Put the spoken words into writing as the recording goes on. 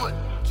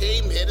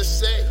Came here to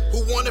say who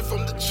won it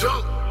from the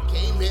jump.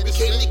 We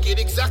came to get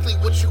exactly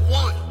what you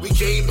want. We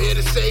came here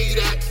to say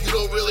that you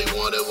don't really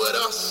want it with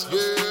us.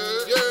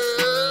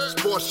 Yeah.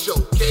 Sports show.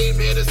 Came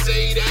here to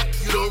say that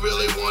you don't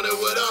really want it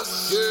with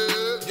us.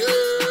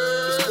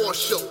 Yeah. Sports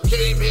show.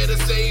 Came here to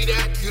say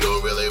that you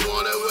don't really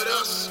want it with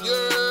us.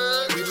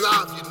 Yeah. We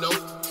live, you know.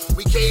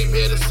 We came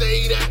here to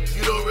say that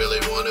you don't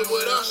really want it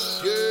with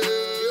us. Yeah.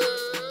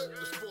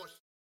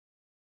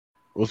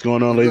 What's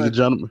going on, ladies and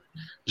gentlemen?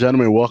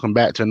 Gentlemen, welcome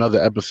back to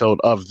another episode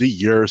of the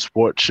Your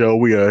Sports Show.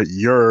 We are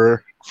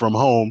Your from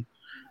home.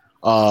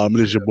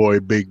 This is your boy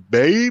Big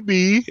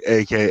Baby,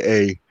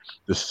 aka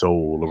the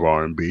soul of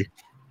R&B.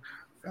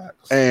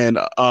 And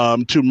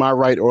to my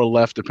right or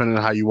left, depending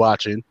on how you're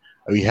watching,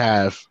 we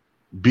have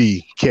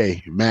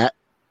BK Matt.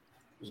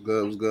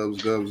 What's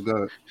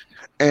good?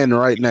 And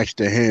right next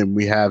to him,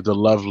 we have the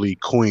lovely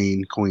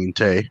Queen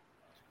Tay.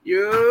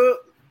 Yeah.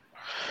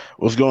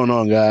 What's going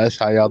on, guys?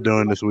 How y'all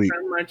doing this week?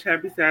 Very much.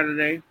 Happy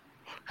Saturday.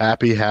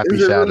 Happy Is it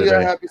Saturday. really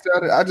a happy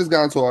Saturday? I just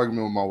got into an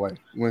argument with my wife.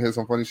 You want to hear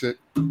some funny shit?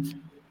 Y'all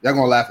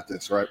gonna laugh at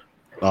this, right?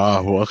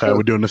 Well, okay.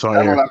 We're doing this on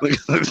air. Yeah,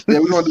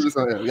 we're gonna do this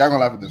on air. Y'all gonna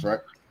laugh at this, right?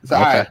 So,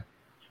 okay. all right.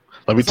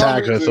 Let me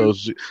tag her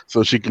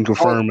so she can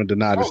confirm and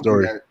deny the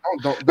story.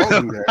 Don't do that.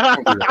 Don't do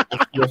that.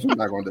 That's what I'm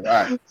not gonna do.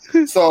 All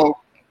right. So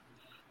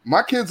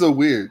my kids are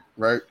weird,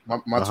 right?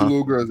 My two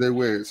little girls, they're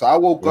weird. So I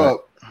woke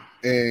up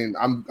and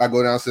I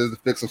go downstairs to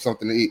fix them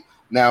something to eat.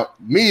 Now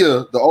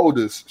Mia, the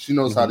oldest, she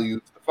knows how to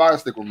use the Fire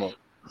Stick remote.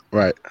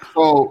 Right.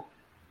 So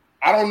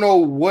I don't know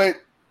what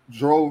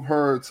drove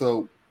her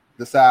to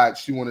decide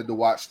she wanted to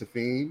watch The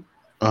Fiend.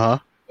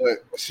 But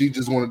she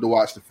just wanted to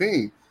watch The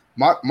Fiend.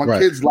 My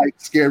kids like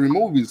scary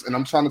movies, and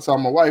I'm trying to tell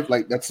my wife,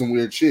 like, that's some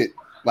weird shit.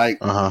 Like,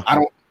 I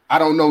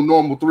don't know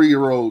normal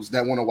 3-year-olds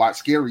that want to watch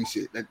scary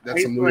shit.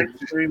 That's some weird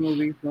shit. Scary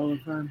movies all the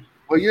time.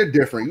 Well, you're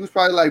different. You was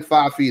probably like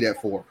 5 feet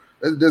at 4.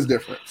 There's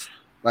difference.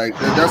 Like,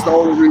 that's the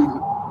only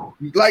reason.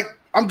 Like,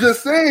 I'm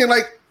just saying,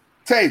 like,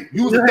 Tay,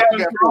 you was a dog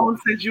at 4.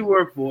 Since you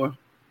were 4.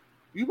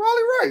 You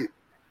probably right.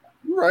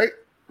 You're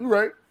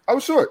right. I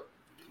was short.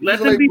 Let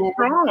them be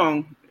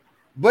strong.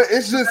 But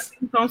it's just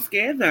don't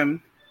scare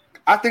them.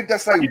 I think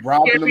that's like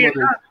robbing them of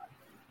their.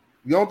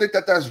 You don't think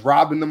that's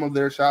robbing them of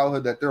their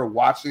childhood that they're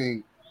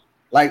watching?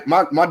 Like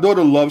my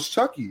daughter loves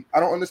Chucky. I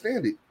don't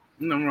understand it.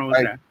 Nothing wrong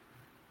with that.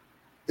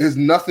 There's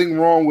nothing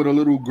wrong with a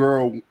little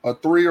girl, a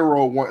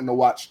 3-year-old wanting to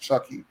watch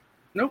Chucky.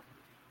 Nope.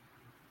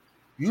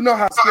 You know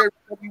how scary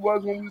Chucky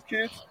was when we was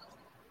kids?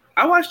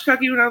 I watched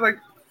Chucky when I was like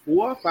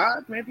 4 or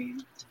 5, maybe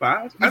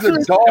 5. He's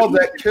a doll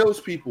that kills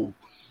people.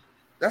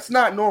 That's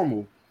not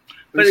normal.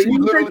 But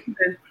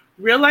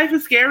real life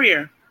is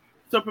scarier.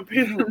 So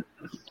prepare them.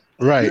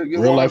 Right.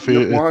 Real life is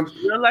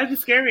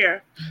scarier.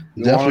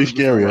 Definitely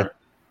scarier.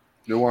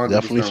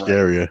 Definitely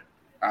scarier.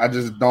 I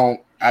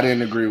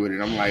didn't agree with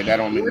it. I'm like, that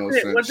don't make no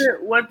sense.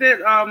 What did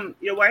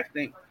your wife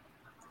think?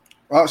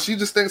 Well, she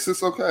just thinks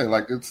it's okay.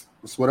 Like it's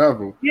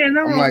whatever. Yeah,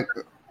 no. I'm like,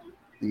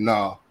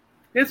 no.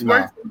 It's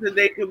worse that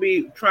they could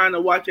be trying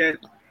to watch at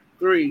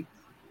 3.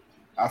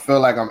 I feel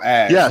like I'm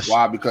ass. Yes.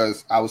 Why?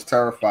 Because I was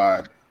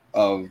terrified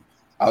of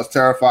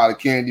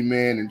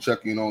Candyman and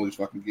Chucky and all these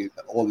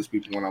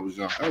people when I was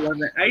young.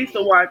 I used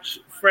to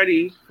watch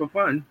Freddy for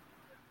fun.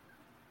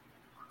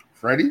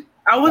 Freddy?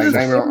 I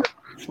wasn't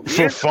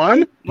for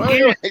fun?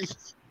 Yeah.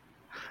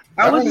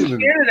 I wasn't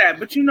scared of that.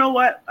 But you know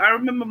what? I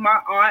remember my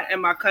aunt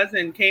and my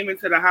cousin came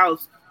into the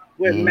house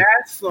with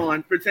masks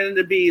on, pretending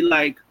to be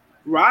like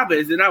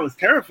robbers, and I was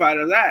terrified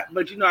of that.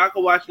 But I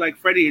could watch like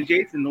Freddy and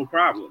Jason, no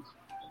problem.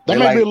 That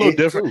might be a little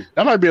different. Too.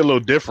 That might be a little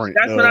different.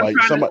 That's what I'm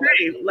trying to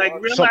say. Like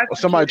real life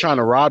somebody trying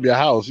to rob your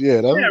house. Yeah,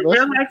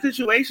 real life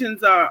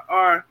situations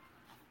are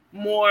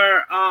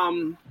more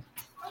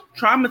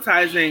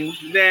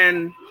traumatizing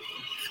than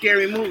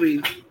scary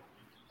movies.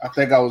 I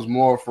think I was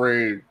more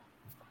afraid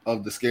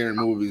of the scary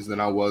movies than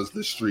I was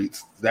the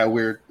streets. Is that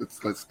weird?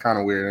 It's kind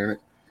of weird,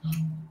 ain't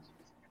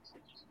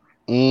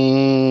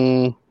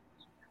it?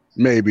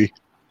 Maybe.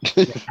 I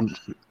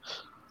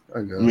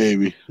guess.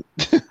 Maybe.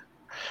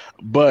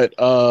 But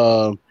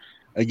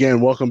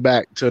again, welcome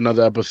back to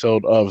another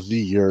episode of the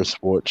Your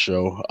Sports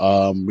Show.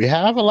 We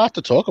have a lot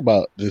to talk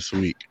about this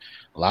week.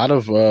 A lot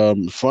of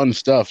fun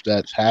stuff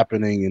that's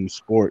happening in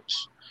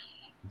sports.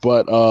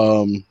 But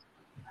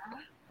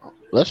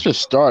let's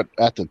just start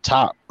at the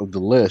top of the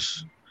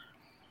list.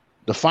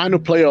 The final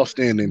playoff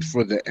standings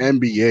for the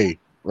NBA,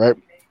 right?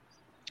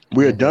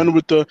 We're done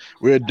with the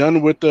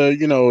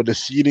the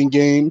seeding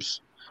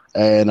games,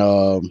 and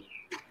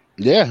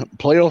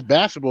playoff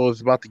basketball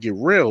is about to get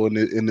real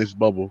in this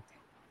bubble.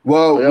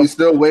 Well, we're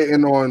still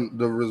waiting on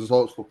the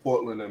results for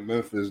Portland and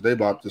Memphis. They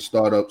about to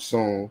start up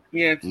soon.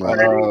 Yeah,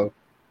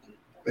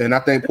 and I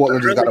think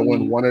Portland just got to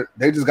win one.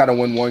 They just got to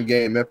win one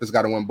game. Memphis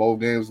got to win both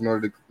games in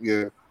order to.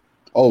 Yeah.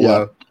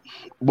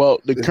 Well,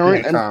 the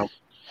current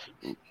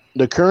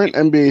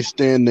NBA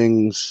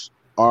standings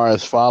are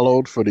as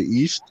followed for the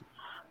East.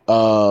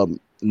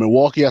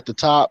 Milwaukee at the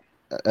top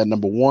at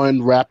number 1,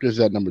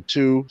 Raptors at number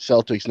 2,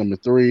 Celtics number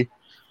 3,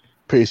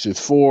 Pacers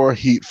 4,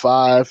 Heat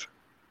 5,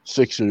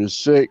 Sixers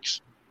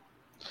 6,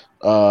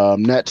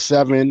 Nets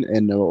 7,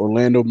 and the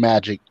Orlando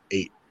Magic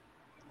 8.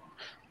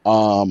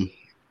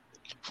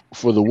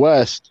 For the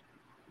West,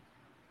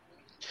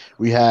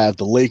 we have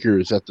the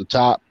Lakers at the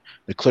top,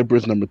 the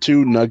Clippers number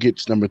 2,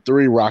 Nuggets number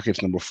 3,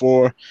 Rockets number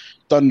 4,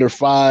 Thunder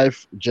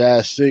 5,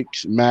 Jazz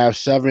 6, Mavs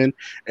 7,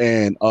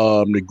 and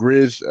the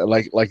Grizz,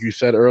 like you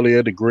said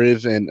earlier, the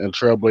Grizz and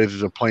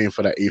Trailblazers are playing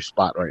for that 8th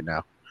spot right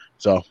now.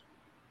 So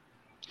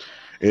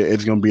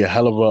it's going to be a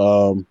hell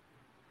of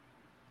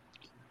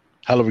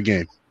a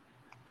game.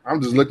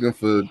 I'm just looking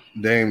for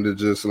Dame to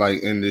just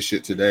like end this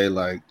shit today,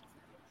 like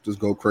just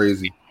go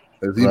crazy.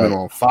 He's been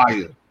on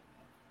fire.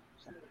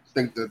 I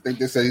think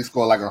they said he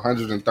scored like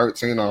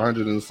 113 or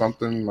 100 and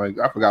something. Like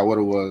I forgot what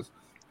it was,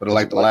 but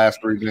like the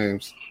last 3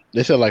 games,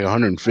 they said like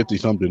 150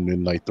 something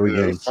in like 3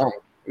 games.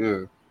 Yeah,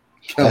 killing.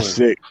 That's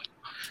sick.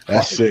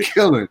 That's sick.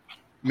 Killing.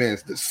 Man,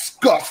 it's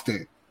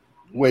disgusting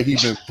the way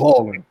he's been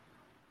balling.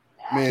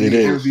 Man, he's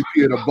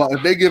MVP of the bubble.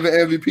 If they give an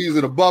MVPs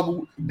of the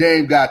bubble,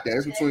 Dame got that.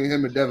 It's between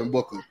him and Devin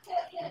Booker.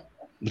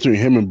 Between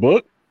him and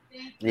Book?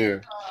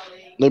 Yeah.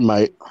 They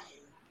might.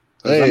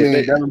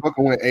 Devin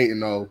Booker went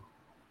 8-0.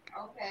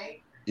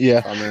 Okay.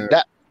 Yeah. I mean,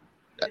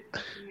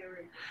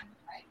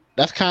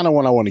 that's kind of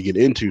what I want to get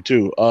into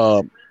too.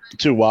 While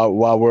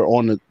we're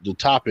on the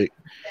topic.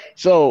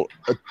 So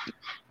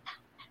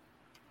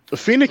the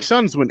Phoenix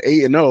Suns went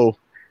 8-0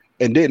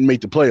 and didn't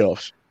make the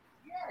playoffs.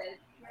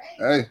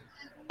 Hey.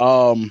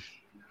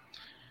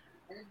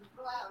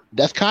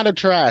 That's kind of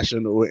trash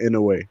in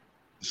a way.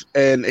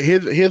 And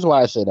here's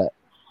why I say that.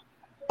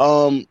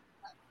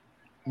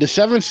 The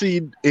 7th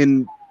seed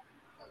in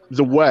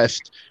the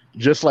West,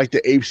 just like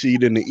the 8th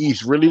seed in the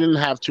East, really didn't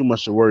have too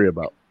much to worry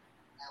about.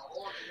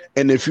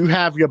 And if you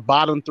have your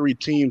bottom 3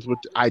 teams with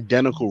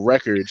identical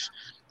records,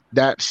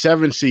 that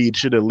 7th seed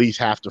should at least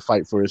have to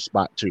fight for his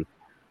spot too.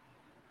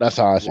 That's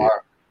how I see it.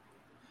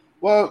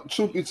 Well,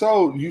 truth be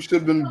told, you should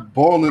have been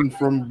balling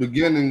from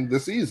beginning the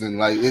season.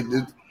 Like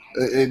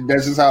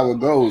that's just how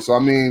it goes. So I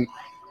mean,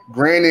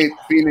 granted,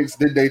 Phoenix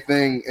did their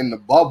thing in the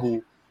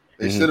bubble.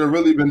 They should have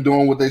really been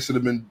doing what they should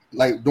have been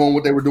doing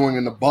what they were doing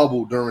in the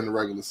bubble during the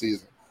regular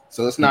season.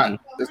 So it's not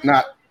they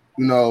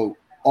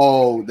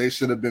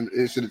should have been.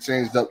 It should have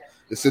changed up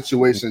the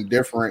situation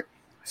different,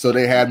 so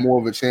they had more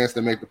of a chance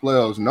to make the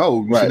playoffs.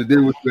 No, you should have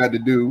did what you had to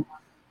do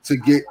to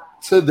get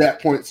to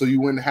that point, so you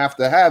wouldn't have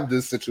to have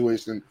this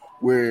situation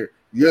where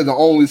you're the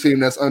only team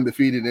that's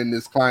undefeated in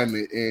this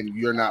climate and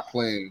you're not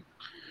playing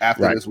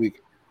after this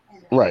week.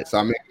 Right. So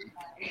I mean,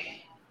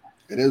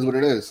 it is what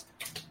it is.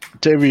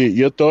 Tavia,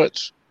 your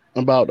thoughts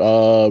about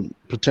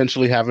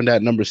potentially having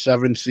that number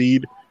 7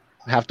 seed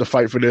have to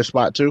fight for their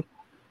spot too?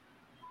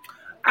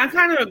 I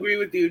kind of agree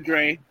with you,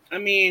 Dre. I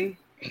mean,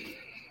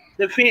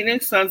 the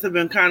Phoenix Suns have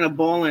been kind of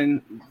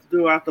balling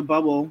throughout the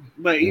bubble,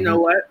 but you know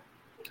what?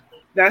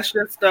 That's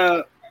just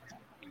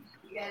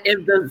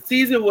if the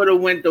season would have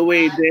went the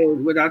way it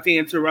did without the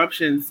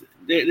interruptions,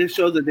 it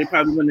shows that they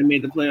probably wouldn't have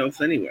made the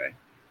playoffs anyway,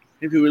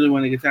 if you really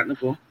want to get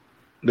technical.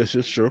 This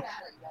is true.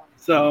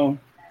 So,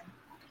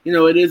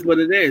 it is what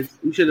it is.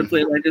 We should have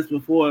played like this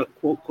before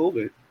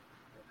COVID.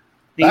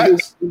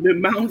 He's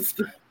been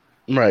bounced.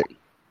 Right.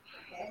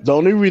 The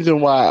only reason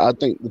why I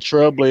think the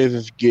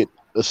Trailblazers get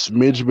a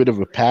smidge bit of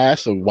a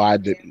pass of why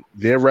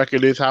their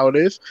record is how it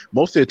is,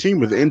 most of their team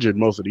was injured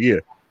most of the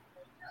year.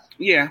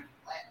 Yeah.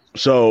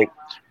 So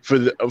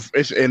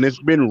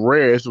it's been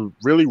rare. It's a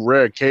really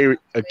rare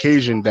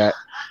occasion that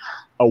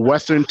a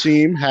Western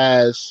team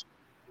has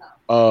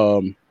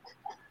a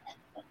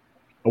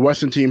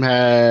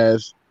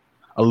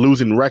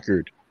losing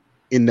record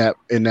in that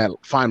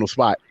final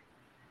spot.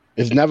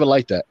 It's never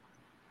like that.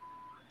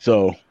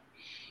 So,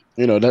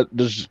 that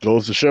just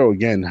goes to show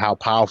again how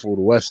powerful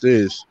the West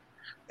is.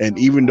 And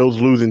even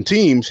those losing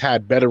teams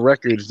had better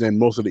records than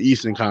most of the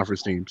Eastern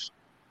Conference teams.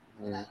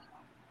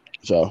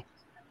 So,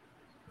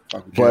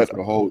 but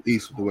the whole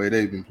East with the way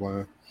they've been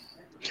playing.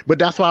 But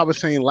that's why I was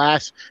saying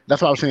last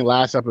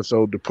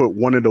episode to put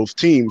one of those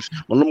teams,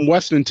 one of them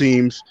Western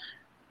teams,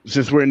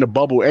 since we're in the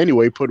bubble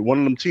anyway, put one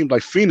of them teams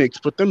like Phoenix,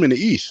 put them in the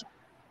East.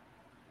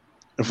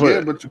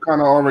 But you kind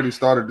of already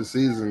started the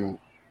season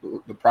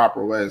the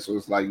proper way, so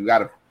it's like you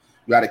got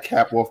to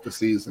cap off the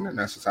season, and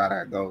that's just how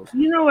that goes.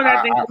 You know what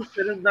I think they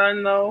should have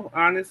done, though?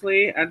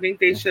 Honestly, I think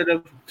they should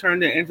have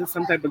turned it into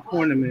some type of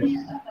tournament.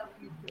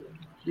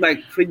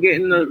 Like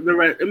forgetting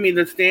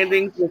the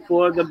standings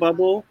before the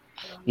bubble,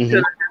 should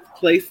have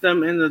placed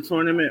them in the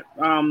tournament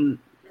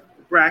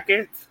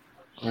brackets,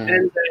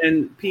 and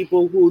then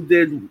people who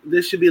did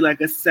this should be like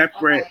a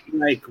separate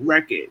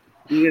record.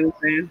 You know what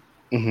I'm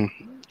saying?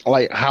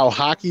 Like how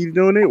hockey's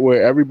doing it,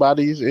 where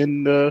everybody's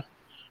in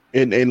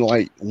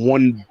like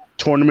one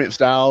tournament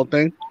style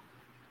thing.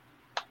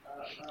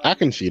 I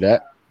can see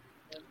that.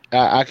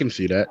 I can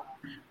see that.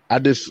 I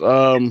just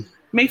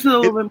makes it a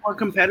little bit more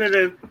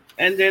competitive,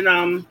 and then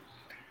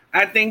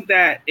I think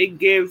that it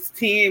gives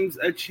teams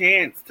a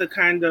chance to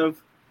kind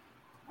of,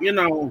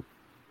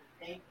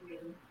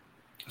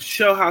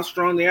 show how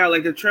strong they are.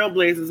 Like the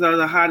Trailblazers are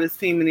the hottest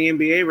team in the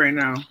NBA right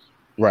now.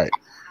 Right.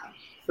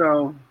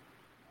 So,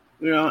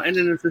 And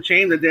then it's a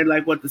shame that they're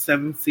like, what, the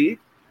 7th seed?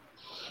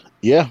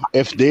 Yeah,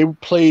 if they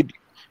played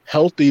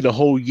healthy the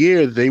whole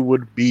year, they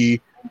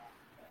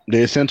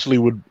essentially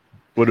would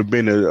have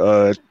been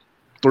a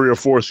 3 or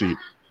 4 seed.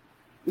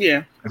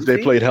 Yeah. If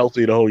they played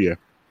healthy the whole year.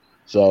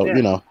 So,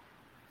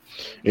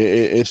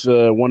 it's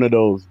one of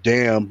those,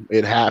 damn,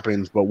 it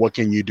happens, but what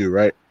can you do,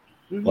 right?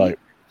 Mm-hmm. Like,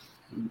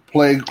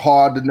 play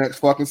hard the next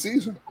fucking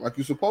season like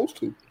you're supposed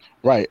to.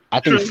 Right. I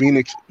think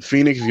Phoenix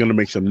is going to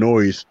make some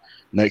noise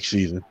next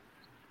season.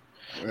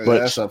 Yeah, but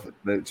that's up for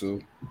debate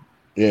too.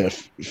 Yeah,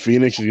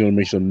 Phoenix is going to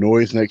make some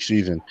noise next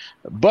season.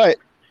 But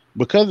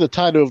because the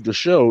title of the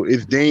show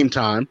is Dame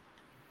Time,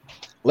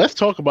 let's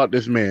talk about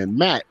this man.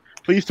 Matt,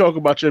 please talk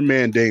about your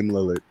man, Dame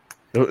Lillard.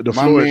 The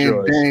floor is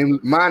yours.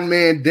 My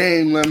man,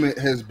 Dame Lillard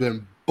has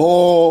been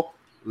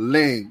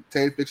balling.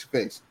 Tay, fix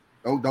your face.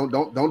 Don't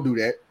do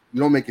that. You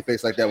don't make your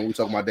face like that when we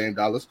talk about Dame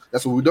Dollars.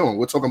 That's what we're doing.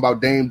 We're talking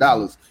about Dame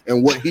Dollars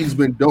and what he's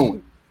been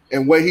doing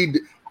and what he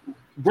did.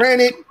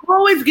 Granted,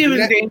 always giving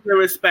Dame the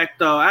respect,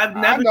 though. I've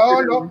never.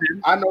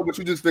 I know, but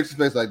you just fix your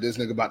face like this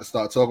nigga about to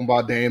start talking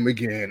about Dame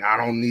again. I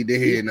don't need to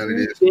hear none of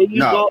this. There you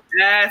go,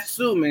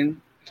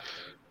 assuming.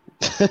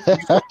 Did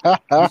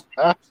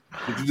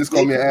you just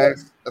call me an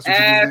ass? That's what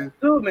you did?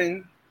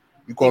 Assuming.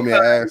 You call me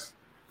an ass?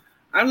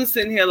 I'm just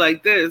sitting here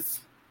like this.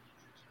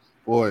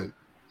 Boy,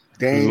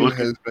 Dame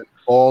has been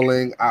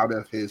falling out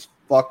of his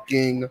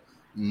fucking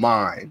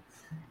mind.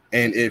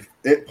 And if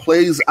it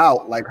plays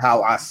out like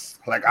how I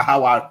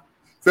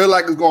feel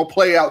like it's gonna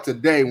play out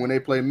today when they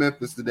play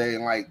Memphis today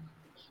in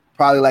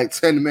probably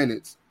 10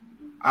 minutes,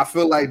 I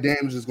feel like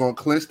Dame's just gonna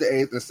clinch the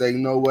 8th and say, you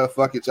know what,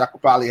 fuck it, y'all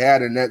could probably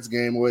have the next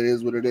game where it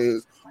is what it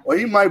is. Or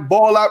he might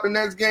ball out the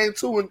next game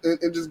too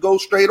and just go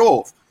straight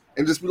off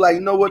and just be like,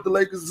 you know what, the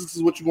Lakers, this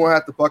is what you're gonna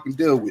have to fucking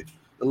deal with.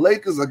 The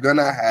Lakers are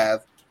gonna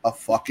have a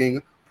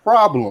fucking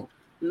problem.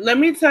 Let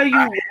me tell you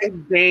why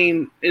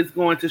Dame is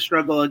going to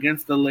struggle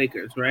against the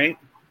Lakers, right?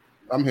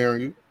 I'm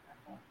hearing you.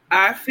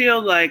 I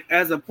feel like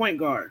as a point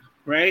guard,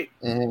 right?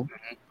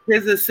 Mm-hmm.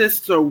 His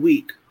assists are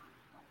weak.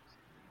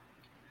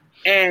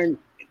 And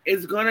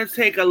it's going to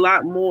take a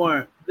lot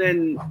more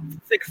than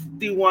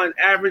 61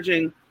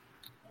 averaging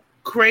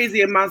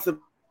crazy amounts of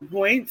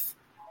points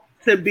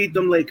to beat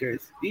them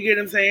Lakers. You get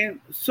what I'm saying?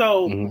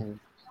 So,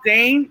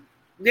 Dame,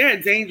 they're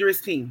a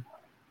dangerous team.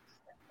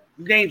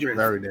 Dangerous.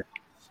 Very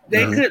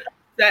dangerous.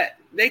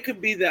 They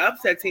could be the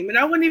upset team. And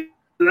I wouldn't even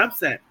be an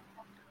upset.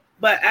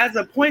 But as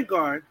a point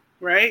guard,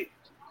 right,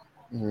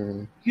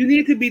 you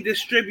need to be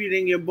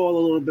distributing your ball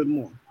a little bit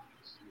more.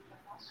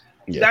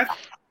 Yeah. That's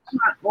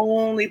my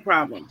only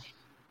problem.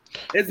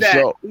 Is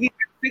that he had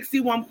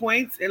 61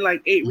 points and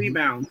 8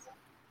 rebounds.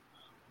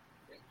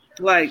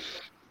 But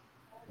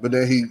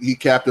then he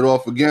capped it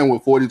off again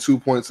with 42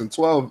 points and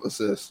 12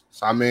 assists.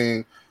 So, I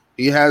mean,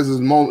 he has his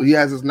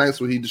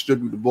nights where he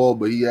distributes the ball,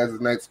 but he has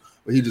his nights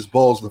where he just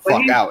balls the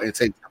fuck out and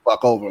takes the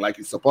fuck over like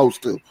he's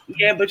supposed to.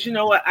 Yeah, but you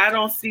know what? I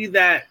don't see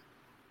that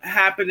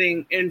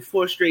happening in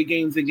 4 straight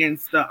games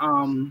against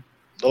the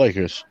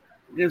Lakers.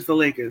 Against the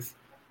Lakers.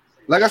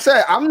 Like I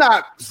said, I'm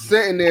not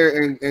sitting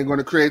there and going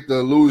to create the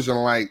illusion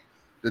like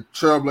the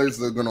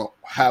Trailblazers are going to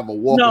have a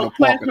walk in the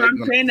park. No,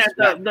 I'm saying that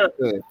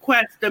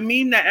the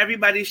meme that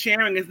everybody's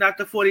sharing is not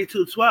the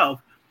 42-12.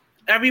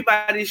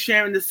 Everybody's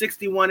sharing the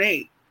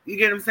 61-8. You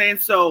get what I'm saying?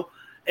 So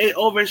it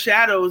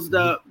overshadows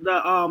the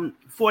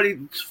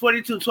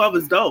 42-12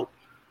 is dope.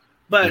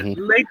 But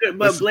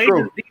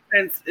Blazers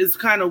defense is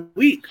kind of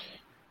weak.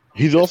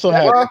 He's also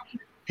had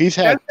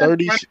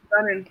 30.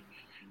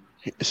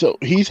 So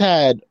he's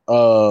had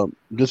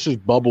this is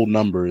bubble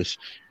numbers.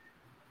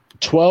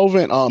 12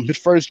 and his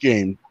first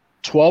game,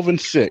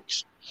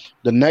 12-6.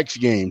 The next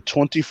game,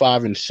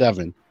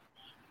 25-7.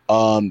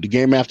 The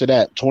game after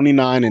that,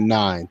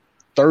 29-9,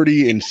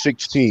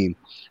 30-16,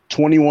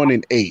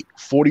 21-8,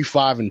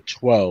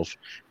 45-12,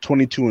 22-5,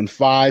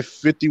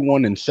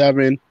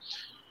 51-7,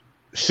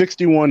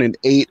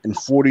 61-8, and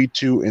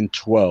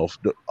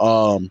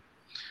 42-12.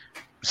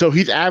 So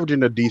he's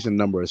averaging a decent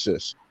number of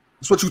assists.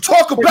 That's what you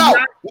talk about.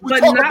 We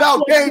talk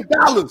about Dame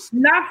Dollars.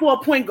 Not for a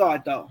point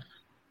guard, though.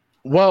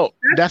 Well,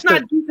 that's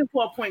not decent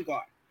for a point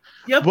guard.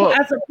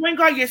 As a point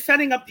guard, you're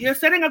setting up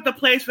the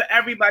plays for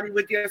everybody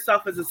with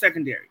yourself as a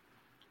secondary.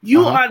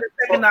 You are the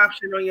second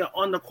option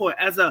on the court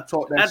as a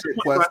point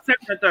guard,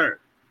 second or third.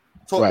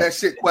 Talk that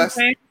shit, Quest.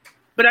 Okay?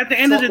 But at the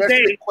end of the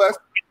day,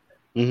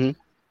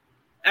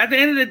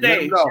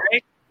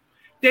 right,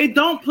 they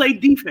don't play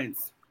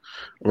defense.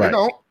 Right. They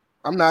don't.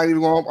 I'm not even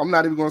going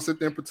to sit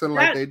there and pretend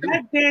like they do.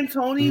 That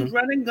D'Antoni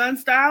running gun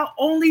style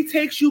only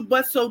takes you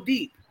but so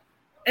deep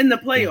in the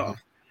playoff.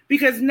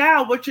 Because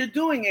now what you're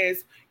doing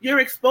is you're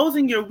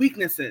exposing your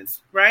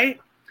weaknesses, right?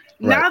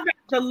 Now that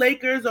the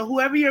Lakers or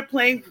whoever you're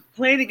playing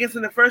against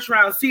in the first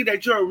round see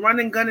that you're a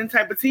running gunning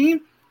type of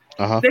team,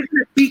 they're going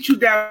to beat you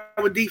down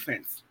with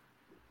defense.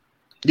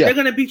 Yeah. They're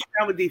going to beat you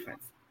down with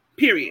defense,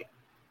 period.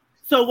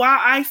 So while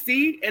I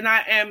see, and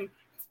I am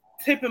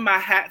tipping my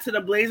hat to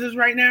the Blazers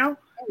right now,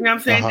 you know what I'm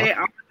saying? They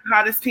are the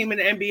hottest team in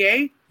the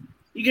NBA.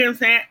 You get what I'm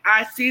saying?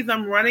 I see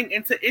them running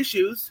into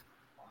issues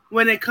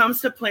when it comes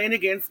to playing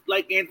against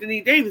like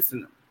Anthony Davis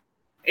and them,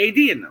 AD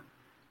and them.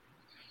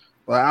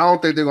 Well, I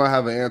don't think they're going to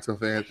have an answer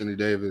for Anthony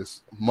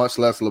Davis, much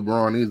less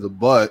LeBron either.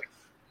 But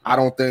I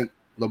don't think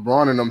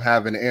LeBron and them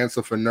have an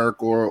answer for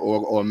Nurk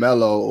or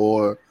Melo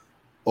or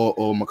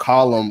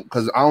McCollum,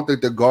 because I don't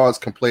think the guards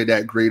can play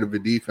that great of a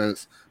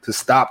defense to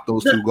stop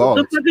those two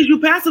guards. The fuck is you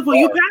passing for?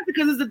 You pass it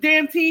because it's a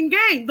damn team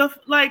game.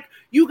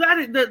 You got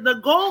it. The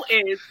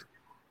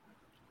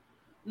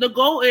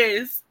goal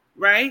is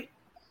right.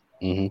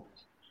 Mm-hmm.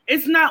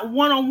 It's not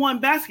one-on-one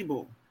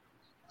basketball.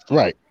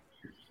 Right.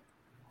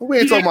 We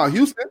ain't talking about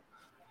Houston.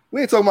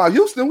 We ain't talking about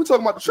Houston. We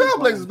talking about the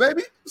Trailblazers,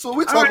 baby. So what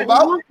we talking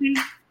about.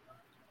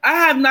 I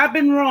have not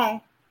been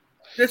wrong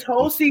this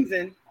whole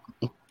season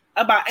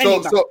about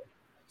anybody.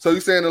 So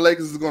you're saying the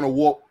Lakers is going to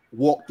walk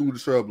through the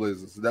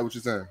Trailblazers? Is that what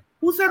you're saying?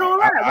 Who said all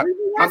that?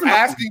 I'm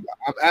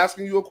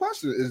asking you a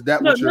question. Is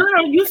that what you're?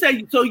 No. You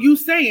say so. You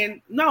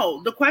saying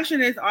no? The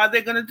question is, are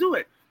they going to do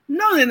it?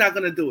 No, they're not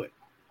going to do it.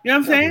 You know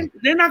what I'm saying?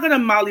 They're not going to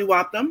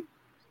mollywop them.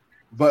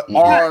 But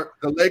are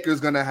the Lakers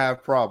going to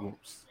have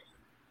problems?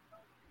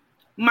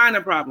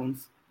 Minor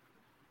problems.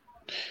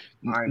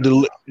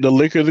 The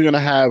Lakers are going to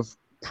have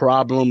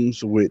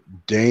problems with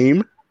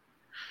Dame.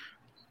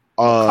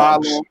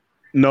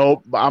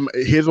 No,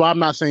 here's why I'm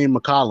not saying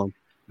McCollum,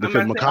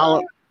 because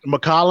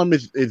McCollum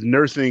is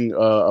nursing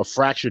a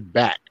fractured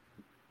back.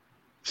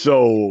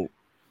 So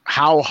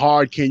how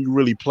hard can you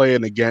really play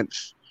in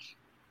against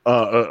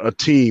a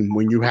team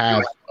when you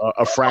have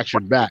a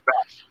fractured back?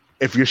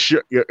 If your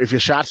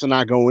shots are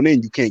not going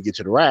in, you can't get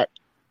to the rack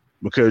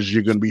because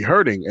you're going to be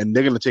hurting, and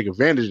they're going to take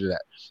advantage of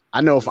that.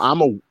 I know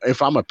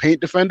if I'm a paint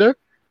defender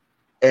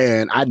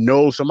and I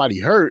know somebody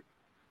hurt,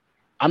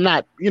 I'm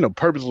not,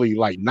 purposely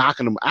like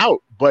knocking them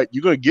out, but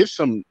you're gonna get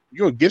some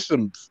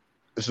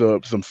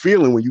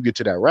feeling when you get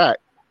to that rack.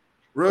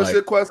 Real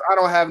shit, Quest. I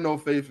don't have no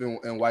faith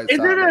in Whiteside.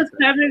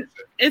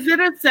 Is it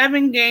a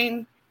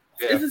 7-game?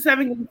 Yeah. It's a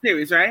 7-game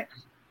series, right?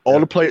 All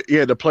the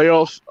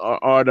playoffs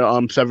are the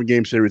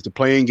 7-game series. The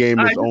playing game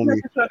is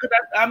only.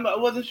 I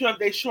wasn't sure if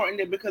they shortened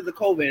it because of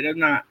COVID or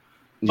not,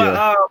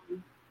 but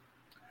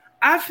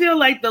I feel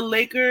like the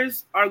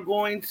Lakers are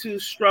going to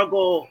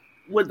struggle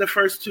with the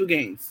first 2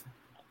 games.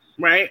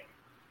 Right,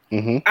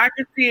 I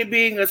could see it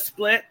being a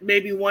split,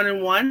 maybe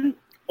 1-1,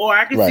 or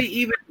I could see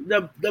even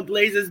the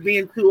Blazers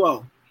being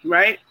 2-0.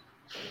 Right?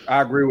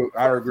 I agree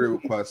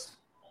with Quest.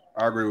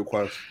 I'm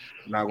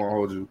not gonna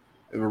hold you.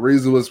 If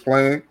Ariza was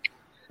playing,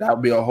 that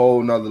would be a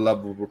whole nother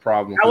level of a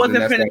problem. I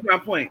wasn't finishing my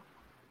point.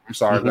 I'm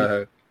sorry. Go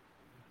ahead.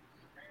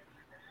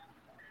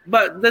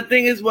 But the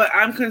thing is, what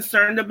I'm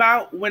concerned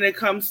about when it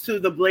comes to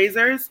the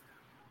Blazers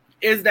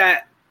is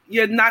that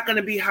you're not going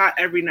to be hot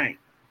every night.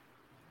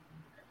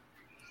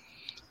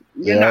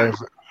 They are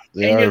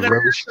a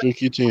very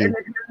streaky team.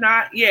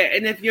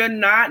 And if you're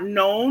not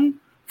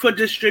known for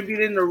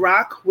distributing the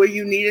rock where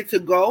you need it to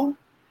go,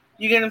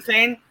 you get what I'm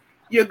saying?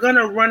 You're going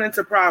to run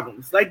into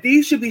problems. Like,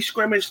 these should be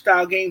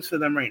scrimmage-style games for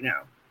them right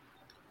now.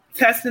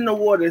 Testing the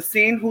water,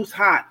 seeing who's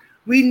hot.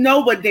 We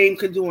know what Dame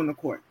could do on the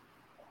court.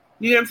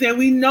 You know what I'm saying?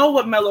 We know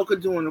what Melo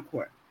could do on the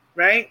court,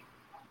 right?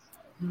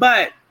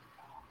 But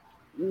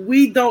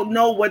we don't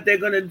know what they're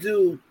going to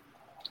do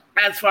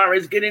as far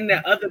as getting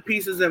the other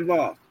pieces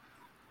involved.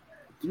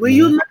 When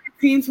you look at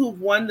teams who've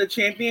won the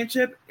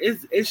championship,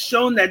 it's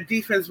shown that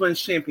defense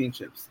wins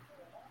championships.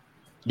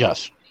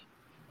 Yes.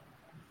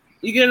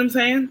 You get what I'm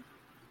saying?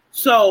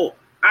 So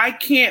I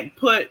think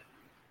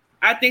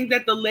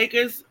that the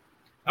Lakers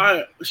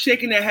are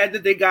shaking their head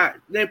that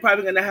they're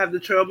probably going to have the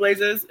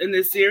Trailblazers in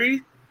this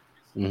series.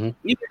 Mm-hmm.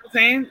 You know what I'm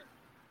saying?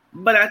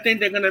 But I think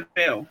they're going to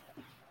fail.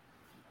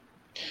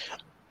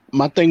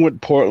 My thing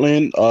with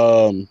Portland,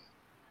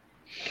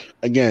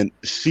 again,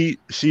 CJ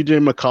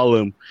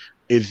McCollum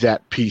is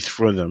that piece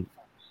for them.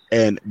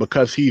 And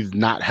because he's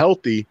not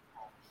healthy,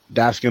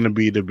 that's going to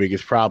be the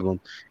biggest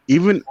problem.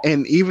 Even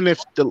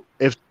if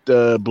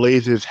the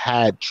Blazers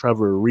had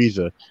Trevor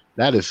Ariza,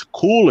 that is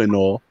cool and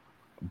all,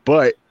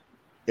 but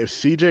if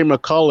CJ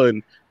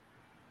McCollum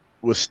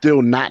was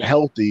still not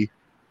healthy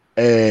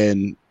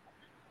and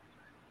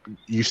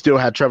you still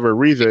had Trevor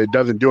Ariza, it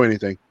doesn't do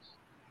anything.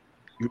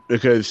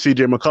 Because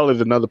CJ McCollum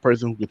is another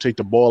person who could take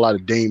the ball out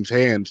of Dame's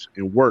hands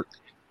and work.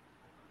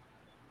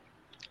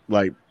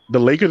 Like, the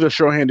Lakers are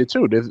short-handed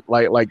too. There's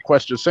like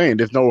Quest was saying,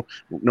 there's no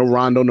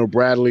Rondo, no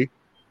Bradley.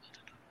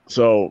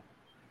 So,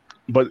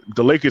 but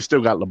the Lakers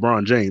still got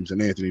LeBron James and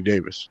Anthony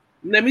Davis.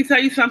 Let me tell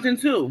you something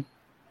too.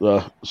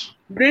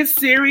 This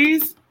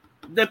series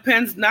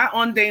depends not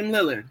on Dame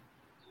Lillard.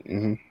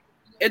 Mm-hmm.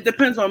 It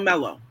depends on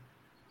Melo.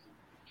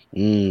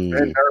 It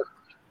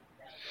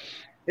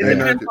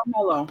depends on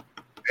Melo.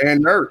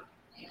 And Nurk.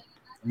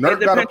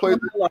 Nurk got to play.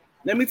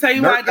 Let me tell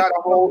you why. He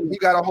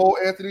got a whole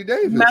Anthony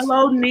Davis.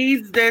 Melo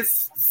needs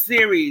this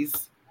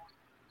series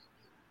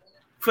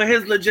for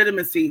his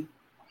legitimacy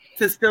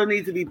to still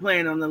need to be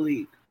playing on the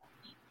league.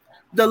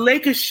 The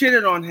Lakers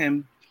shitted on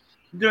him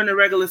during the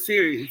regular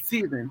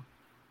season.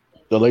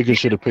 The Lakers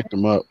should have picked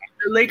him up.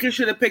 The Lakers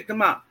should have picked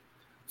him up.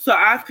 So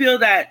I feel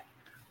that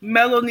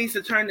Melo needs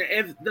to turn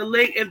if the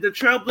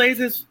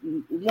Trailblazers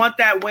want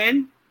that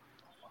win,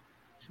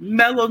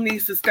 Melo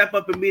needs to step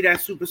up and be that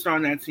superstar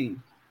on that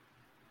team.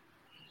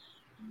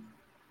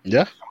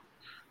 Yeah,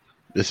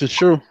 this is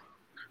true.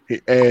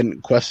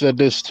 And Quest said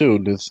this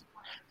too. He's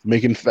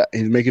making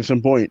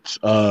some points.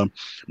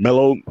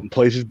 Melo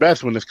plays his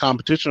best when there's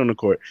competition on the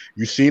court.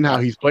 You've seen how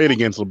he's played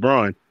against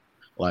LeBron.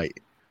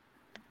 Like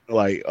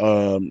him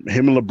and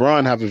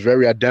LeBron have a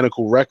very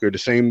identical record, the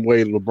same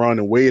way LeBron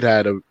and Wade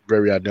had a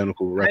very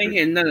identical record. I ain't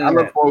getting none of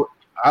that.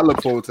 I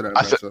look forward to that.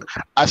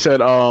 I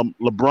said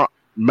LeBron,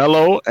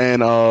 Melo,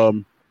 and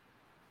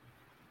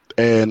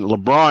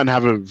LeBron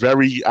have a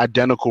very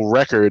identical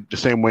record, the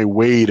same way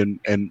Wade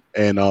and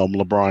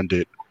LeBron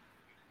did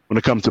when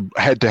it comes to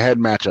head-to-head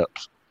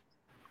matchups.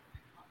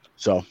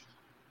 So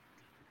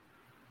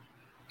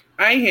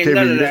I ain't hearing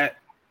none of that.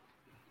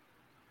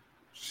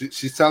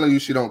 She's telling you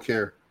she don't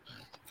care.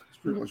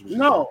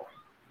 No,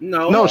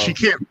 she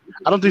can't.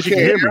 I don't think she can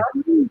hear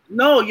me.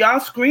 No, y'all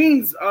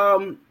screens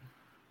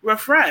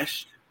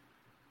refreshed.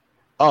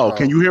 Oh,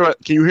 can you hear?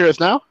 Can you hear us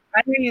now?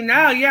 I hear you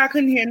now. Yeah, I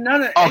couldn't hear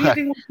none of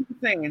anything what you were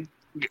saying.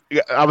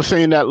 I was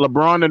saying that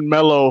LeBron and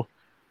Melo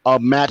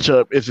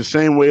matchup is the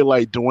same way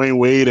like Dwayne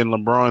Wade and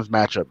LeBron's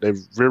matchup. They're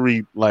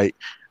very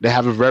they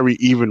have a very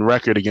even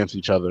record against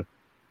each other.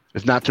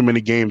 It's not too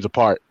many games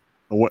apart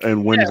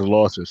and wins and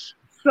losses.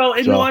 So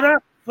in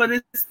order for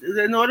this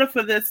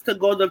to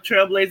go the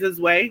Trailblazers'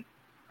 way,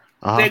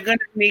 they're gonna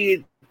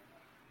need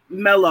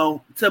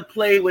Melo to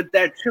play with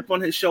that chip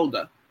on his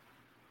shoulder.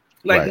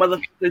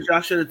 Motherfuckers,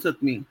 y'all should have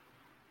took me.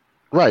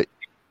 Right.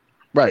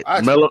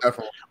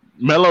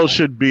 Melo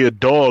should be a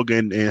dog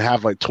and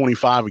have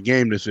 25 a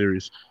game this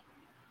series.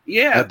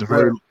 Yeah.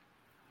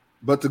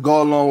 But to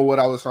go along with what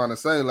I was trying to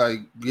say,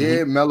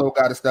 Melo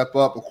got to step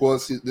up. Of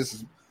course,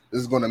 this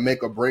is going to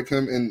make or break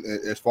him in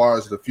as far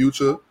as the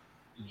future.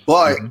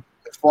 But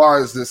as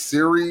far as the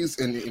series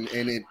and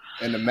the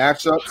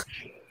matchups,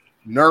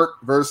 Nurk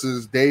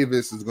versus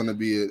Davis is going to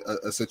be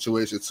a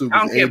situation too. I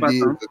don't care about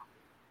them.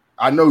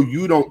 I know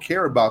you don't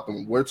care about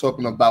them. We're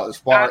talking about as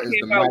far as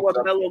the matchup. What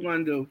Melo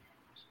going to do.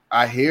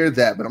 I hear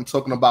that, but I'm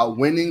talking about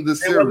winning the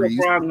series.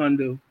 What LeBron going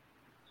to do.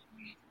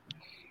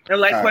 And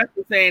Quest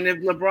was saying, if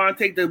LeBron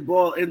take the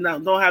ball and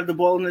don't have the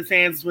ball in his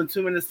hands with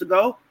 2 minutes to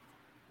go.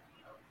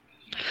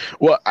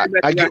 Well, I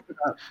get.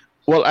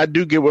 Well, I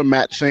do get what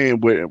Matt's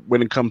saying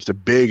when it comes to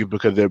bigs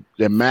because they're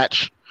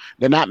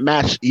not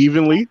matched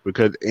evenly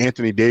because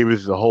Anthony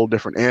Davis is a whole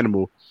different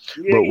animal.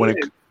 Yeah,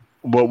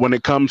 but when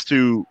it comes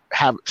to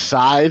have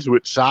size,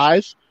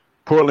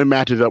 Portland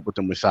matches up with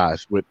them with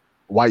size with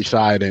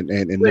Whiteside and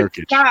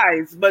Nurkic.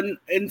 Size, but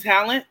in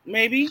talent,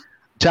 maybe?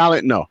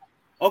 Talent, no.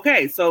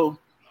 Okay, so.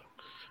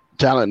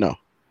 Talent, no.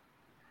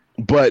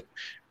 But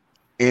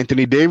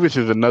Anthony Davis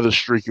is another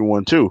streaky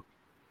one, too.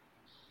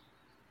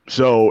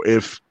 So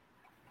if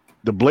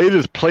the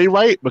Blazers play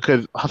right,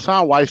 because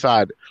Hassan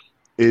Whiteside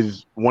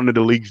is one of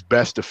the league's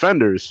best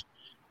defenders,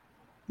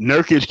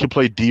 Nurkic can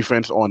play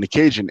defense on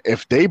occasion.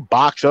 If they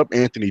box up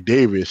Anthony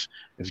Davis,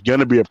 it's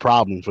going to be a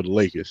problem for the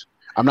Lakers.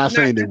 I'm not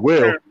saying they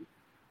will.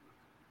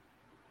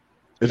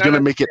 It's going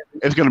to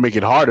make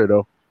it harder,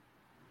 though.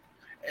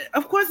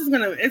 Of course,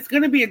 it's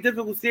gonna be a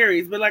difficult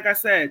series, but like I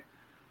said,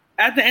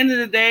 at the end of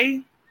the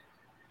day,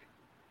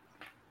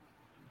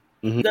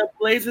 the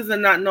Blazers are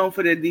not known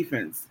for their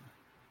defense.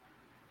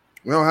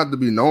 We don't have to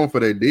be known for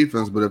their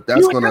defense, but if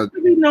that's going to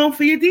be known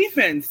for your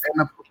defense,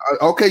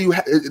 okay,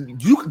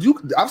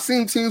 I've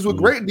seen teams with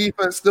great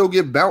defense still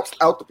get bounced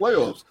out the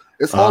playoffs.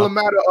 It's all a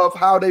matter of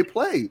how they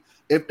play.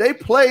 If they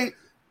play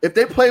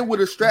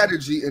with a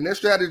strategy, and their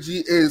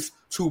strategy is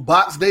to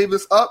box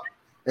Davis up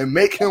and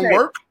make him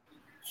work.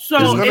 So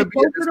it's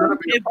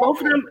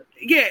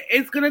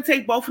gonna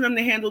take both of them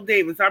to handle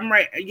Davis. I'm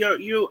right.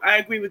 I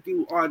agree with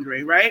you,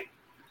 Andre. Right.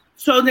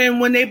 So then,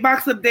 when they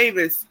box up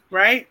Davis,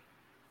 right,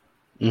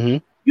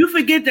 you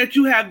forget that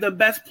you have the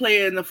best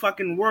player in the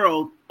fucking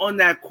world on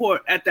that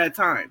court at that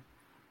time.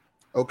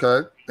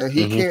 Okay, and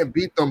he can't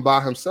beat them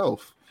by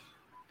himself.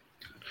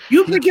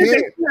 You forget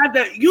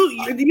that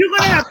you're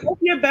gonna have both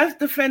your best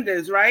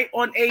defenders, right,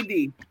 on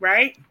AD,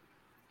 right.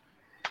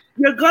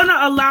 You're gonna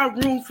allow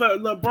room for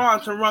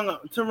LeBron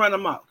to run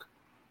amok.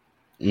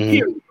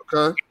 Period.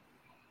 Okay.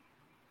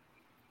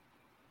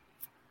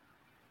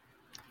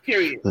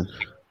 Period.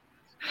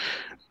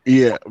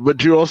 Yeah,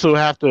 but you also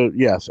have to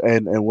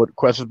and what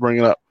Quest is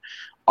bringing up,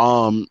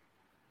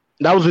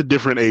 that was a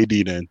different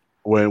AD then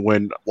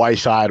when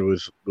Whiteside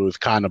was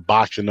kind of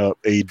boxing up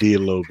AD a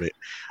little bit.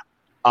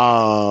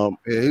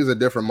 He's a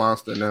different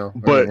monster now.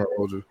 But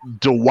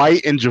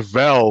Dwight and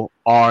JaVale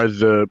are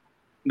the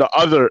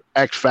other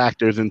X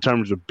factors in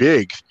terms of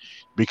bigs,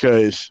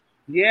 because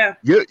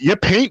your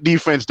paint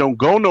defense don't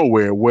go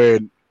nowhere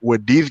when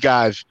these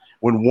guys,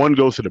 when one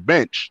goes to the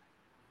bench,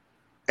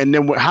 and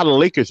then how the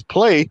Lakers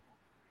play,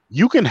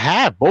 you can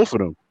have both of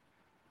them.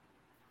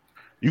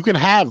 You can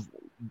have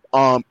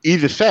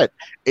either set,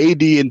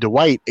 AD and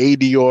Dwight,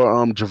 AD or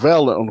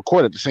JaVale on the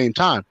court at the same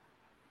time,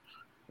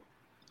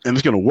 and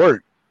it's gonna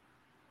work.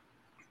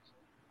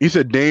 He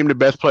said Dame the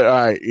best player.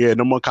 All right, yeah,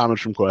 no more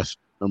comments from Quest.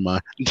 Never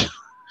mind.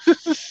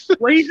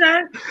 What he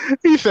said?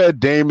 He said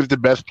Dame is the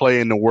best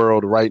player in the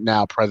world right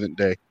now, present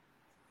day.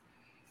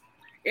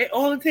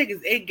 All it takes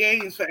is 8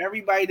 games for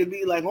everybody to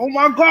be like, oh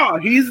my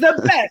God, he's the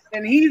best,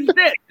 and he's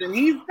this, and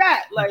he's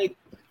that. Like,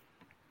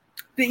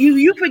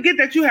 you forget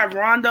that you have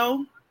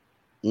Rondo.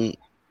 Who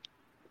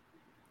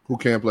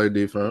can't play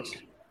defense.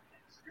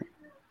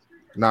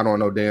 Not on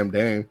no damn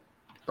Dame.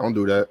 Don't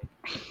do that.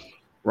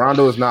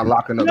 Rondo is not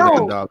locking up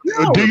 $1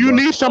 million. Do you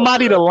need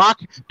somebody to lock?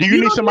 Do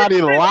you need somebody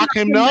to lock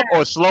him up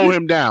or slow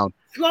him down?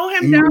 Slow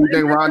him down. You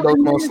think Rondo's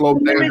going to slow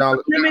Dame down?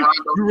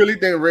 You really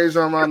think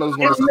Rajon Rondo's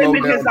going to slow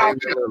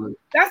down?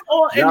 That's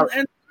all.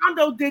 And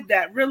Rondo did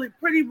that really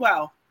pretty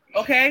well.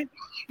 Okay,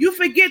 you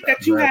forget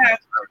that you have.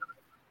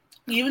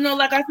 Even though,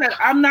 like I said,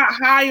 I'm not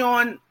high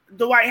on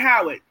Dwight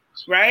Howard,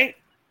 right?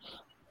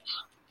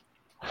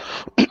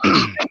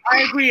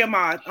 I agree,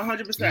 Ahmad,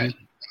 100%.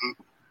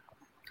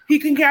 He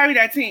can carry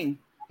that team.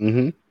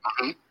 I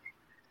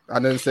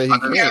didn't say he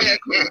can't.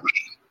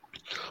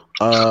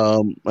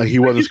 He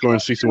wasn't scoring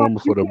 61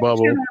 before the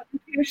bubble. You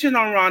can't shit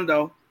on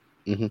Rondo.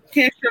 Can't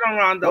shit on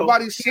Rondo.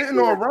 Nobody's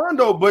shitting on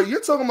Rondo, but you're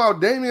talking about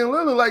Damian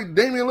Lillard. Like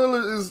Damian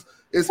Lillard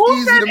is Who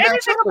easy said to match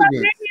anything up about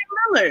against. Damian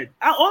Lillard?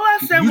 All I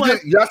said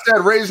was y'all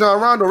said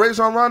Rajon Rondo.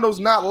 Rajon Rondo's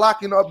not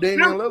locking up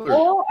Damian Lillard.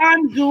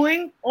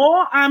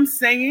 All I'm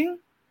saying,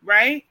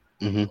 right,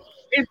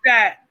 is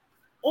that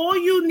all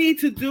you need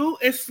to do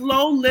is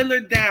slow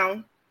Lillard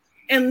down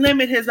and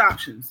limit his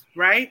options,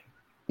 right?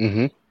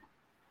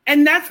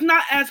 And that's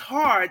not as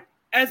hard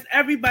as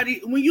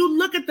everybody. When you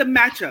look at the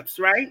matchups,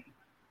 right?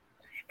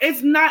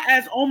 It's not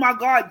as, oh my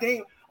God,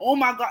 Dame. Oh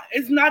my God.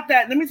 It's not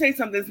that. Let me tell you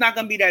something. It's not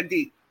going to be that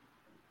deep.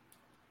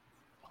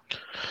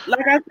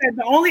 Like I said,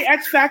 the only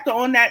X factor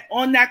on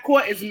that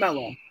court is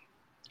Melo.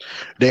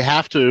 They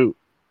have to.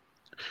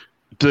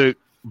 The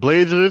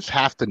Blazers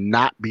have to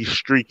not be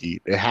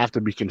streaky. They have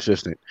to be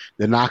consistent.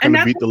 They're not going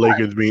to beat the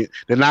Lakers being.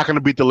 They're not going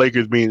to beat the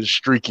Lakers being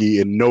streaky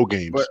in no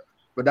games.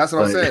 But that's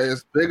what I'm saying.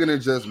 It's bigger than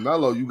just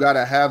Melo. You got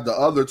to have the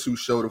other two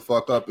show the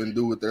fuck up and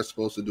do what they're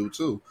supposed to do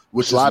too.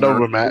 Which slide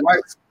over, Matt.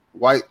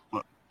 White.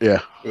 Yeah.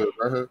 Right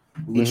here.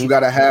 Which you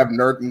got to have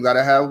Nurk. You got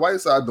to have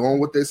Whiteside doing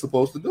what they're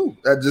supposed to do.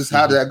 That's just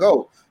how that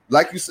go.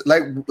 Like you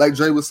like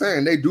Dre was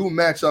saying, they do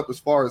match up as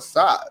far as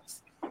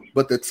size,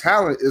 but the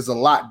talent is a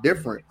lot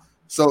different.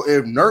 So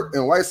if Nurk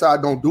and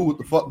Whiteside don't do what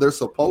the fuck they're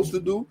supposed to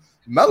do,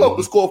 Melo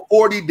could score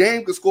 40,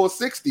 Dame could score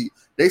 60.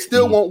 They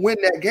still won't win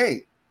that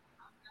game.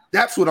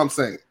 That's what I'm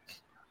saying.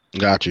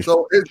 Got you.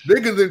 So it's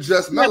bigger than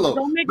just Melo.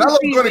 Melo's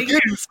going to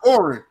give you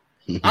scoring.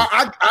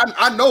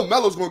 I know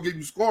Melo's going to give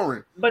you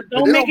scoring. But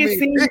don't make it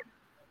seem.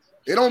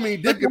 It don't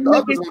mean Dick if the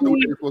others don't do what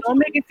they're supposed to do. Don't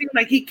make it seem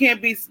like he can't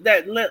be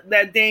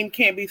that Dame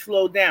can't be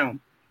slowed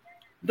down.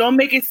 Don't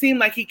make it seem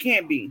like he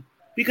can't be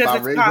because by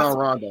it's possible.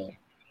 Rondo.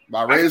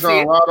 By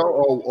Rajon Rondo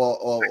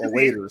or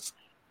waiters.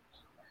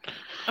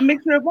 A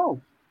mixture of both.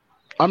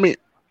 I mean,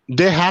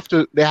 they have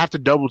to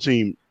double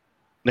team.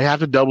 They have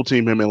to double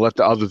team him and let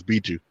the others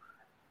beat you.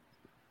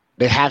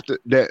 They have to.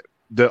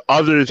 The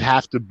others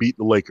have to beat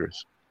the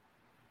Lakers.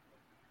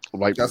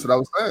 Like that's what I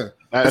was saying.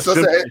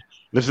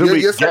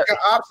 Your second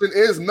option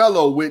is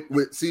Melo with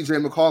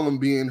CJ McCollum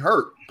being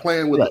hurt,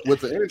 playing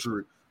with an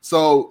injury.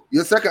 So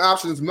your second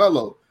option is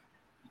Melo.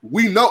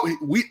 They know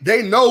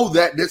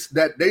that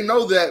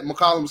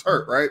McCollum's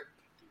hurt, right?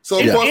 So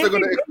of course they're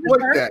going to exploit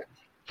that.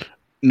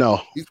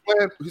 No, he's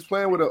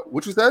playing with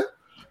what you said?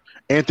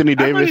 Anthony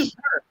Davis.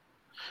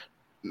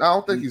 No, I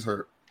don't think he's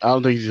hurt. I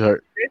don't think he's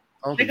hurt.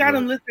 They got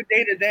him listed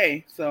day to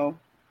day, so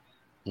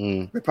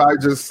they probably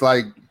just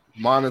like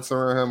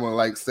monitoring him or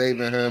like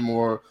saving him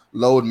or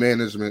load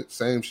management,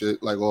 same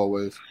shit like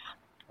always.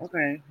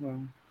 Okay,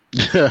 well.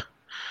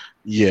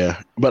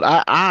 Yeah, but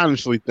I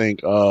honestly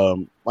think,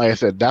 like I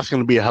said, that's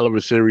going to be a hell of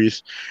a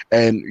series,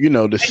 and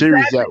the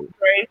series that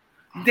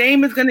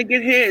Dame is going to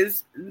get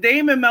his,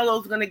 Dame and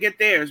Melo's going to get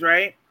theirs,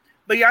 right?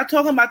 But y'all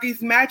talking about these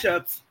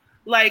matchups,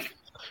 like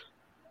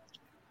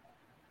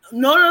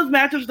none of those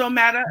matchups don't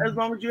matter as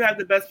long as you have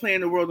the best player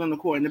in the world on the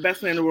court, and the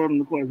best player in the world on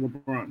the court is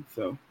LeBron.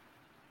 So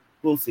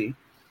we'll see.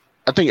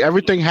 I think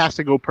everything has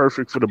to go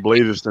perfect for the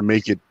Blazers to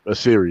make it a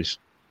series.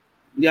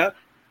 Yep.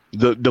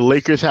 The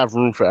Lakers have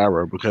room for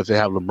error because they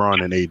have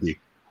LeBron and AD.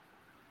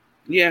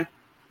 Yeah.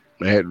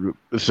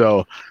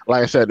 So,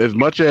 like I said, as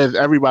much as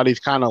everybody's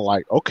kind of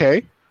like,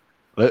 okay,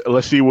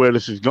 let's see where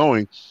this is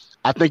going,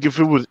 I think if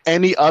it was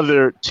any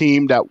other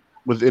team that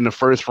was in the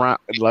first round,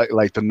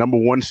 like the number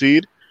 1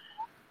 seed,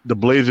 the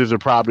Blazers are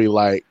probably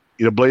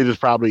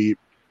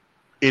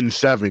in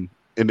 7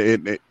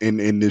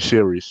 in this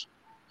series.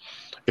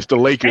 It's the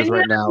Lakers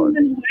right now.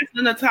 In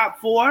the top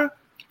 4.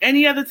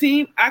 Any other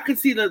team, I could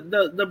see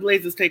the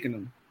Blazers taking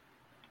them.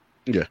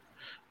 Yeah.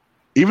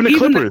 Even the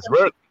Clippers.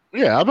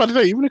 Yeah, I was about to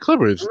say, even the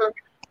Clippers.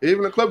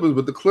 Even the Clippers,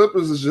 but the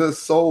Clippers is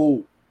just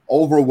so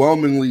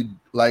overwhelming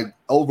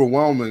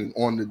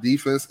on the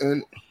defense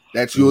end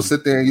that you'll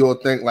sit there and you'll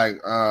think but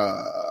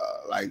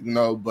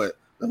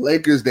the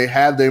Lakers, they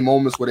have their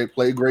moments where they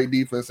play great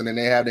defense and then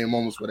they have their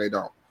moments where they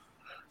don't.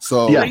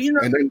 So,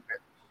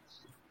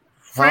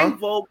 Frank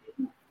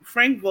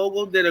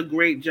Vogel did a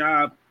great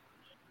job,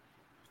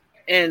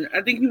 and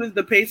I think he was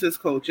the Pacers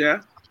coach.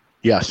 Yeah.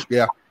 Yes.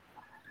 Yeah.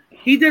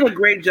 He did a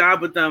great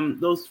job with them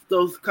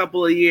those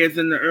couple of years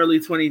in the early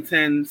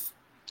 2010s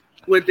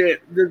with their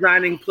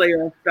designing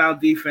playoff style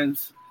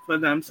defense for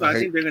them. So I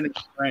think they're gonna get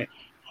it right.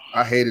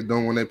 I hated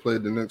them when they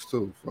played the Knicks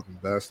too. Fucking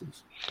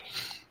bastards.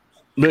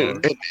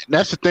 And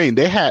that's the thing.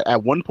 They had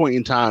at one point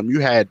in time, you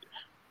had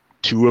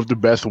two of the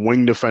best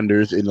wing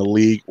defenders in the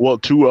league. Well,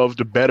 two of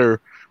the better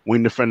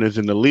wing defenders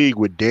in the league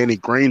with Danny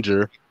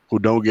Granger, who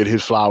don't get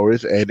his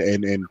flowers,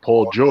 and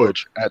Paul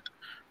George.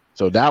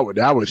 So that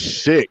was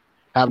sick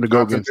having to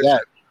go against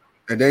that.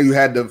 And then you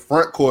had the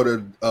front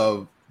court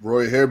of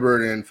Roy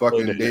Hibbert and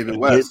fucking David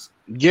West.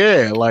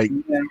 Yeah, like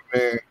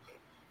man.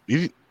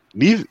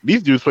 These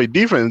dudes play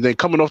defense, and then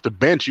coming off the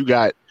bench, you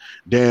got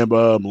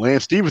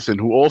Lance Stevenson,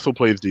 who also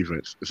plays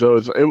defense. So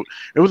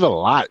it was a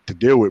lot to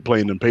deal with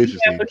playing them Pacers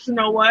teams. But you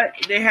know what?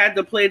 They had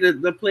to play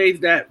the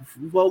plays that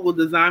Vogel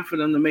designed for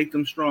them to make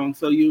them strong.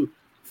 So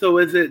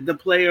is it the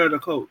player or the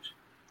coach?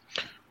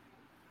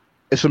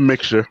 It's a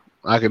mixture,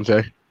 I can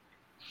say.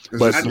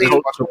 But I think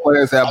the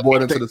players have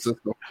bought into the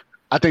system.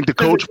 I think the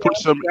coach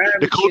puts them.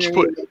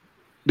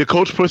 The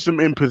coach puts them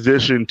in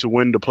position to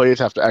win. The players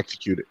have to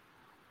execute it.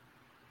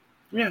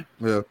 Yeah.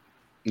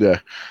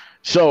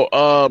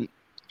 So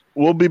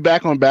we'll be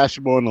back on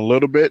basketball in a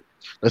little bit.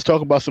 Let's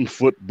talk about some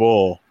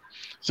football.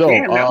 So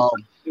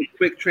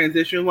quick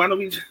transition. Why don't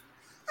we?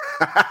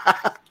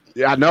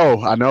 Yeah, I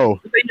know.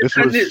 This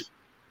was.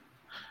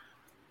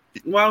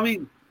 Why don't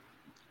we?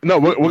 No,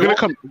 we're gonna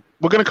come.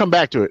 We're gonna come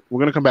back to it. We're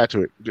gonna come back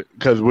to it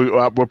because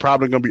we're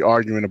probably gonna be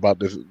arguing about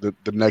this the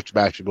next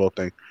basketball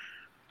thing,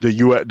 the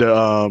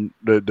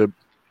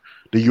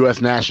U.S.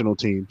 national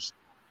teams.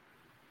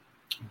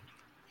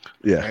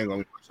 Yeah, ain't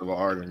gonna be much of an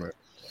argument.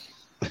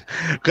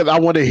 Because I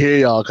want to hear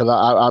y'all. Because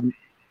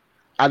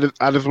I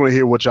just want to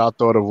hear what y'all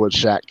thought of what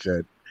Shaq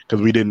said.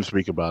 Because we didn't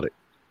speak about it.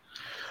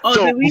 Oh,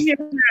 did we hear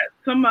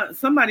that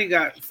somebody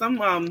got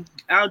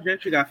Al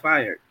Gentry got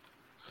fired?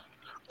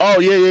 Oh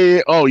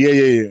yeah. Oh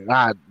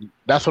yeah.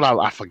 That's what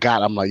I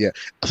forgot. I'm like, yeah.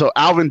 So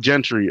Alvin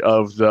Gentry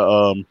of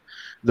the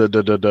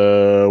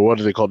what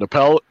is it called?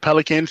 The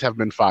Pelicans have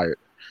been fired.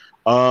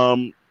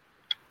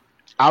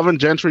 Alvin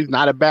Gentry's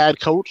not a bad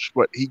coach,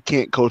 but he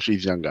can't coach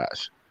these young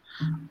guys.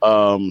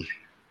 And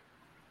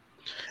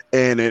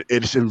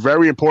it's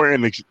very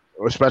important,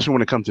 especially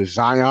when it comes to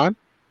Zion.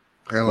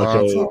 And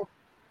Lonzo.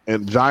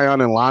 And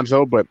Zion and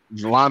Lonzo, but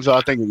Lonzo,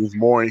 I think, is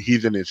more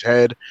he's in his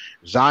head.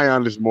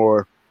 Zion is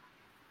more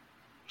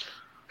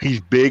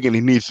he's big and he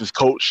needs his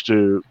coach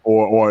to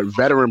or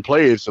veteran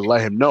players to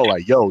let him know,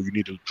 like, yo, you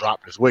need to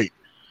drop this weight.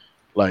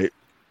 Like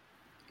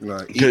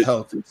eat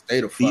healthy, stay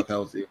the fuck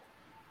healthy.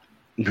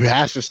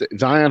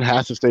 Zion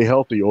has to stay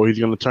healthy, or he's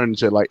going to turn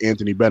into like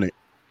Anthony Bennett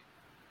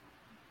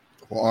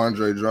or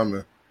Andre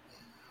Drummond.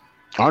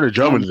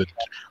 Drummond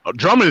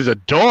is a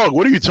dog.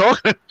 What are you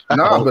talking about?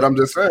 No, but I'm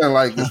just saying,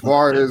 like, as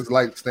far as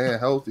like staying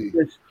healthy.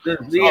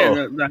 Relax.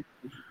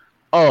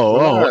 I'm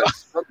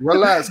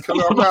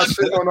not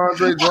shitting on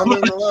Andre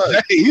Drummond.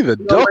 Relax. He's a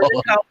dog.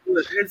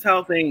 His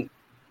health ain't.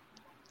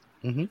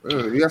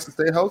 Mm-hmm. He has to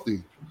stay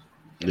healthy.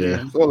 Yeah,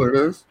 that's all it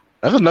is.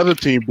 That's another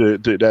team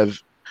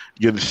that's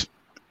gonna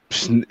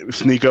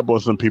sneak up on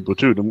some people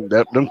too.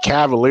 Them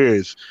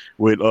Cavaliers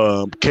with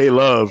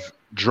K-Love,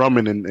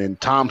 Drummond,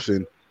 and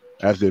Thompson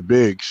as their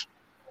bigs.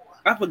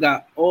 I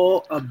forgot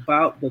all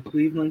about the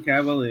Cleveland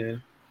Cavaliers.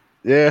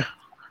 Yeah,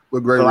 for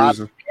great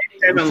reason.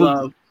 Kevin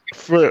Love.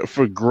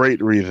 For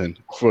great reason.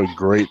 For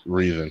great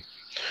reason.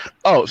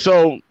 Oh,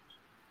 so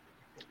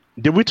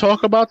did we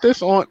talk about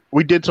this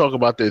we did talk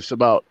about this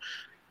about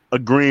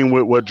agreeing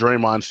with what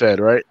Draymond said,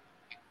 right?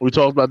 We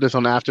talked about this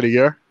on After the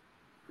Year.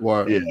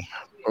 What? Yeah.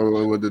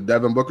 With the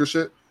Devin Booker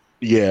shit?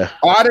 Yeah.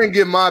 Oh, I didn't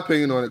get my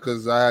opinion on it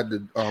because I had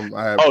to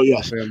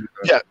yes.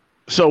 Yeah.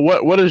 So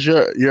what is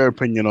your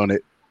opinion on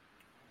it?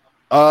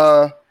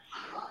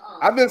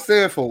 I've been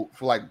saying for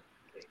like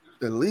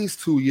at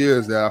least 2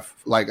 years that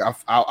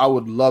I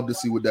would love to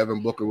see what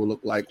Devin Booker will look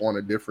like on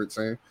a different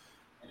team.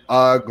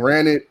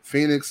 Granted,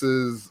 Phoenix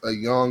is a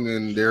young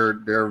and they're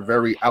a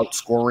very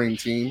outscoring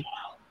team.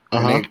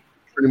 And they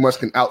pretty much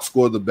can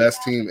outscore the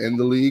best team in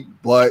the league,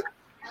 but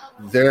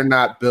they're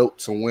not built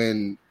to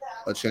win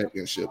a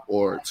championship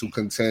or to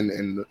contend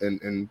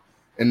in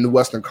the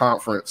Western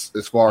Conference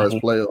as far as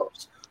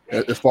playoffs,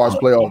 as far as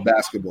playoff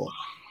basketball.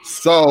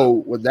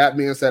 So with that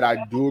being said,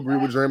 I do agree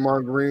with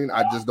Draymond Green.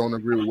 I just don't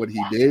agree with what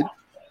he did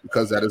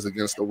because that is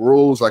against the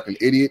rules. Like an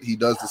idiot, he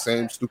does the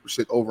same stupid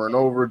shit over and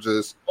over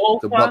just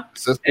to buck the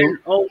system. And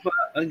over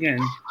again.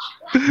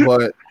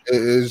 But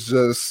it's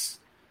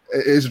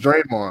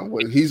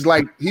Draymond.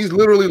 He's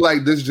literally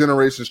like this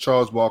generation's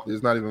Charles Barkley.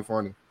 It's not even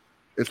funny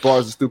as far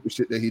as the stupid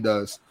shit that he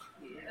does.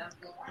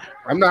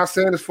 I'm not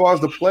saying as far as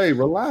the play.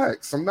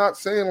 Relax. I'm not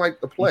saying like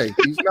the play.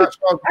 He's not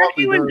Charles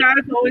Barkley. When guys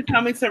always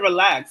tell me to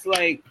relax,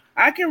 like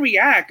I can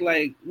react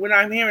like when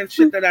I'm hearing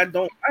shit that I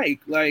don't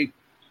like. Like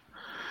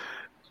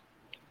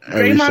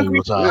every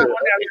single time.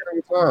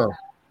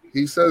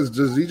 He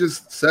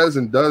just says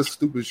and does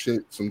stupid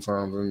shit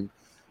sometimes, and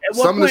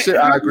some of the shit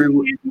I agree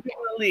with.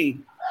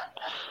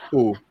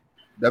 Who?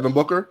 Devin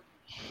Booker?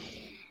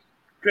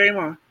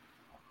 Draymond.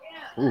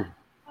 Ooh.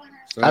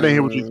 I didn't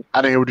hear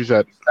what you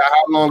said.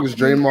 How long has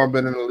Draymond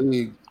been in the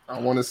league? I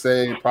want to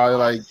say probably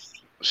like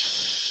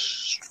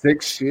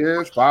 6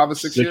 years, 5 or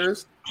 6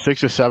 years.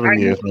 6 or 7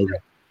 years, maybe.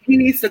 He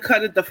needs to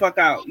cut it the fuck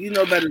out. You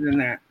know better than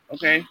that,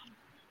 okay?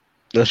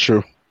 That's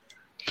true.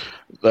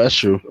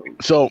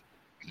 So,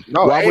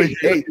 no, 8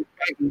 years.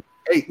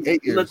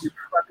 Looking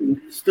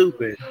fucking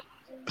stupid.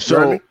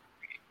 So,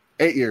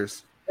 8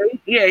 years.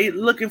 Yeah, he's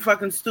looking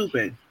fucking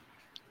stupid.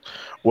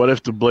 What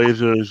if the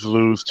Blazers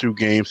lose 2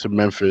 games to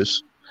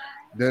Memphis?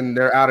 Then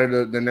they're out of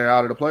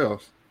the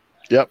playoffs.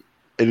 Yep.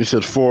 And he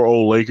said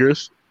 4-0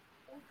 Lakers.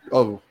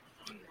 Oh.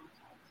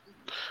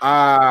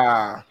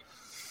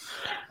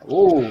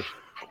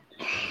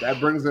 That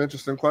brings an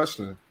interesting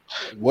question.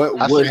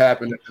 What would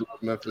happen if it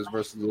was Memphis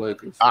versus the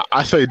Lakers?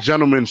 I say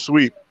gentleman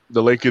sweep.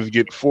 The Lakers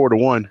get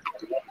 4-1.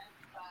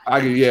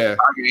 Yeah.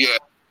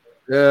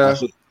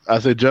 I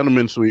say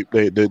gentleman sweep.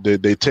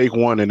 They take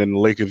one and then the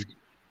Lakers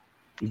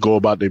go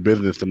about their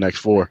business the next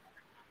 4.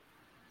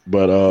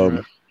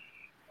 But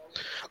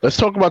let's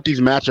talk about these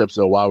matchups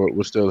though while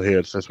we're still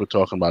here since we're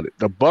talking about it.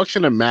 The Bucks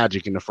and the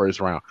Magic in the first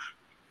round.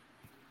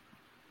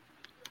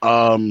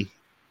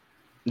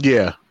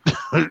 Yeah.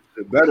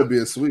 It better be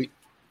a sweep.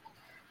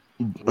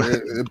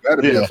 It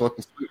better be a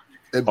fucking sweep.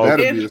 It better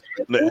be a sweep.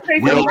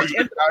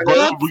 We're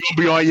gonna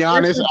be on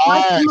Giannis'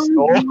 ass.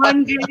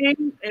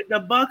 If the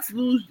Bucks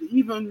lose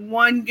even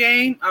one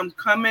game, I'm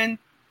coming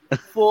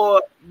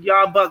for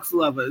y'all Bucks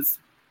lovers.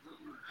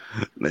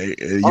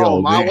 I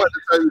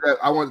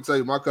want to tell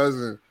you, my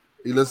cousin,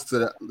 he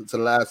listened to the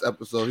last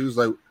episode. He was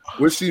like,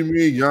 "What she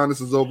mean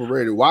Giannis is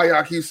overrated? Why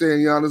y'all keep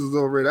saying Giannis is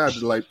overrated?" I had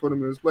to like put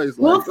him in his place.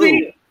 We'll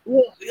see.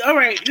 Well, all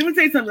right. Let me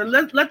tell you something.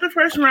 Let's let the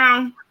first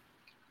round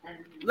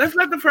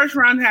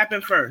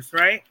happen first,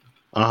 right?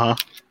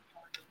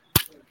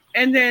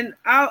 And then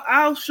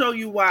I'll show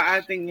you why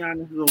I think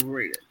Giannis is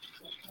overrated.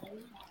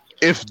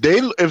 If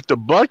the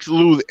Bucks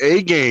lose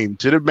a game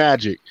to the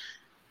Magic,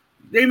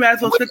 they might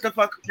as well sit the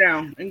fuck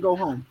down and go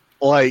home.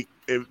 Like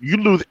if you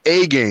lose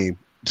a game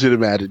to the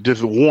Magic,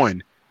 just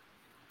one,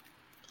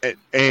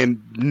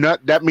 and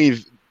not that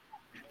means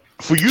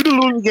for you to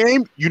lose a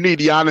game, you need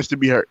Giannis to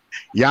be hurt.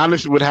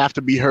 Giannis would have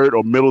to be hurt,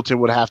 or Middleton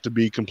would have to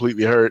be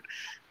completely hurt.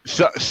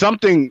 So,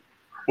 something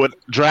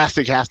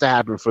drastic has to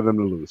happen for them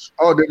to lose.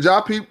 Oh, did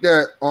y'all peep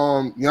that?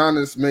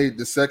 Giannis made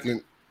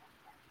the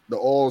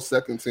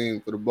all-second team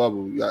for the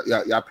bubble.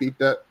 Y'all peeped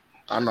that?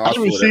 I know. I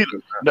see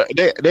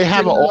that. They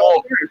have an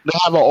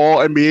all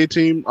NBA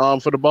team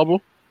for the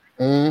bubble.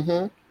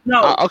 Mm-hmm.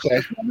 No.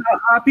 Okay.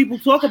 How people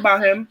talk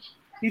about him,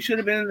 he should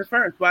have been in the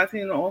first. Why is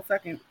he in the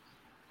all-second?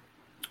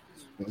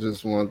 I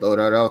just want to throw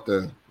that out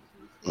there.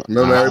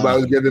 Remember,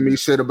 everybody was giving me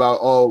shit about,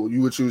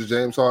 you would choose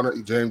James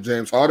Harden.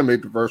 James Harden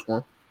made the first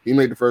one. He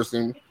made the first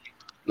team.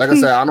 Like I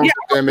said, I don't think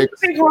they make.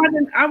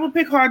 I would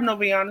pick Harden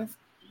over Giannis.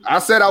 I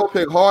said I would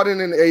pick Harden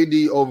and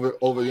AD over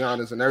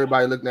Giannis, and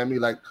everybody looking at me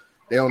like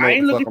they don't know what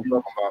the fuck I'm talking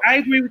about. I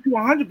agree with you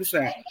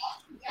 100%.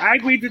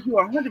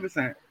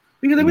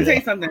 Because let me tell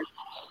you something.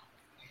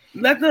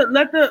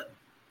 The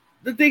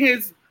thing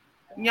is,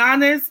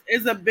 Giannis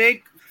is a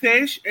big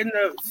fish in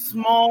the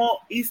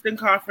small Eastern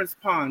Conference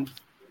pond.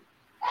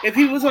 If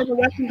he was on the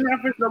Western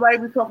Conference, nobody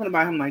would be talking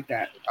about him like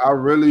that. I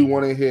really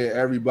want to hear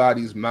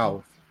everybody's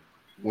mouth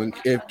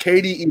if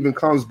KD even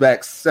comes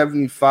back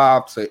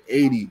 75 to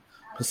 80%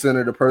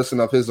 of the person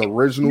of his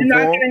original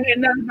form.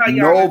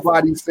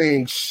 Nobody's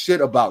saying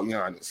shit about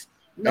Giannis,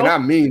 and I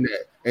mean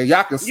that. And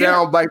y'all can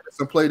sound bite this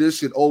and play this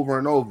shit over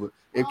and over.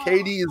 If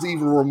KD is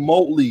even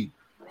remotely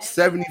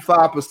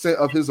 75%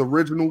 of his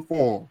original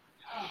form,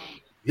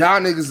 y'all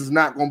niggas is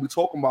not gonna be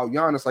talking about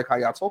Giannis like how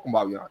y'all talking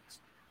about Giannis.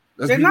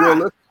 Let's be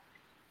realistic.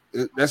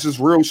 That's just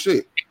real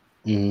shit.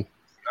 Mm-hmm.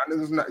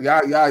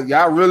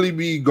 Y'all really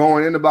be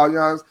going in about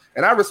Giannis,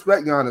 and I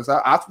respect Giannis.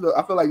 I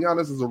feel like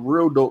Giannis is a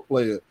real dope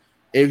player.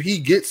 If he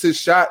gets his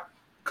shot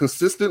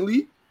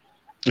consistently,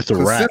 it's a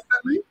wrap.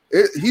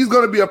 He's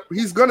gonna be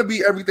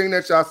everything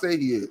that y'all say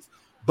he is.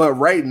 But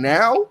right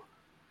now,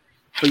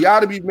 for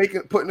y'all to be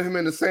putting him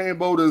in the same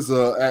boat as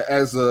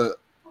a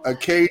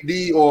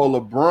KD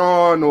or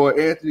LeBron or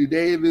Anthony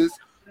Davis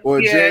or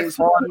James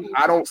Harden,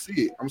 I don't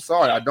see it. I'm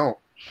sorry, I don't.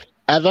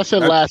 As I said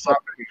last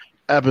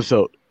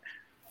episode,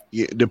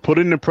 they're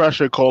putting the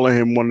pressure, calling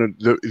him one of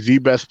the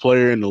best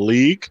player in the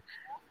league.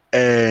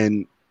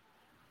 And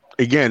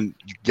again,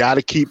 you got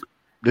to keep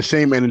the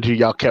same energy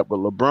y'all kept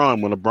with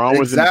LeBron. When LeBron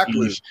was in the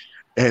East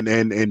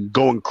and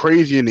going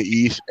crazy in the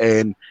East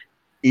and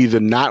either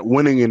not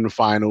winning in the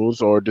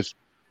finals or just,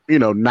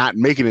 not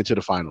making it to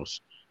the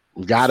finals.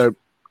 You gotta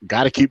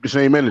keep the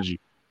same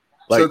energy.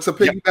 So to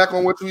piggyback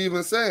on what you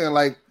even saying,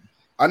 like,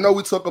 I know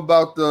we talk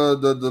about the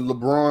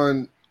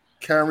LeBron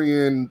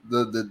carrying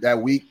that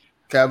weak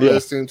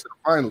Cavaliers team to the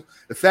finals.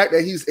 The fact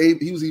that he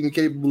was even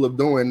capable of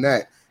doing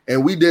that,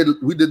 and we did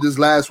this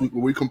last week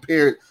when we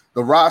compared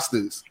the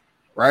rosters,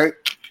 right?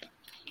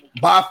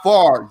 by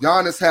far,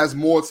 Giannis has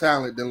more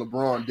talent than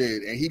LeBron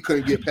did, and he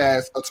couldn't get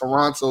past a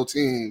Toronto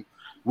team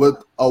with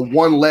a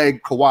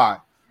one-leg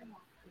Kawhi.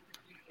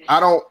 I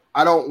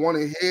don't want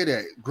to hear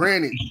that.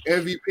 Granted,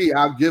 MVP,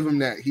 I'll give him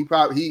that. He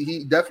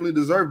definitely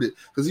deserved it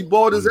because he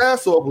balled his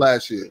ass off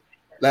last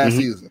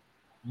season.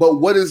 But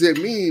what does it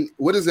mean?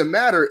 What does it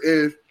matter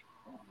if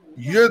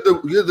you're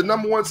the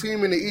number one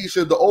team in the East?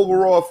 You're the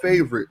overall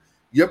favorite.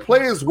 Your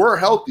players were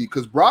healthy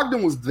because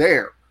Brogdon was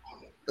there.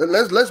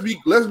 Let's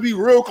be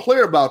real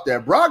clear about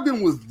that.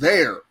 Brogdon was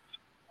there,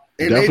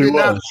 and they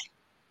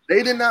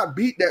did not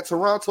beat that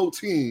Toronto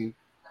team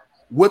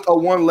with a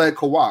one-leg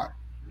Kawhi.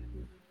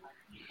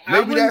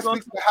 Maybe that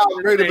speaks to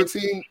how great of a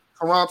team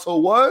Toronto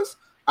was.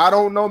 I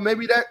don't know.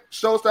 Maybe that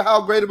shows to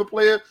how great of a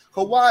player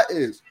Kawhi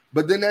is.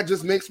 But then that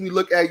just makes me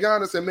look at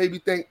Giannis and maybe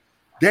think,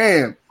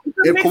 damn,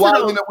 if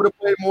Kawhi would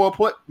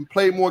have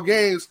played more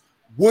games,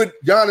 would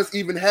Giannis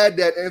even had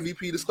that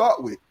MVP to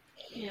start with?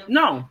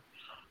 No.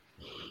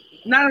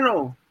 Not at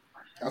all.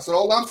 That's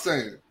all I'm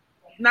saying.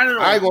 Not at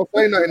all. I ain't gonna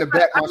say nothing to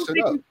back my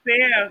shit up. It's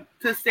fair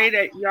to say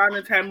that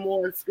Giannis had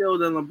more skill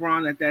than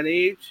LeBron at that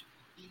age.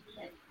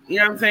 You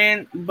know what I'm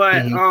saying?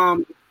 But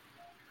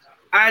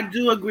I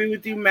do agree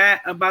with you,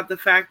 Matt, about the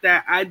fact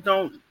that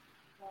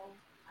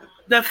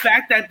the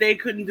fact that they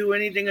couldn't do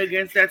anything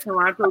against that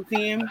Toronto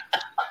team.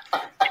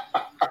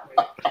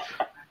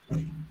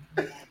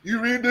 You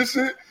read this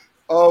shit?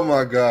 Oh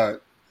my God.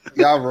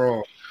 Y'all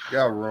wrong.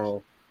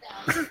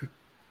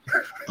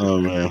 Oh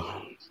man.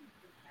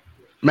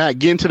 Matt,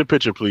 get into the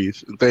picture,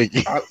 please. Thank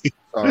you.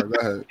 Sorry,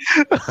 go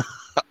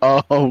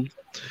ahead.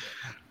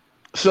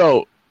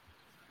 So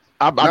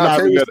I'm not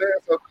finish.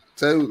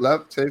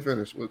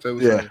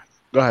 Yeah.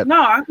 Go ahead.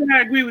 No, I think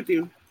I agree with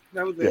you.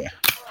 That was it. Yeah.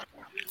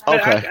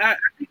 Okay. I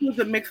think it was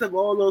a mix of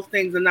all those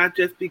things, and not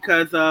just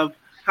because of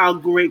how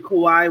great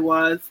Kawhi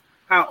was,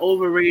 how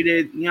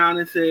overrated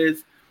Giannis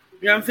is.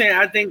 You know what I'm saying?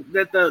 I think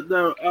that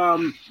the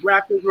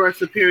Raptors were a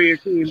superior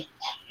team.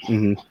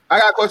 Mm-hmm. I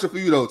got a question for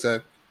you though,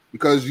 Ted,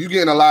 because you're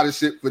getting a lot of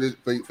shit for your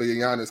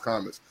Giannis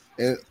comments.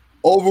 And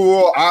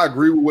overall, I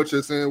agree with what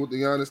you're saying with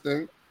the Giannis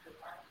thing.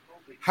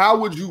 How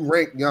would you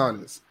rank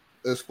Giannis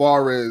as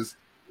far as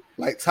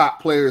like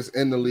top players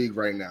in the league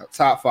right now?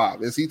 Top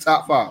 5. Is he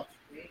top 5?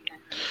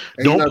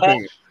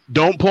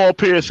 Don't Paul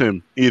Pierce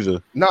him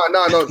either. No.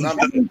 Don't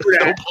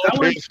Paul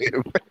Pierce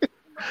him.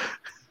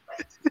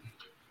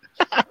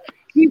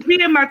 He's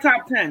in my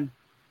top 10.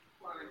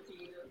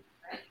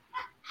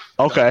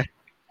 Okay.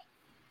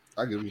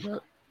 I give you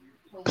that.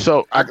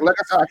 So, like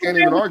I said, I can't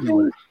even argue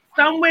with it.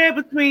 Somewhere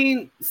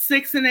between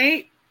 6 and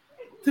 8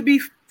 to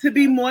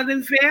be more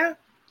than fair.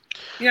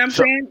 You know what I'm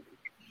saying?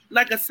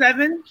 Like a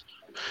 7.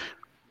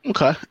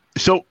 Okay.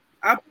 So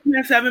I'll put him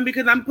at 7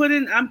 because I'm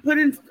putting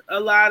a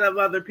lot of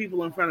other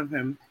people in front of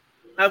him.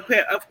 Of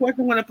course,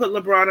 I'm going to put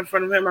LeBron in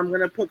front of him. I'm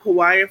going to put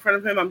Kawhi in front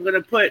of him. I'm going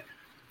to put,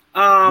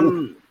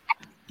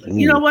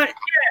 you know what?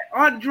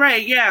 Yeah, Andre.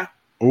 Yeah,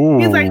 Ooh.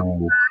 He's like,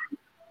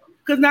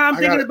 because now I'm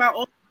thinking about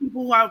all the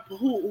people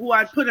who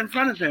I put in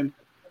front of him.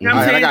 You know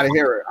what I'm saying?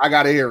 I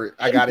gotta hear it.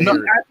 I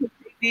put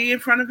KD in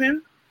front of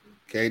him.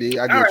 KD,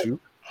 I get you.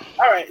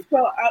 All right,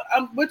 so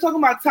we're talking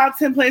about top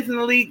 10 players in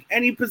the league,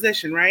 any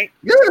position, right?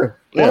 Yeah,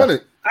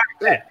 100.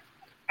 Yeah.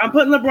 I'm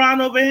putting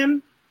LeBron over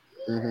him.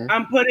 Mm-hmm.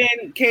 I'm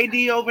putting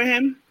KD over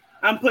him.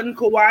 I'm putting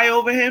Kawhi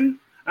over him.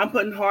 I'm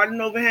putting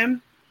Harden over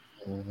him.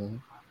 Mm-hmm.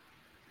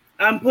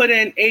 I'm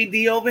putting AD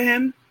over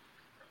him.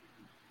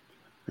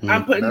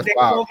 I'm putting Dame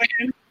over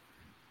him.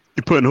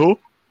 You putting who?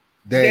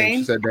 Dame.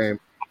 She said Dame.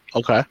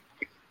 Okay.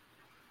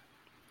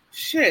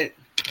 Shit.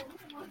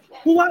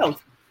 Who else?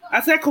 I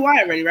said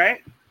Kawhi already,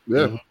 right?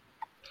 Yeah.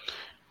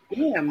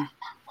 Damn.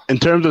 In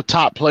terms of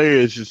top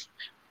players, just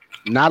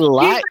not a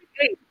lot.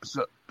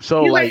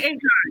 So like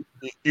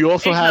you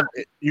still have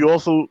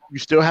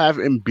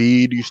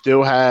Embiid, you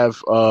still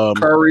have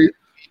Curry.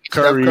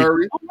 Oh,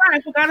 right.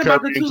 I forgot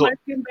about the two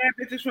light-skinned bad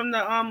bitches from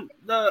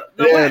the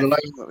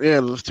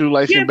those two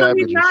light-skinned bad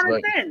bitches. He's 9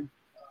 and 10.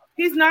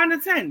 He's 9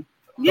 and 10.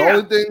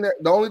 Yeah. The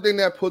only thing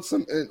that puts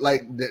him in,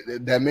 like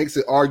that makes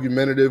it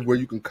argumentative, where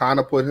you can kind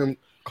of put him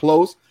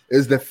close,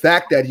 is the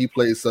fact that he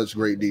plays such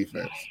great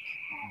defense.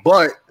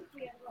 But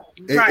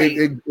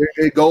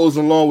it goes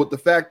along with the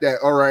fact that,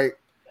 all right,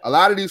 a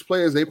lot of these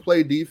players, they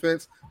play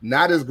defense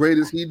not as great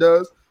as he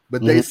does,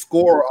 but they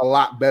score a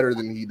lot better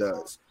than he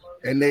does.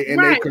 And they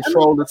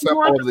control the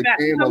tempo of the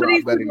game a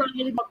lot better. Some of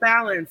these are a little more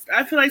balanced.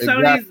 I feel like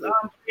some of these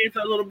players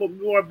are a little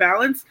bit more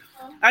balanced.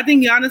 I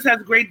think Giannis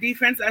has great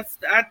defense.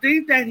 I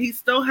think that he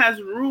still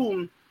has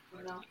room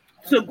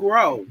to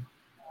grow.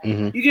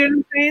 Mm-hmm. You get what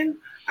I'm saying?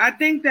 I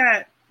think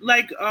that,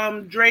 like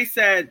Dre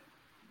said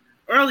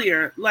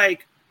earlier,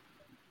 like,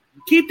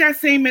 keep that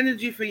same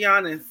energy for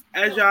Giannis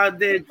as y'all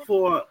did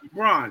for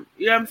Bron.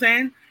 You know what I'm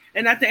saying?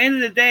 And at the end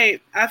of the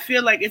day, I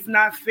feel like it's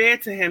not fair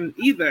to him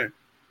either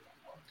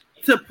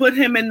to put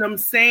him in them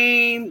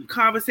same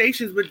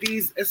conversations with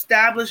these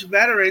established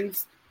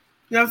veterans,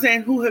 you know what I'm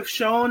saying, who have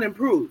shown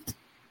improved.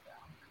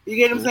 You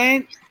get what I'm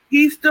saying?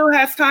 He still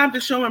has time to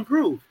show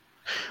improve.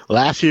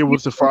 Last year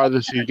was the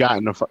farthest he got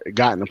in the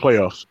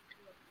playoffs.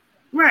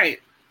 Right.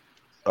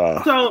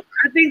 So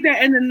I think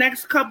that in the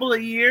next couple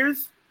of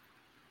years,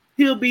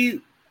 he'll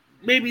be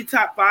maybe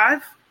top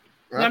 5.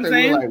 You know what I'm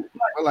saying?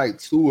 We're like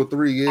 2 or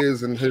 3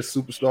 years in his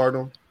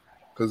superstardom.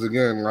 Because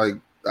again, like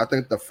I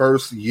think the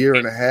first year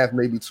and a half,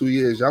 maybe 2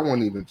 years, y'all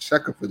weren't even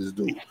checking for this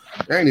dude.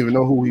 They didn't even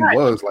know who he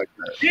was like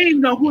that. They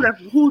didn't know who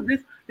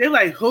this. They're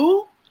like,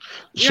 who?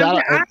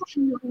 I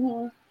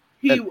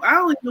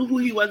only knew who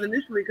he was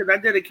initially because I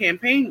did a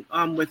campaign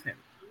with him.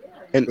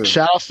 And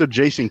shout outs to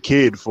Jason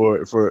Kidd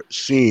for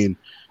seeing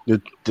the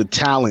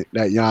talent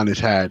that Giannis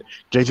had.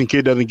 Jason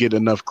Kidd doesn't get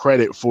enough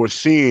credit for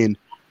seeing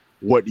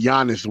what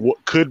Giannis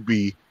could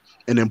be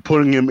and then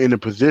putting him in a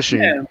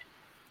position. Yeah.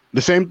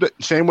 The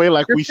same way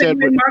like we said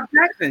with Mark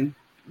Jackson.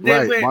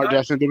 Mark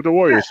Jackson did with the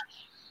Warriors.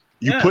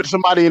 Yeah. You put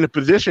somebody in a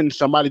position,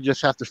 somebody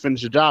just has to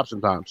finish the job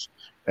sometimes.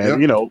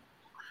 And, we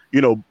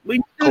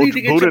still need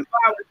to get your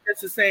flowers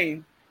just the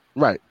same.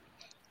 Right.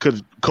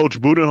 Because Coach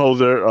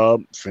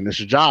Budenholzer finished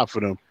the job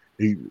for them.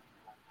 He's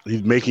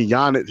making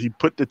Giannis. He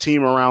put the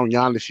team around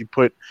Giannis. He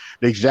put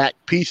the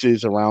exact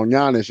pieces around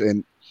Giannis.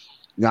 And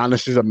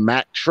Giannis is a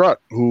Mack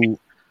truck who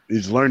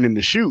is learning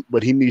to shoot,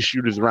 but he needs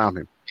shooters around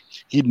him.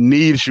 He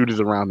needs shooters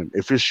around him.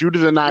 If his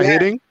shooters are not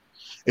hitting,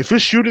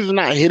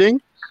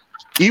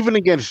 even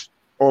against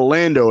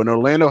Orlando, and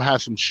Orlando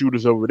has some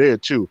shooters over there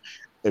too.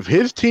 If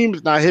his team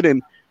is not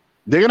hitting,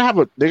 they're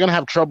gonna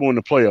have trouble in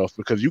the playoffs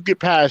because you get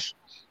past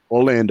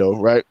Orlando,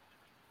 right?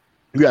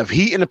 You have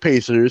Heat and the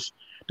Pacers,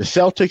 the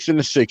Celtics and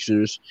the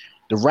Sixers,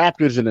 the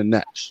Raptors and the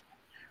Nets.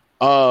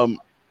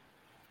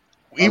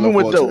 Even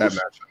with those,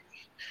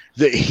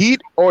 the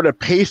Heat or the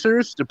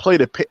Pacers to play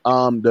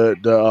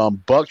the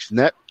Bucks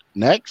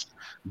next.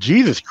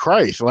 Jesus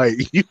Christ!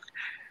 Which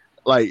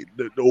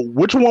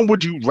one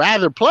would you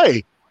rather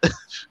play?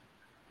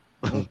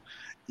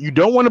 You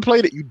don't want to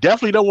play that. You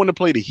definitely don't want to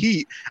play the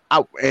Heat.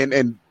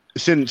 And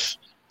since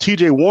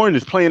TJ Warren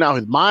is playing out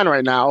his mind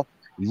right now,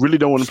 you really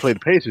don't want to play the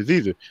Pacers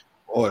either.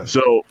 Boy,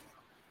 so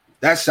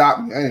that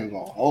shocked me. I ain't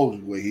gonna hold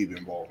you where he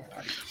been balling.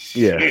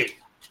 Yeah.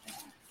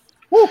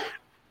 Woo.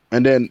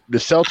 And then the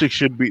Celtics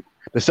should beat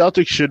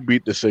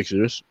the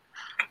Sixers.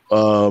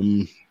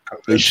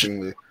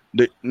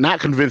 Not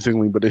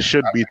convincingly, but they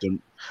should beat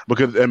them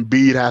because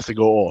Embiid has to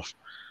go off.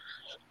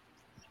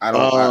 I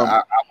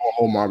won't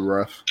hold my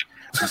breath.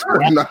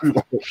 I'm not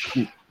gonna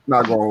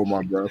hold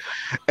my breath.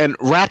 And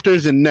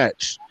Raptors and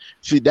Nets.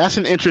 See, that's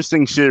an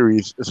interesting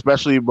series,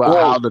 especially about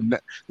how the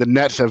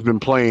Nets have been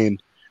playing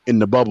in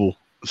the bubble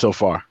so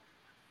far.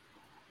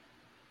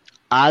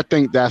 I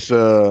think that's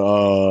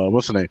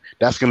what's the name?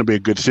 That's going to be a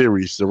good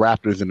series, the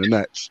Raptors and the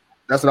Nets.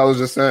 That's what I was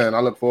just saying. I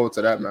look forward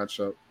to that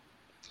matchup.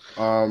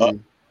 On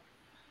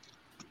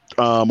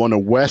the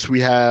West,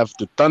 we have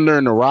the Thunder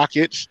and the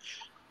Rockets.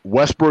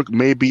 Westbrook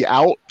may be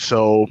out,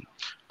 so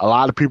a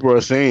lot of people are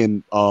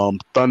saying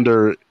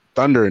Thunder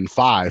in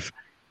 5,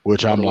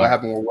 which I'm like. What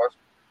happened with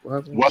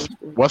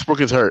Westbrook?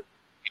 Westbrook is hurt.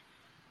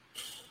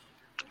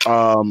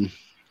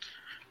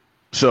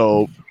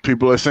 So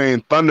people are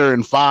saying Thunder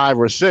in 5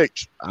 or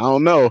 6. I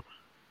don't know.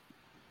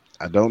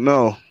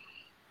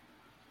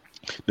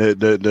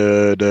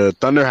 The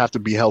Thunder have to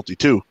be healthy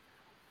too.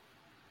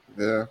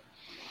 Yeah.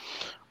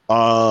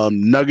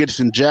 Nuggets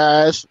and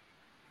Jazz.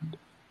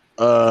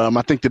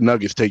 I think the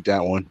Nuggets take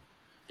that one.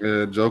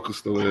 Yeah, Joker's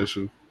still an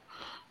issue.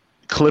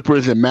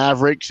 Clippers and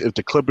Mavericks. If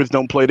the Clippers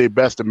don't play their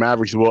best, the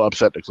Mavericks will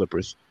upset the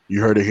Clippers.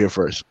 You heard it here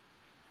first.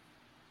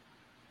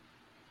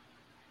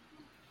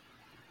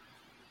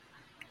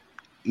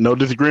 No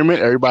disagreement?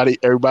 Everybody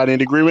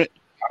in agreement?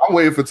 I'm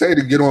waiting for Tay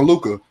to get on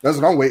Luka. That's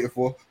what I'm waiting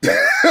for.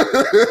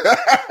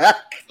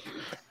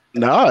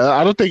 No,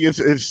 I don't think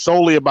it's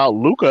solely about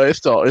Luka. It's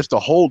the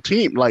whole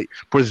team. Like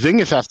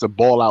Porzingis has to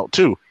ball out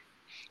too.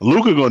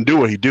 Luka gonna do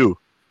what he do.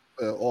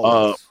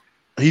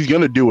 He's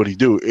gonna do what he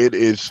do. It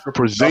is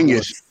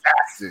Porzingis.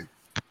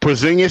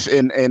 Porzingis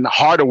and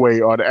Hardaway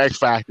are the X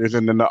factors,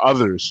 and then the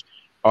others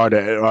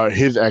are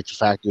his X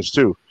factors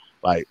too.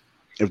 Like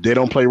if they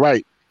don't play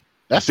right,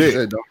 that's it.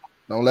 Yeah,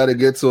 don't let it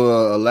get to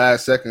a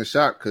last second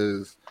shot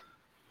because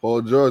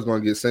Paul George's gonna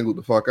get singled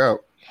the fuck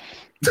out.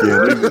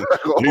 Yeah, he's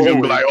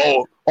gonna be like,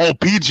 oh,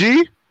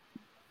 PG?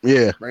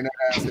 Yeah. Bring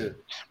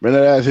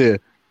that ass here.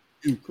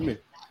 Come here.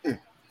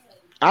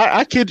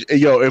 I kid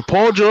you, if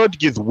Paul George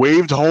gets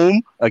waved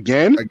home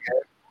again,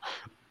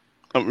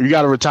 you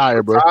gotta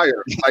retire, bro. Like,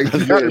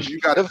 you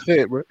gotta that's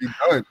it, bro. Be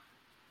done.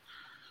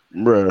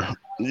 Bro.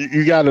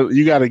 You gotta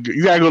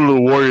go to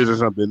the Warriors or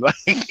something. Like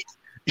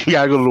you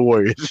gotta go to the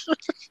Warriors.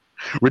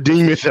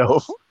 Redeem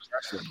yourself.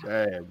 That's a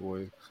bad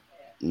boy.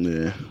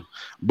 Yeah.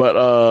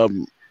 But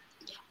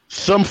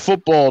some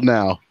football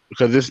now,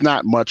 because there's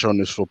not much on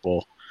this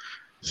football.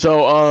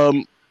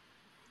 So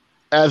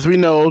as we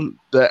know,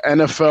 the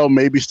NFL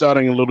may be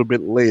starting a little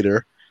bit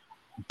later,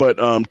 but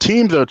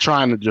teams are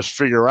trying to just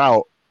figure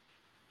out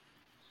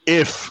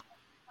if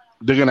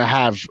they're gonna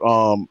have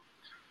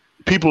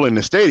people in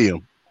the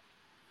stadium.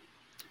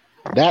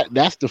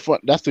 That's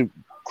the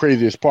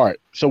craziest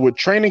part. So with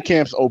training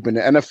camps open,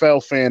 the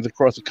NFL fans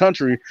across the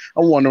country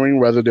are wondering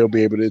whether they'll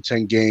be able to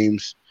attend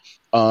games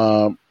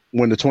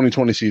when the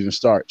 2020 season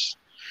starts?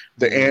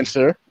 The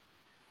answer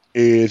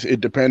is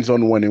it depends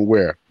on when and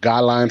where.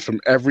 Guidelines from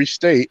every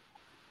state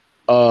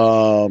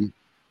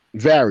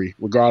vary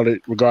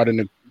regarding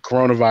the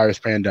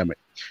coronavirus pandemic.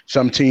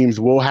 Some teams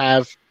will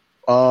have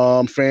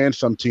fans,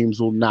 some teams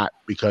will not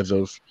because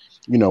of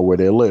where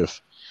they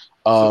live.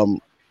 Go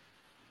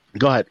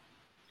ahead.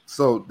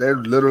 So they're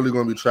literally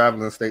going to be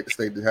traveling state to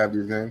state to have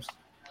these games?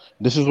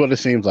 This is what it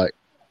seems like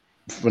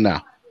for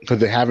now because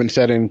they haven't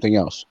said anything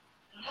else.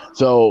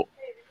 So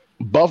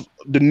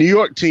the New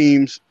York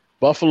teams,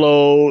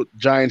 Buffalo,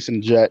 Giants,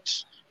 and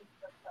Jets,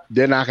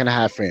 they're not going to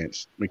have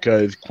fans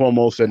because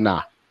Cuomo said,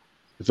 nah,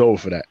 it's over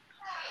for that.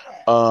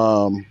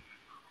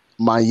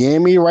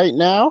 Miami right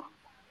now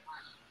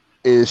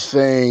is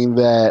saying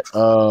that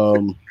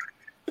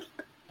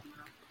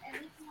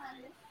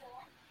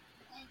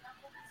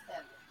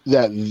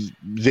that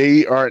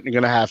they aren't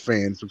going to have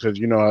fans because,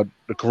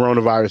 the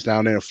coronavirus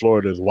down there in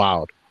Florida is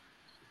wild.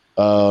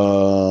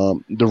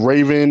 The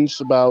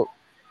Ravens,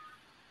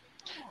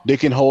 they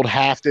can hold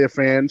half their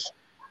fans,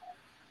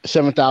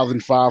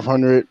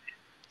 7,500.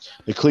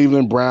 The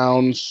Cleveland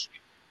Browns,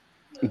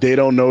 they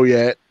don't know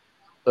yet.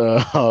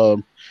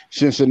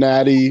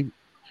 Cincinnati,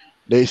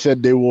 they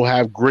said they will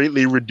have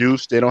greatly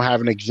reduced. They don't have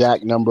an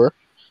exact number.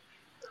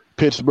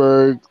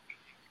 Pittsburgh,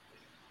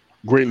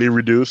 greatly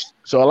reduced.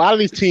 So a lot of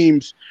these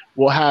teams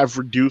will have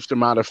reduced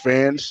amount of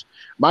fans.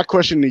 My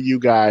question to you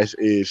guys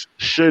is,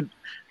 should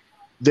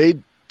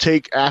they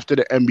take after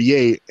the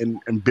NBA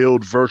and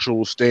build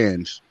virtual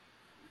stands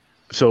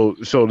so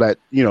that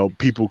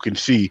people can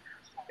see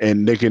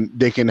and they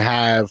can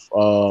have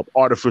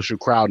artificial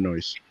crowd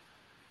noise?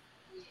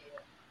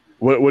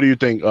 What do you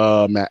think,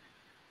 Matt?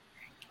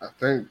 I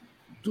think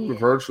do the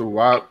virtual.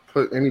 Why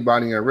put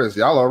anybody at risk?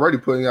 Y'all already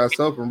putting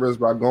yourself in risk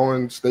by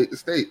going state to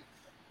state.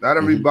 Not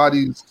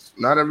everybody's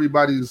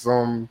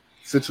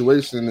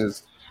situation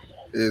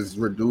is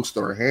reduced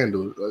or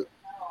handled.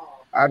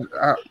 I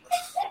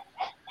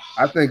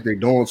think they're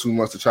doing too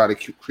much to try to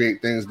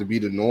create things to be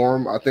the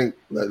norm. I think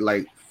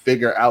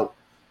figure out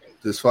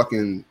this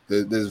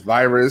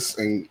virus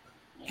and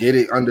get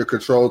it under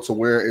control to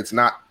where it's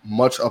not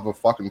much of a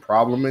fucking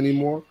problem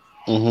anymore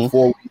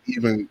before we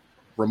even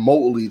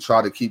remotely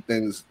try to get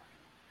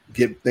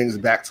things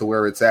back to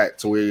where it's at,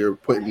 to where you're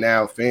putting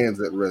now fans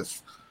at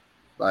risk.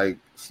 Like,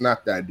 it's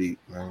not that deep,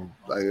 man.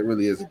 Like, it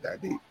really isn't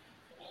that deep.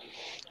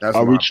 That's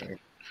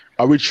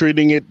Are we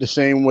treating it the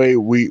same way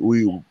we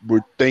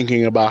were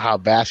thinking about how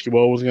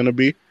basketball was going to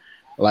be?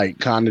 Like,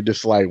 kind of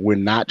just like we're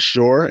not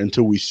sure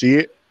until we see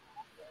it?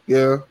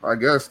 Yeah, I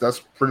guess that's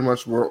pretty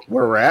much where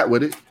we're at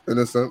with it, in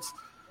a sense.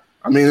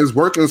 I mean, it's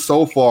working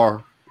so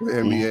far with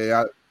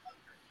NBA.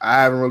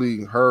 I haven't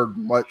really heard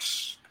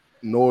much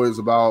noise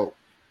about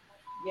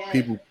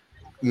people,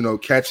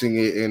 catching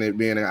it and it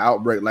being an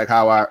outbreak like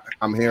how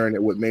I'm hearing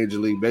it with Major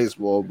League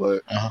Baseball.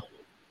 But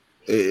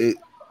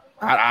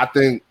I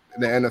think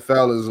the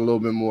NFL is a little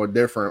bit more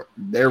different.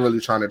 They're really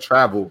trying to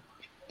travel.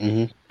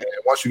 And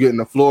once you get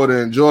into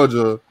Florida and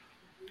Georgia,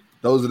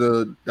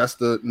 that's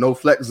the no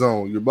flex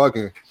zone. You're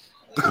bugging,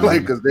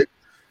 because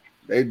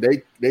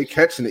they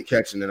catching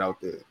it out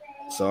there.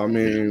 So I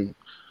mean,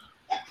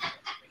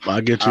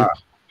 I get you.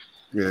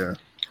 Yeah.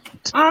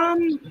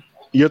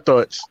 Your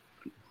thoughts?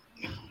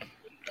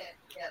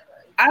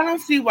 I don't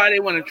see why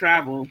they want to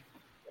travel.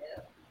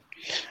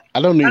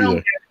 I don't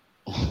either.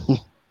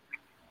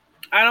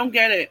 I don't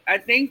get it. I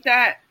think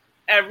that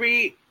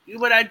every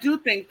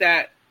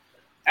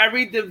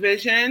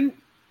division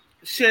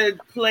should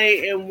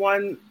play in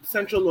one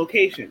central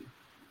location.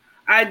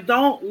 I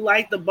don't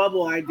like the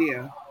bubble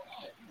idea,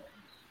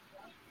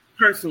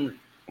 personally.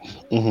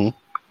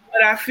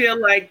 But I feel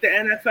like the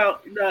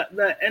NFL,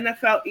 the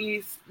NFL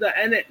East, the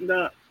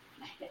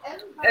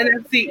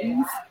NFC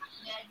East,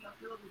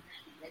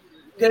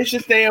 they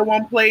should stay in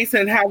one place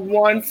and have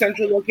one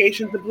central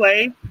location to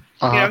play. You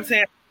know what I'm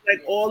saying?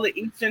 Like, all the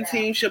Eastern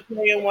teams should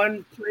play in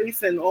one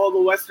place and all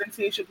the Western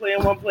teams should play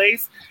in one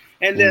place,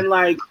 and then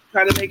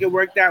try to make it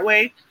work that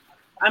way.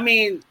 I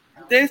mean,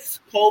 this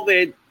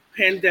COVID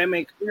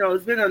pandemic,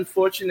 it's been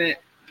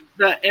unfortunate,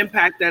 the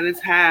impact that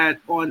it's had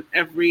on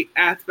every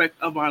aspect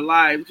of our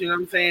lives. You know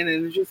what I'm saying?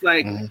 And it's just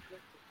like,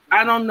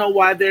 I don't know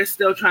why they're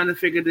still trying to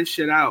figure this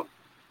shit out.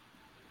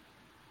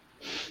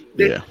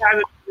 They haven't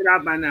figured it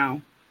out by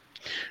now.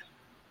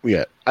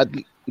 Yeah.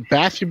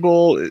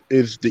 Basketball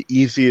is the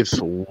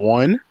easiest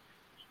one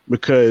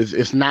because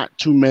it's not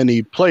too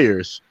many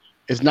players.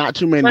 It's not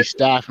too many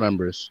staff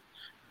members.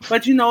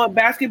 But you know what?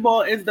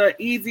 Basketball is the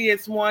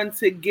easiest one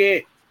to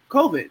get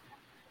COVID.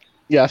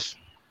 Yes.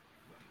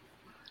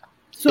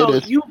 So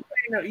you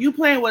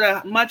playing with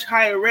a much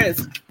higher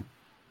risk.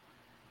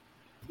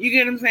 You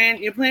get what I'm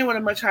saying? You're playing with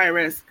a much higher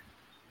risk.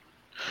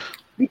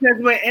 Because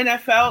with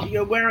NFL,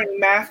 you're wearing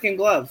masks and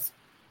gloves.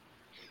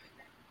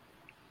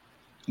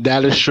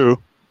 That is true.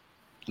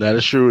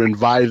 And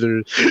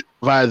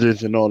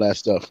visors and all that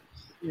stuff.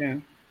 Yeah.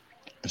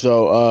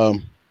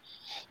 So,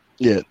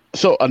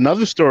 So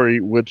another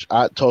story which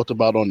I talked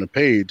about on the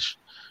page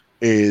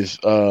is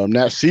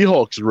that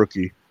Seahawks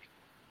rookie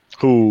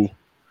who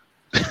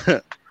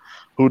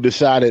who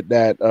decided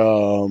that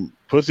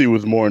pussy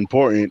was more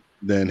important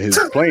than his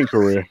playing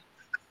career.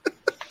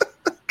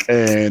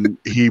 And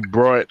he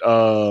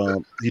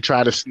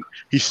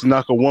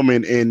snuck a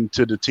woman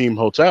into the team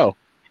hotel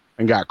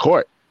and got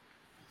caught.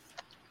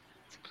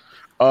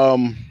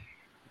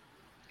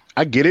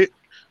 I get it.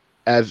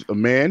 As a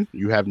man,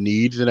 you have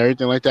needs and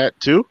everything like that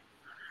too.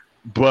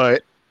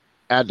 But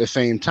at the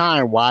same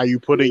time, why are you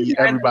putting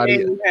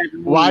everybody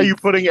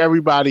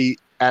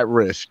at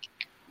risk?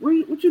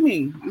 What you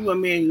mean? You a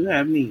man, you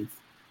have needs.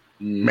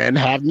 Men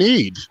have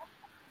needs.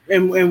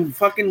 And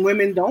fucking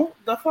women don't?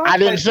 The fuck? I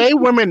didn't say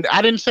women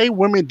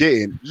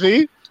didn't.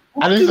 See?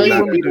 I didn't say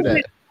women do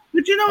that.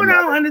 But you know what I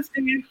don't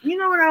understand? You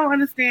know what I don't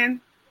understand?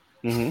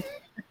 Mm-hmm.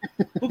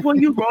 Before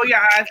you roll your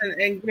eyes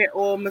and get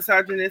all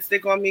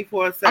misogynistic on me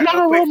for a second. I'm not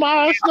gonna roll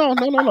my eyes. No.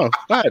 Go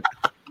ahead.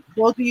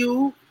 Both of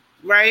you,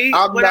 right?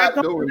 I'm what not I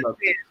don't doing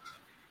understand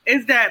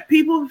is that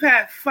people have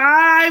had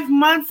 5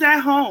 months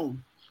at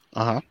home.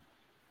 5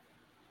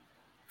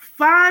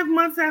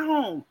 months at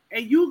home,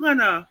 and you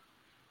gonna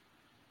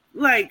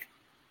like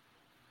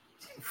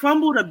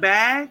fumble the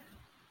bag?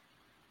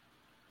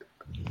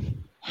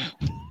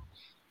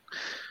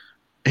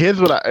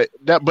 Here's what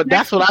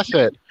that's what I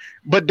said.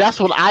 But that's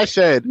what I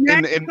said.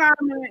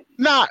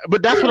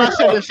 But that's what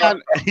I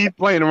said. He's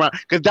playing around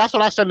because that's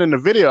what I said in the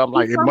video. I'm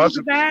like, it must.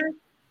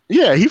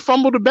 Yeah, he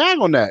fumbled the bag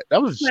on that.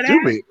 That was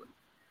stupid.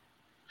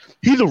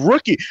 He's a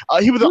rookie.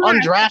 He was an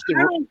undrafted.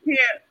 I don't care.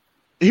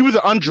 He was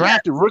an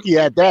undrafted rookie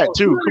at that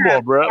too. Come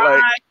on,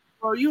 bro.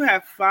 Bro, you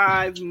have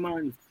 5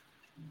 months.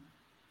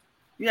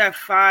 You have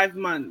 5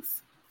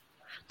 months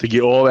to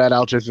get all that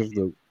out your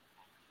system.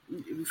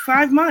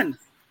 5 months.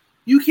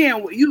 You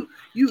can't. You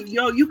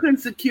couldn't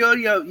secure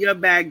your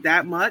bag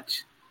that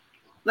much.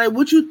 Like,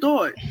 what you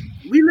thought?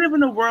 We live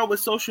in a world with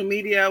social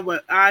media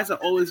where eyes are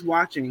always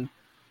watching.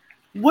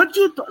 What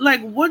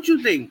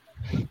you think?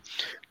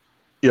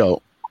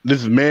 Yo,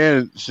 this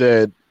man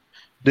said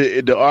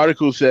the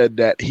article said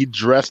that he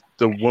dressed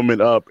the woman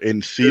up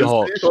in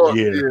Seahawks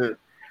gear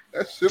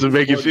to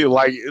make it feel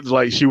like it's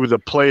like she was a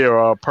player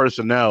or a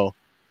personnel.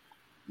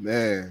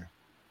 Man,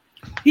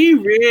 he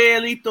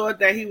really thought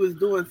that he was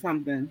doing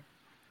something.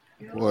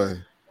 Boy,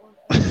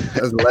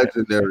 that's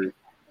legendary.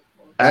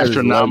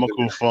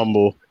 Astronomical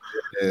fumble.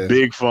 Yeah.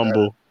 Big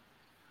fumble.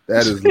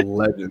 That is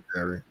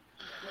legendary.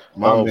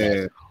 My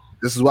man.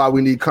 This is why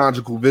we need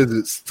conjugal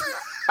visits.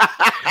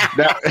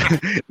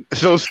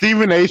 So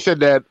Stephen A said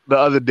that the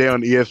other day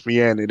on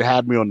ESPN. It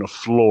had me on the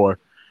floor.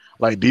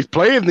 Like, these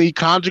players need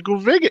conjugal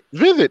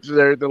visits.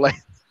 They're like,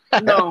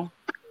 no,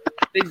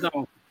 they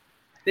don't.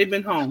 They've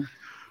been home.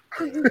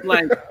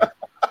 Like,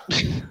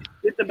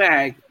 get the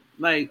bag.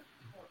 Like,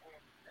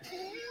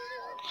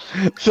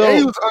 so and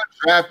he was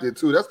undrafted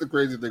too. That's the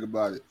crazy thing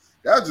about it.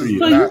 That's just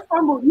so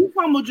you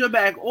fumbled your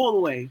bag all the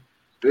way.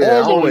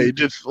 Yeah, all the way,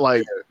 just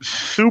like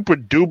super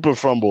duper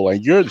fumble.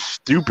 Like, you're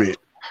stupid.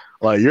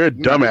 Like, you're a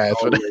dumbass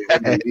for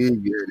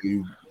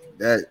that.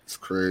 That's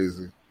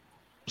crazy.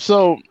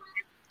 So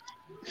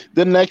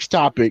the next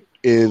topic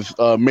is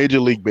Major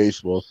League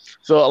Baseball.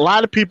 So a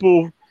lot of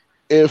people,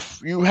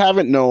 if you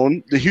haven't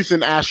known, the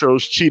Houston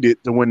Astros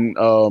cheated to win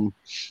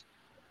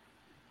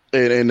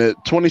in the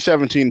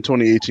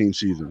 2017-2018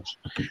 seasons.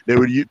 They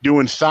were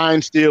doing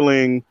sign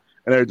stealing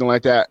and everything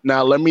like that.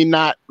 Now let me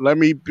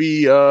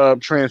be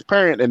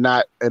transparent and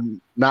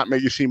not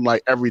make it seem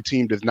like every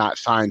team does not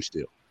sign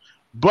steal.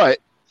 But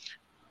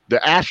the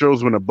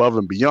Astros went above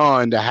and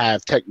beyond to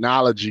have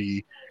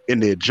technology in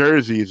their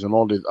jerseys and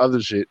all this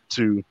other shit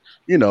to,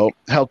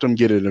 help them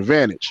get an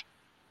advantage.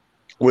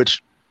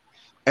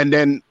 And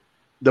then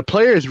the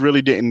players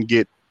really didn't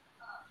get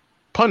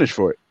punished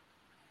for it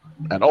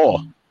at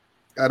all.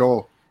 At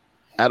all.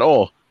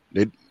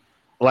 The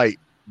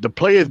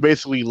players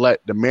basically let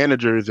the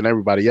managers and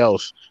everybody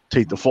else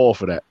take the fall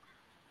for that,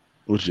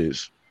 which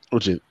is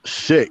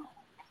sick.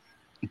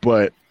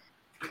 But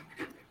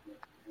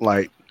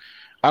I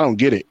don't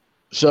get it.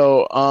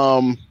 So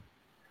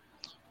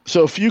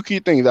a few key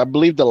things. I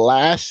believe the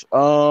last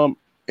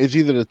is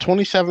either the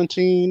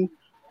 2017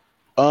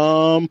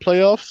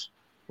 playoffs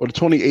or the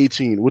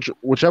 2018,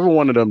 whichever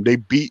one of them, they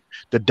beat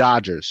the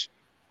Dodgers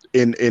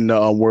in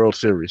the World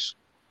Series.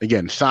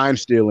 Again, sign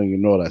stealing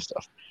and all that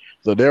stuff.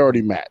 So they're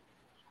already mad.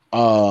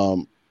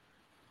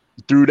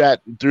 Through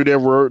their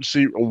World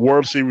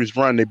Series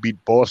run, they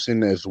beat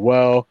Boston as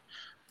well.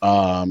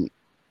 I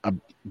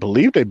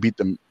believe they beat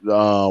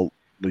the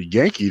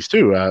Yankees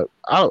too. I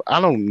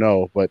don't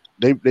know, but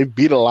they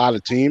beat a lot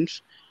of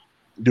teams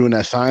doing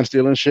that sign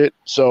stealing shit.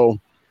 So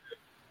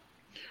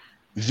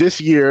this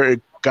year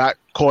it got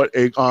caught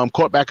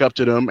back up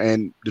to them,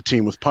 and the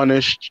team was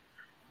punished.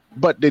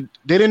 But they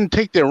didn't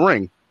take their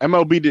ring.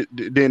 MLB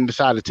didn't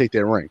decide to take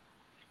their ring.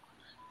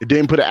 It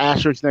didn't put an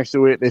asterisk next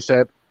to it. They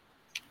said,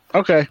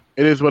 okay,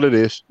 it is what it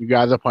is. You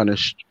guys are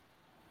punished.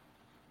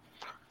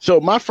 So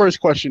my first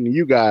question to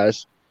you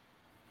guys,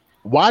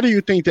 why do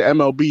you think the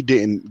MLB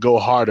didn't go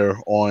harder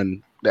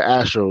on the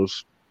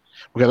Astros?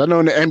 Because I know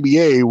in the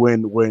NBA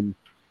when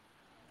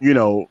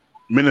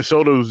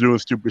Minnesota was doing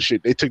stupid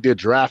shit. They took their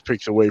draft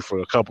picks away for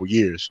a couple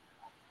years.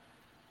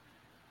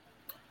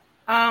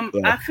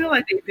 I feel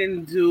like they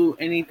didn't do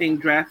anything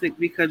drastic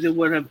because it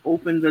would have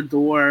opened the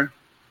door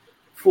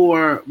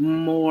for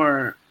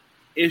more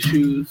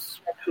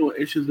structural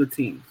issues with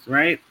teams,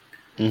 right?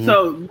 Mm-hmm.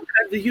 So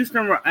because the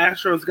Houston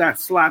Astros got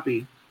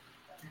sloppy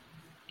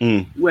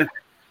with,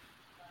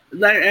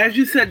 like as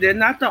you said, they're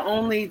not the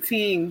only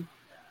team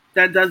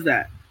that does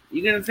that.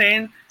 You get what I'm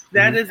saying?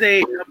 That is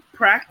a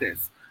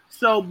practice.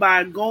 So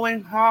by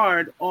going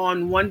hard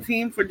on one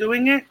team for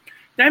doing it,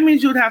 that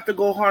means you'd have to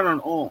go hard on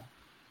all.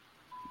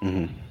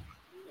 Mm-hmm.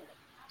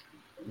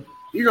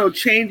 You know,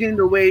 changing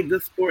the way the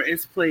sport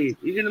is played.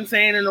 You get what I'm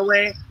saying? In a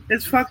way,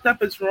 it's fucked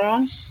up. It's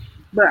wrong,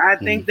 but I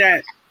think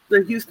that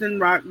the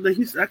Houston, I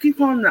keep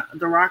calling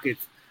the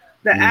Rockets,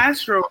 the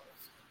Astros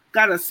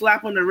got a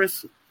slap on the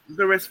wrist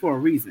for a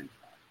reason.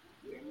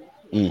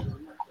 You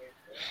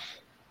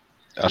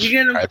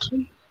get what I'm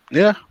saying?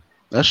 Yeah,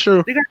 that's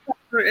true.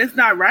 It's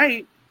not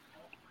right.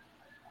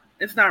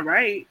 It's not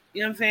right.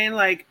 You know what I'm saying?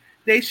 Like,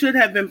 they should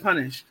have been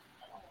punished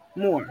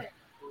more.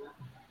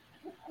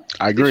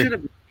 I agree.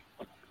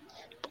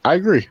 I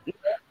agree.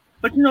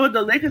 But you know what?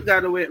 The Lakers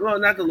got away. Well,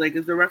 not the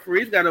Lakers. The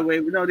referees got away.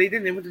 No, they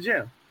didn't. They went to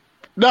jail.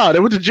 No, they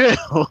went to jail.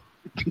 Oh,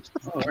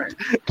 right.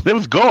 They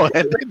was gone.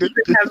 They didn't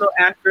have no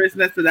asterisk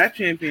next to that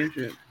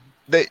championship.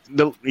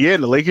 The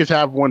Lakers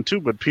have one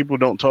too, but people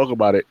don't talk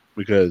about it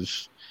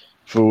because,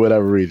 for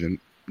whatever reason,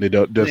 they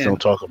don't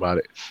talk about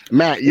it.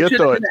 Matt, your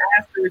thoughts?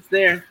 Asterisk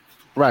there.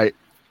 Right.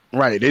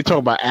 They talk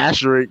about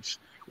asterisks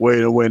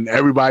when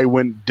everybody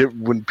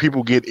when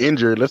people get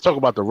injured. Let's talk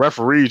about the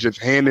referees just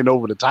handing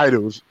over the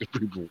titles to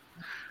people.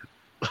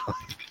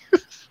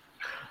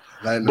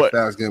 Not in the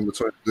fast game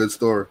between a good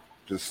story.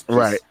 Just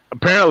right.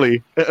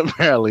 Apparently.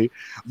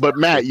 But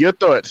Matt, your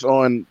thoughts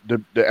on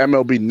the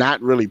MLB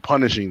not really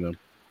punishing them?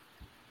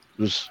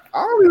 I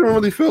don't even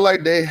really feel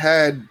like they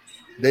had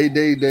they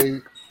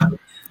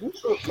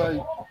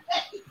like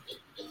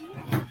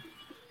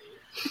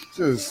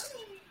just.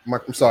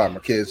 I'm sorry, my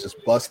kids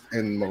just bust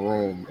in my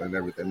room and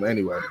everything. But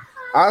anyway,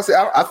 honestly,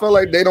 I feel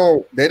like they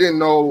didn't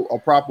know a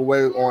proper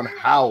way on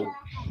how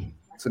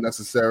to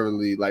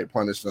necessarily like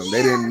punish them.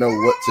 They didn't know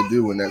what to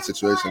do in that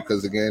situation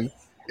because again,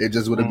 it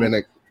just would have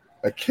been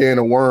a can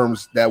of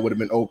worms that would have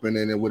been open,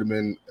 and it would have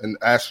been an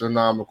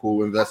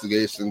astronomical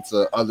investigation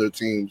to other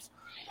teams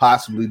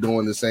possibly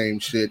doing the same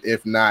shit,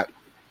 if not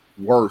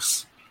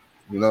worse.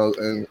 You know,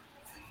 and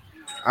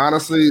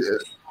honestly.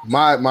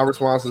 My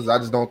response is I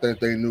just don't think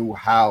they knew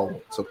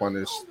how to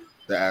punish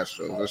the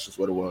Astros. That's just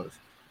what it was.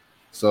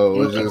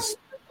 So it's just,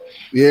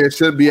 it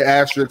should be an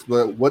asterisk,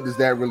 but what does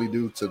that really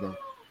do to them?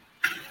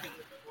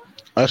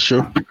 That's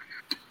true.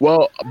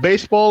 Well,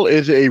 baseball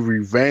is a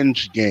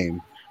revenge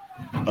game.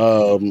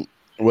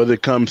 Whether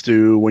it comes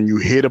to when you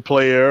hit a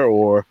player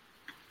or,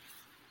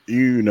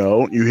 you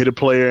hit a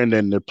player and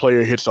then the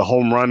player hits a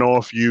home run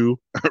off you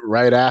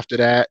right after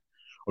that.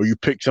 Or you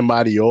pick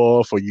somebody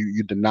off, or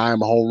you deny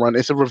them a home run.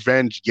 It's a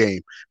revenge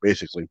game,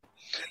 basically.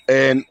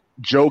 And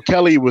Joe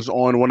Kelly was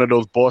on one of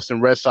those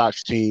Boston Red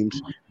Sox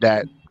teams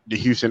that the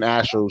Houston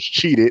Astros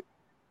cheated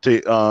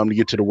to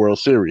get to the World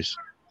Series.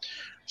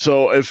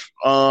 So if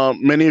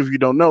many of you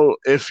don't know,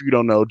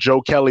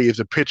 Joe Kelly is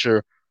a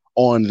pitcher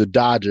on the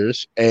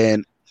Dodgers,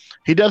 and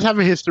he does have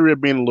a history of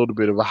being a little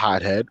bit of a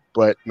hothead.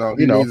 But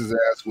he needs his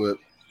ass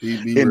whipped. He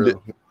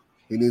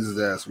needs his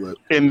ass whipped.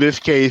 In this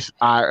case,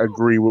 I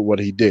agree with what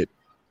he did.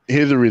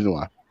 Here's the reason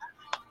why.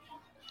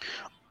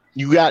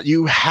 You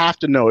have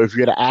to know if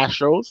you're the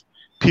Astros,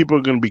 people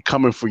are going to be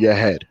coming for your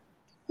head.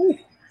 Ooh.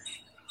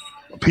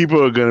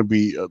 People are going to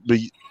be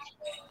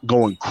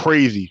going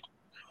crazy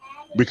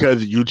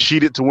because you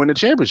cheated to win the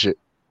championship.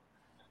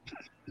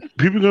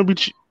 People are going to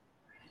be.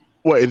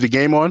 What is the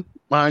game on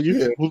behind you?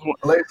 Yeah,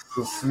 Lakers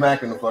are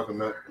smacking the fucking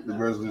the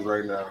Grizzlies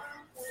right now.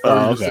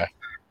 Oh, okay.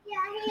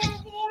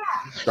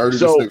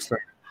 30-16.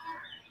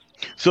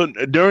 So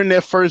during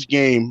their first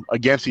game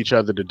against each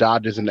other, the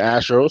Dodgers and the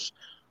Astros,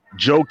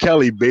 Joe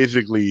Kelly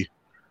basically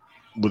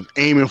was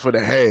aiming for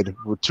the head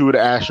with two of the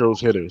Astros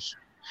hitters.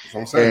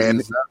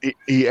 And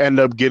he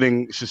ended up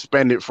getting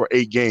suspended for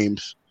 8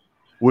 games,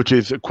 which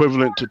is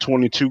equivalent to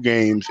 22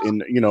 games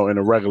in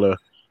a regular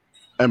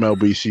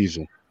MLB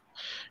season.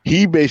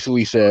 He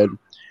basically said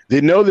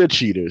they know they're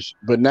cheaters,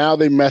 but now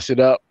they mess it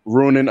up,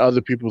 ruining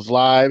other people's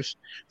lives,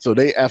 so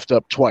they effed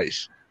up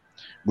twice.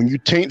 When you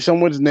taint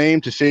someone's name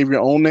to save your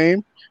own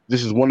name,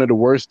 this is one of the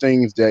worst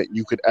things that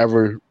you could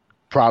ever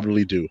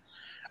probably do.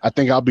 I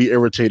think I'll be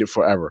irritated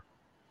forever.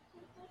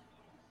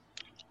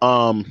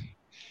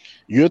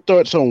 Your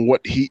thoughts on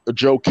what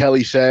Joe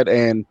Kelly said,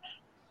 and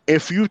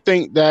if you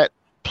think that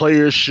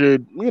players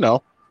should,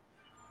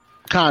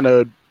 kind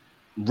of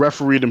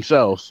referee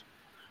themselves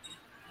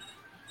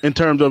in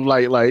terms of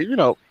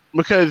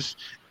because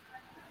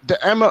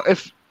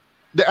if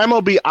the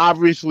MLB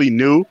obviously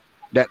knew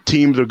that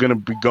teams are going to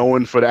be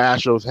going for the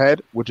Astros'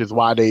 head, which is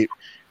why the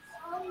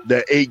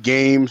 8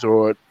 games,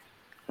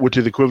 which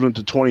is equivalent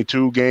to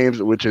 22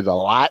 games, which is a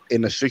lot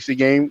in a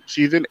 60-game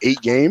season,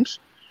 8 games.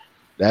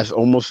 That's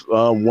almost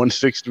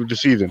 1/6 through the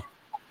season.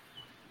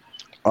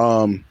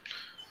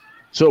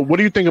 So what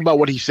do you think about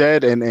what he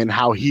said and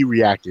how he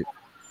reacted?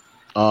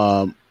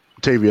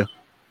 Tavia.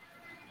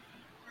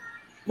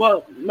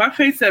 Well, my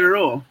face said it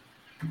all.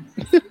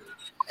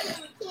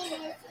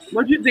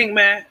 What do you think,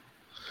 Matt?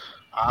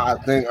 I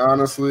think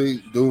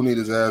honestly, dude need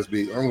his ass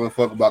beat. I don't give a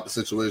fuck about the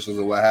situations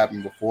of what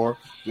happened before.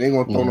 You ain't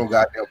gonna throw no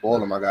goddamn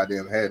ball in my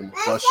goddamn head and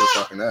bust your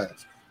fucking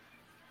ass.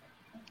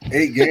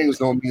 8 games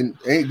don't mean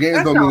shit.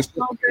 So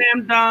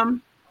damn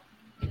dumb.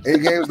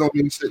 8 games don't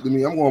mean shit to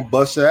me. I'm gonna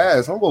bust your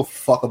ass. I don't give a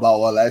fuck about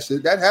all that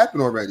shit. That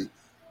happened already.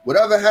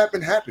 Whatever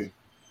happened, happened.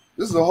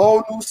 This is a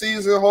whole new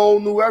season, whole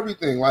new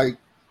everything. Like,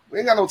 we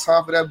ain't got no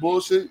time for that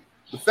bullshit.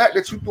 The fact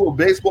that you threw a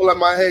baseball at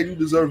my head, you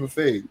deserve a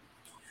fade.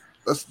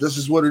 That's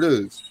just what it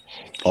is.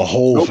 A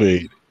whole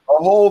fade.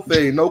 A whole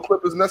fade. No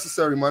clip is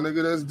necessary, my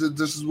nigga.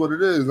 This is what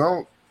it is.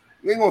 You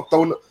ain't gonna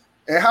throw no.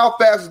 And how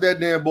fast is that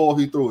damn ball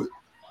he threw it?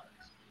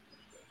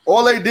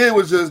 All they did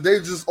was they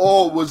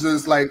all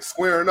was like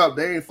squaring up.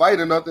 They ain't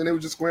fighting nothing. They were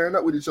just squaring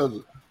up with each other.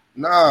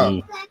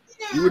 Nah,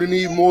 you would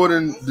need more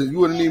than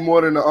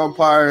the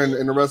umpire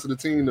and the rest of the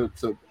team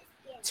to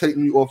take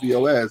me off of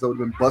your ass. I would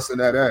have been busting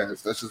that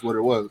ass. That's just what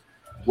it was.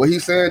 What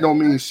he's saying don't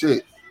mean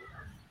shit.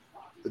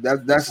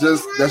 That's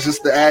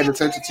just to add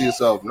attention to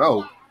yourself.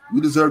 No,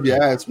 you deserve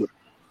your ass with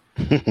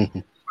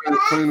it.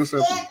 Plain and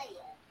simple.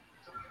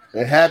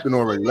 It happened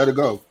already. Let it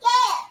go.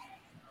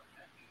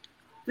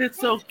 It's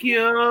so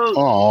cute.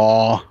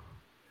 Aww.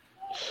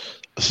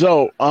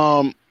 So,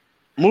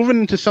 moving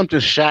into something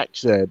Shaq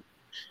said,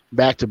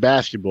 back to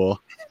basketball.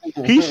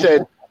 He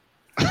said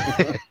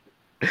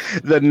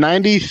the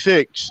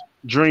 96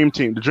 Dream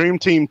Team, the Dream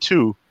Team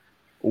 2,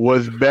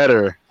 was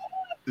better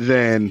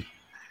than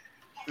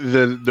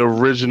the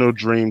original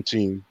Dream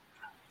Team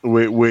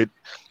with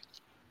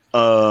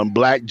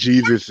Black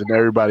Jesus and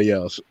everybody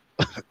else.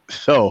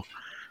 So,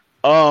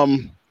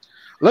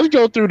 let's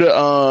go through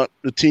the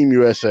Team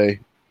USA.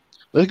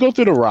 Let's go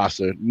through the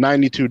roster.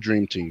 92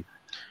 Dream Team.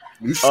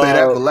 You should say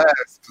that for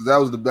last because that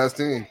was the best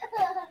team.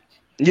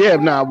 Yeah,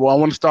 well, I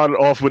want to start it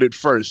off with it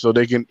first so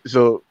they can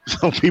so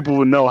people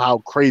will know how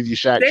crazy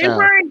Shaq They sounds.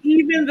 weren't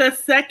even the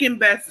second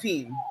best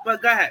team,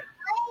 but go ahead.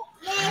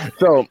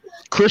 So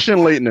Christian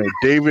Laettner,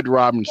 David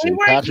Robinson, They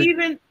weren't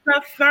even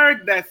the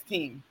third best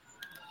team,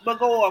 but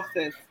go off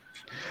this.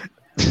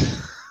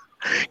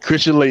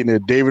 Christian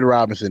Laettner, David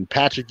Robinson,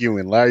 Patrick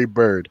Ewing, Larry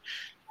Bird,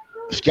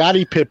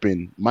 Scottie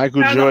Pippen,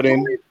 Michael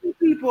Jordan. The only two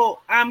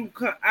people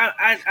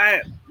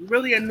I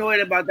really annoyed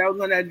about that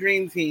was on that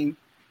Dream Team.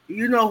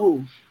 You know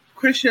who?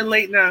 Christian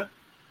Laettner,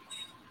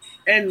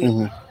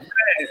 and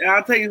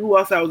I'll tell you who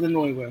else I was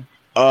annoyed with.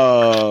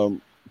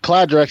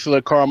 Clyde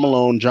Drexler, Karl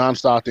Malone, John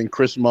Stockton,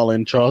 Chris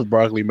Mullin, Charles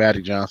Barkley,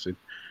 Magic Johnson.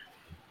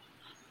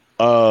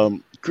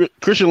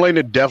 Christian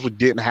Laettner definitely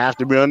didn't have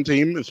to be on the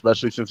team,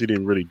 especially since he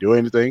didn't really do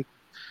anything.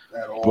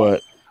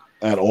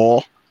 At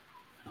all.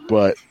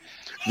 But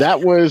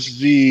that was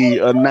the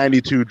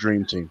 92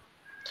 Dream Team.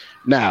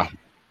 Now,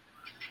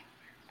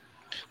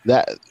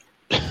 that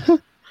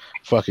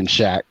fucking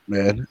Shaq,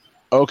 man.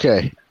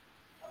 Okay.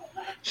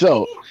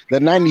 So, the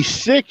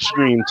 96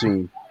 Dream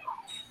Team,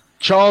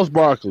 Charles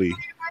Barkley,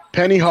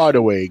 Penny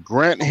Hardaway,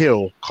 Grant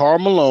Hill, Karl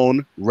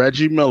Malone,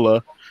 Reggie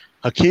Miller,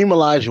 Hakeem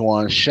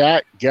Olajuwon,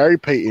 Shaq, Gary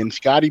Payton,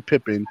 Scottie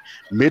Pippen,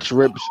 Mitch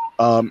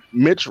Richmond,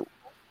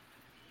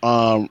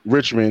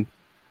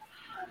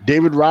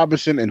 David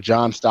Robinson, and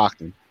John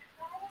Stockton.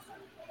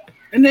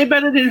 And they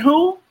better than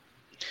who?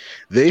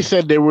 They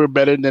said they were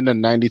better than the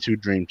 92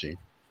 Dream Team.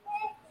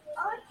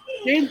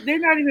 They're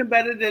not even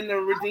better than the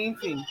Redeem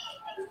Team.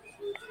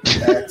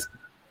 100%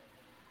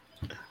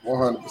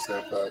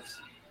 facts.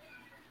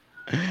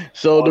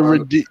 So the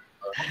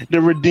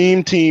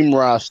Redeem Team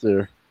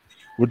roster,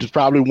 which is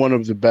probably one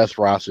of the best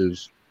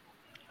rosters,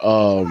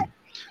 that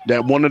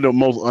one of the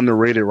most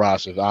underrated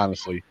rosters,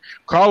 honestly.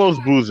 Carlos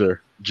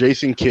Boozer,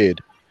 Jason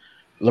Kidd,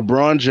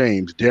 LeBron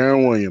James,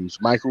 Darren Williams,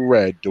 Michael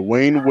Redd,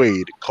 Dwayne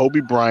Wade, Kobe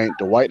Bryant,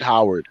 Dwight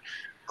Howard,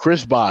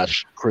 Chris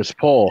Bosh, Chris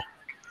Paul,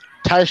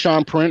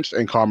 Tyshawn Prince,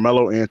 and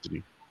Carmelo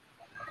Anthony.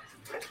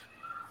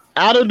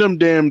 Out of them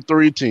damn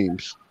 3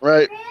 teams,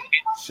 right?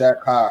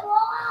 Shaq high.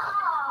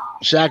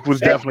 Shaq was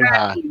definitely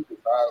high.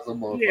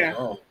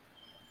 Yeah.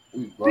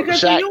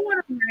 Because you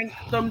want to rank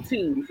some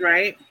teams,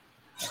 right?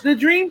 The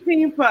Dream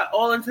Team, for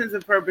all intents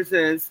and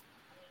purposes,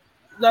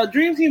 the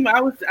Dream Team,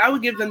 I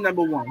would give them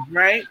number 1,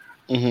 right?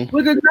 Mm-hmm.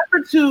 With the number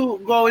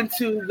 2 going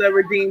to the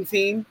Redeem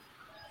Team,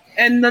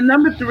 and the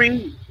number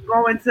 3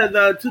 going to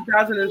the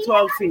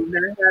 2012 team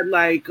that had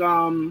like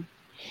I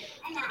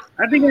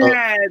think it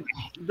had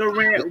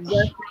Durant,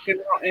 Westbrook,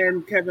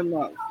 and Kevin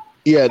Love.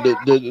 Yeah, the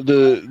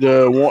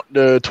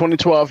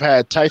 2012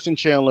 had Tyson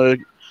Chandler,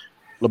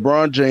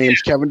 LeBron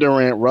James, Kevin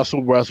Durant,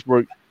 Russell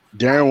Westbrook,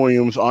 Darren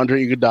Williams,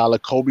 Andre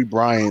Iguodala, Kobe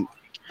Bryant,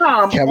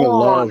 Kevin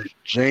Love,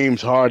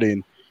 James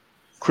Harden,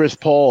 Chris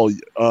Paul,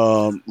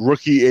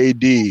 rookie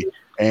AD,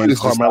 and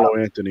Carmelo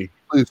Anthony.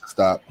 Please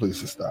stop.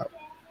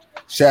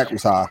 Shaq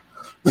was high.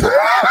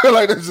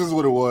 Like, that's just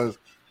what it was.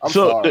 I'm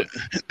sorry.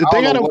 The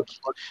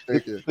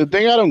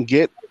thing I don't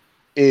get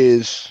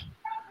is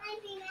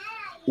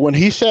when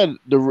he said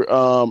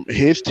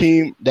his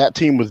team, that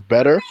team was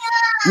better.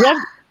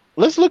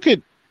 Let's look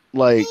at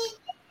like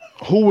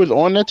who was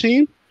on that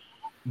team.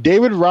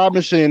 David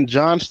Robinson,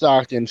 John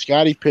Stockton,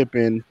 Scottie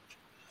Pippen,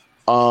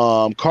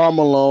 Karl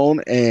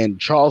Malone, and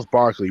Charles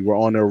Barkley were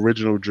on the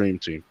original Dream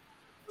Team.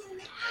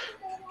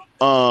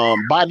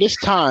 By this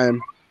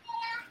time,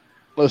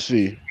 let's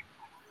see.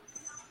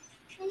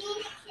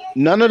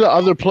 None of the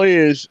other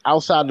players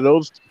outside of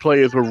those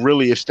players were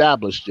really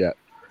established yet.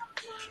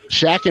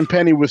 Shaq and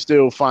Penny were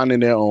still finding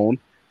their own.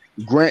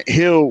 Grant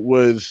Hill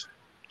was,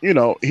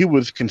 he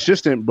was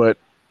consistent, but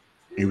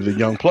he was a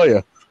young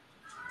player.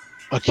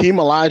 Hakeem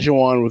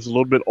Olajuwon was a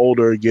little bit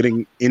older,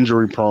 getting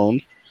injury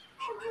prone.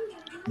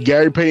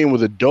 Gary Payton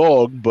was a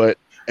dog,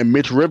 and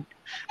Mitch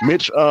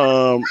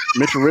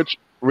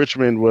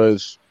Richmond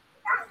was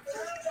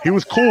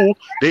cool.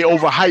 They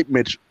overhyped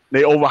Mitch.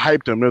 They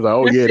overhyped him. They're like,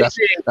 oh yeah,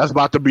 that's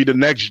about to be the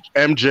next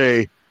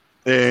MJ,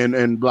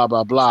 and blah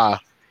blah blah.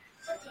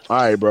 All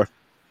right, bro.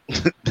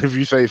 If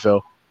you say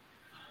so.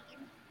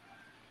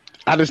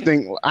 I just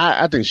think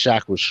I think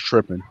Shaq was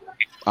tripping.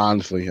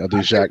 Honestly, I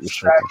think Shaq was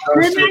tripping.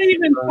 They're not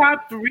even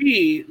top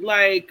 3.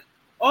 Like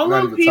all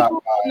those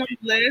people on the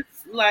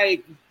list,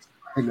 like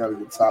they're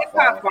top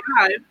 5.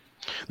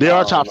 They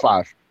are top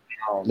 5.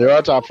 They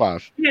are top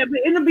 5. Yeah, but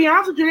to be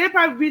honest with you, they'd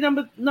probably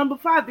be number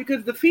 5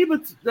 because the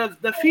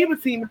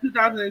FIBA team in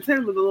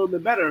 2010 was a little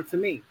bit better to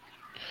me.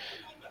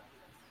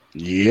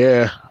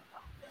 Yeah.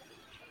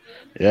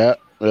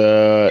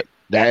 The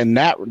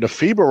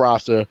FIBA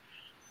roster,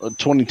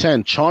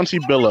 2010, Chauncey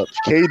Billups,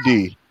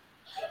 KD,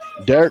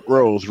 Derrick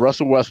Rose,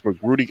 Russell Westbrook,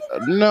 Rudy.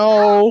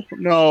 No.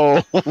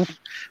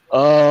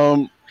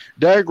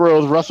 Derrick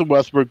Rose, Russell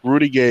Westbrook,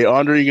 Rudy Gay,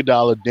 Andre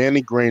Iguodala,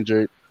 Danny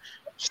Granger,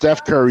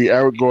 Steph Curry,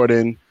 Eric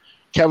Gordon,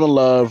 Kevin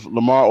Love,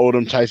 Lamar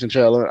Odom, Tyson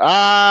Chandler.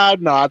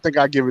 No, I think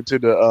I give it to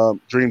the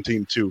Dream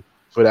Team too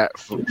for that.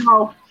 For the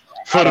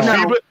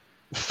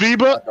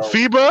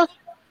FIBA,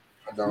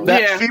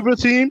 that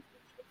FIBA team.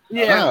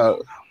 Yeah.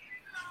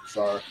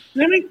 Sorry.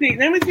 Let me see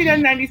that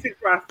 96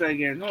 roster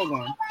again. Hold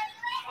on.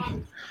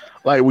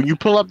 Like when you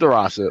pull up the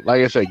roster,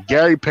 like I said,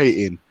 Gary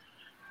Payton,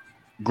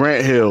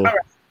 Grant Hill. Right.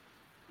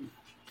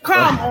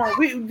 Come on,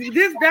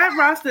 that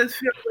roster is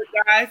filled with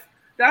guys.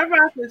 That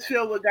roster is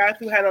filled with guys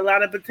who had a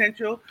lot of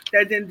potential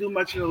that didn't do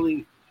much in the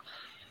league.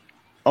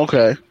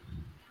 Okay.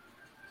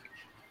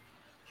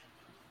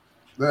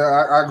 Yeah,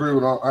 I agree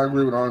with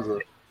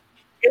Andre.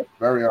 If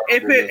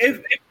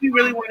you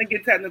really want to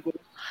get technical,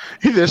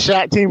 he's a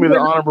Shaq team in the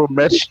honorable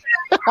mention.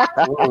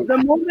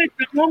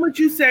 the moment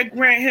you said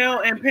Grant Hill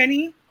and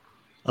Penny,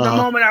 the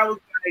moment I was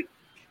like,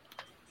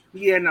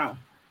 yeah, no.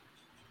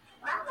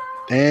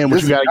 Damn,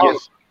 what you gotta get?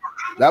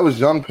 That was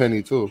young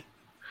Penny too.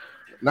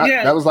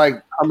 That was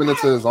like coming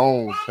into his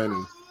own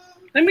Penny.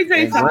 Let me tell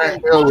you something.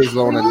 Grant Hill was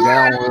on a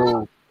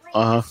downhill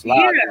slide.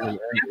 Yeah,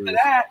 after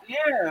that,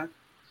 yeah.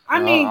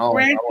 I mean,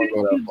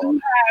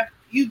 granted,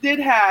 you did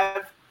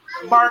have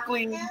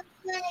Barkley,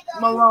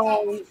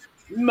 Malone,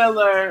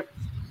 Miller,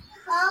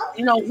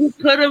 who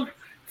could have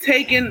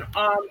taken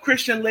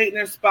Christian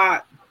Laettner's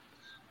spot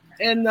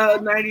in the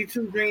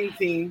 92 Dream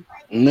Team.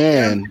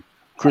 Man,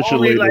 Christian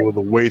Laettner was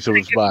a waste of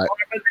a spot.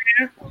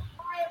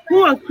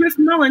 Who else? Chris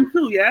Mullin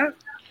too, yeah?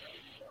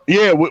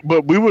 Yeah,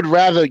 but we would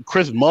rather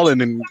Chris Mullin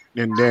than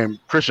damn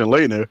Christian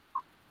Laettner.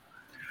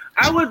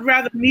 I would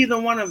rather neither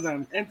one of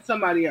them and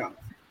somebody else.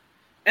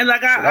 And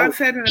like I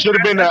said, should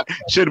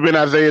have been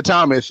Isaiah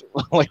Thomas.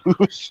 Like we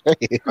were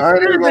saying.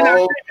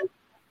 I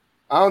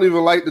don't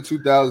even like the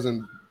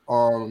 2000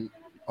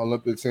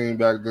 Olympic team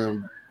back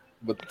then,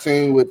 but the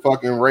team with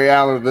fucking Ray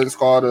Allen, Vince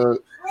Carter,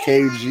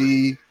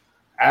 KG,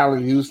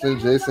 Allen Houston,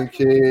 Jason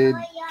Kidd.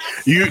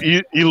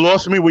 You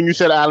lost me when you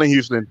said Allen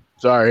Houston.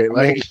 Sorry,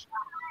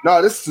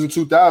 no, this is in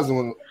 2000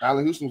 when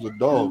Allen Houston was a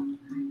dog.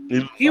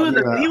 He was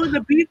a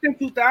beast in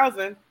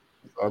 2000.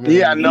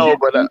 I know,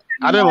 but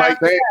I didn't like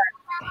that.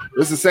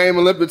 It's the same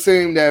Olympic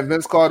team that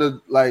Vince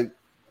Carter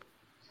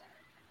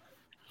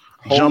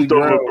jumped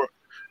over.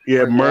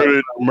 Yeah,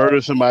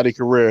 murdered somebody's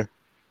career.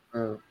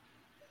 Oh,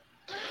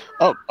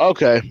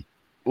 okay.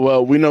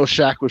 Well, we know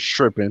Shaq was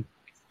tripping.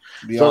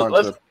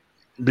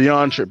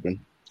 Beyond tripping.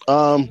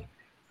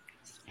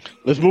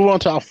 Let's move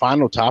on to our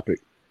final topic.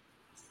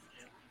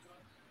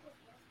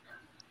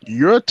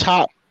 Your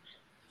top.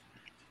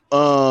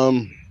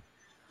 I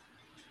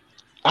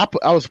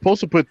was supposed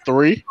to put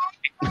 3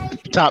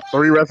 top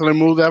 3 wrestling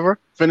moves ever,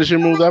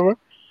 finishing moves ever.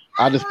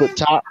 I just put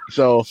top.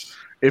 So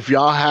if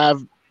y'all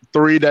have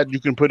 3 that you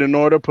can put in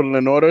order, put it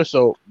in order.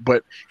 So,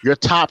 but your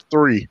top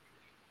 3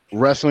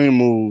 wrestling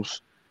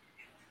moves,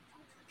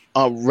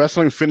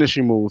 wrestling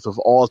finishing moves of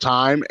all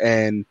time,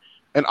 and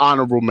an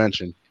honorable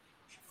mention.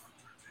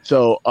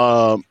 So,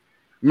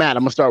 Matt,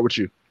 I'm gonna start with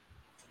you.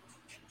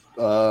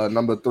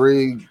 Number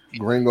 3,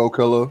 Gringo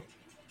Killer.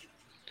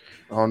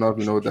 I don't know if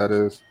you know what that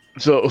is.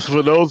 So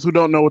for those who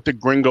don't know what the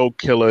Gringo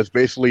Killer is,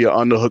 basically an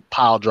underhook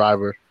pile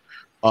driver.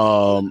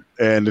 And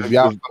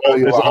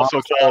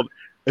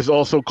it's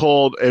also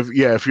called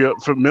if you're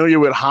familiar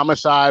with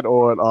Homicide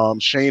or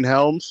Shane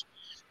Helms,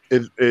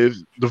 is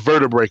the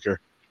Vertebraker.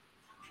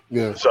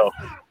 Yeah. So,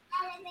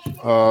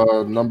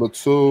 number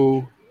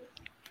 2,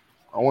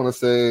 I want to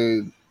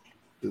say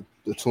the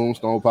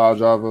Tombstone Pile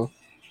Driver.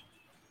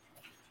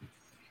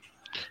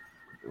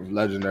 It was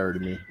legendary to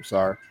me. I'm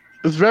sorry.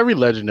 It's very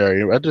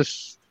legendary.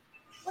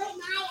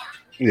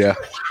 Yeah.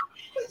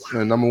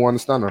 And number 1, the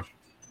Stunner.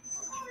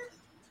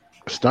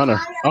 Stunner.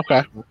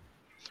 Okay.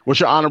 What's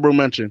your honorable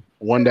mention?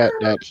 One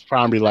that's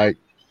probably like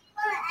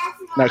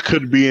that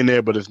could be in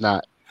there, but it's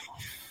not.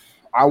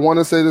 I want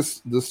to say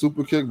the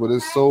super kick, but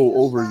it's so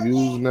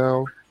overused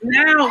now.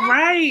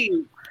 Right.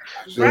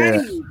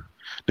 Yeah.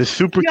 The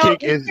super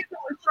kick is.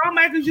 Shawn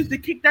Michaels used to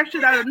kick that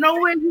shit out of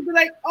nowhere. You'd be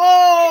like,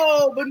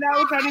 "Oh!" But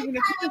now it's not even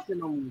a finisher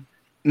no more.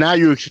 Now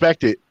you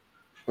expect it.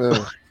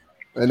 Yeah.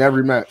 In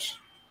every match.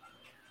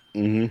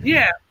 Mm-hmm.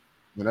 Yeah.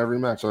 In every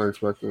match, I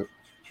expect it.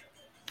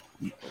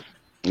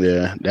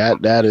 Yeah,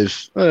 that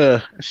is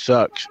it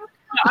sucks.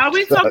 Are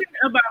we talking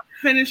about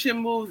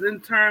finishing moves in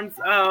terms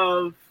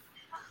of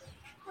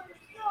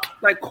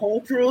like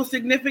cultural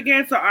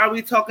significance, or are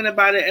we talking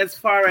about it as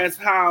far as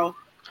how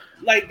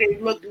like they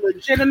look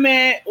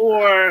legitimate,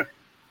 or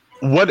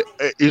what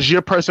is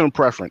your personal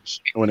preference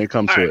when it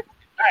comes to it? All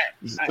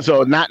right.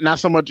 So not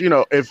so much,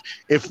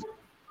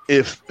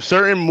 if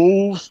certain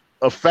moves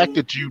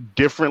affected you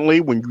differently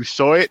when you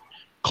saw it,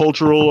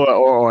 cultural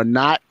or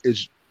not,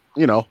 is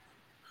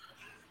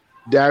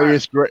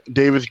Darius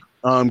Davis,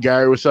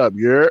 Gary, what's up?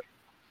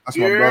 That's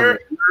my brother.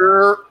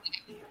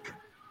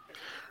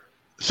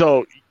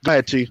 So go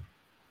ahead, T.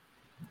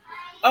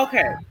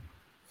 Okay,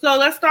 so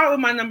let's start with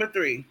my number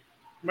 3,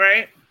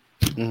 right?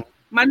 Mm-hmm.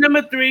 My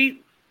number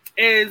 3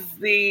 is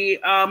the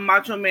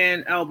Macho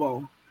Man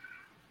elbow,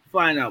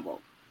 flying elbow.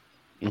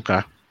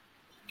 Okay.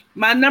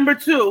 My number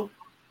 2,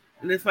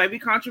 and this might be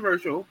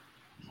controversial,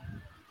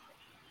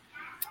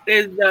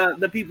 is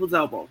the People's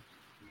Elbow.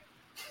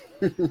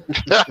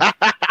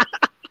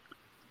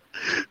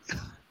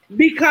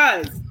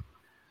 Because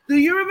do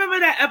you remember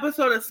that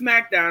episode of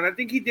SmackDown? I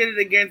think he did it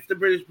against the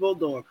British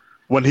Bulldog.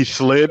 When he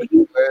slid?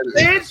 You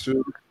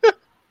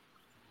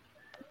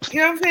know what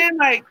I'm saying?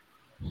 Like,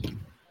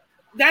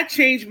 that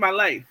changed my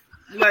life.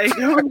 Like,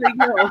 I was like,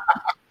 yo,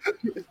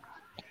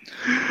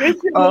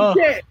 this shit was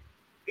shit.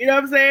 You know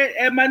what I'm saying?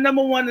 And my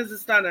number 1 is the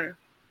Stunner.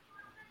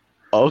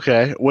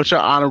 Okay. What's your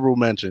honorable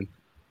mention?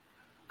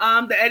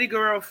 The Eddie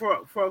Guerrero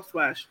frog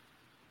splash.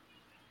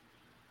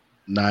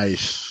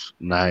 Nice.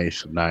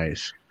 But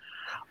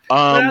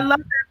I love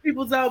that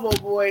People's Elbow,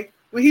 boy.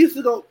 When he used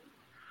to go,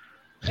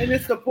 and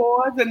it's the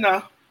pause and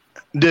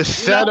the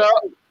setup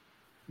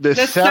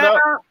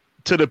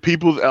to the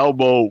People's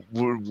Elbow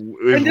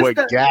is what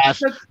gas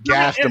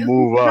to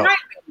move up.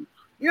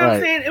 You know what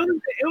I'm saying?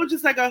 It was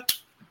just like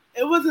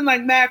it wasn't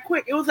like mad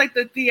quick. It was like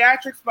the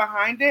theatrics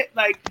behind it.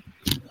 Like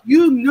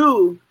you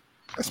knew.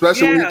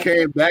 Especially when he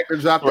came back and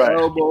dropped the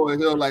elbow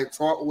and he'll like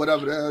talk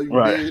whatever the hell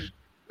you did.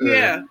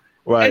 Yeah.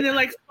 Right. And then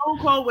like Stone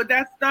Cold with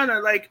that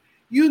stunner, like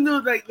you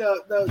knew like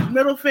the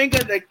middle finger,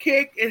 the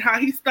kick, and how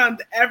he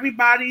stunned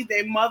everybody,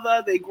 their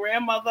mother, their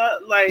grandmother,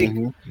 like,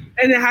 and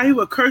then how he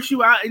would curse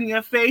you out in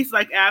your face,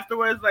 like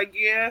afterwards, like,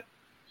 yeah,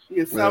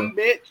 you some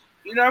bitch.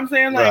 You know what I'm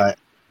saying? Like,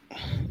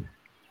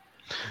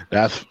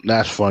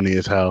 that's funny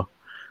as hell.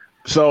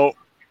 So,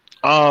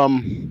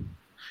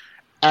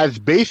 as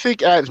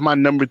basic as my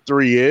number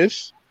 3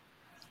 is,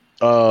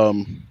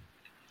 I'm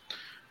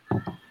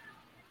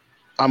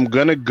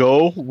gonna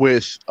go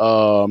with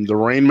the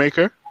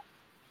Rainmaker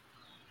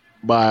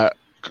by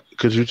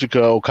Kazuchika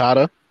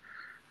Okada.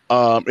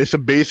 It's a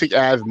basic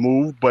ass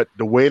move, but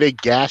the way they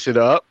gas it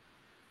up,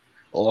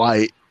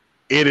 like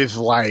it is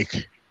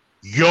like,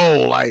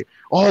 yo, like,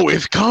 oh,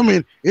 it's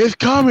coming,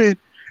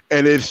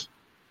 and it's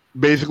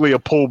basically a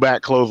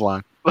pullback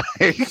clothesline.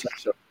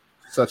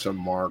 Such a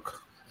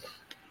mark.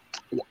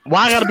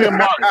 Why gotta be a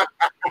mark?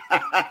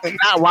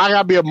 Why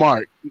gotta be a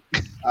mark?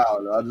 I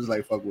don't know. I just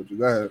like fuck with you.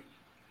 Go ahead.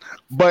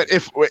 But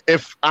if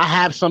I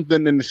have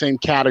something in the same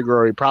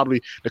category,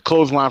 probably the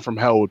clothesline from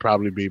hell would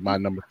probably be my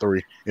number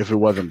 3 if it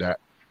wasn't that.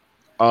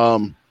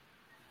 The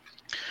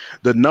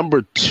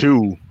number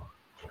 2.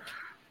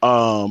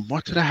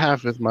 What did I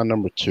have as my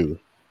number 2?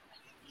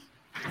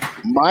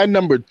 My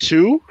number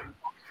 2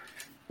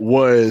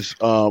 was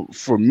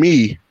for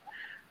me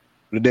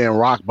the damn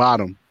Rock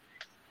Bottom.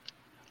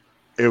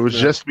 It was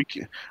just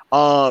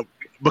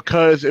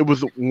because it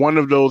was one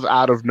of those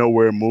out of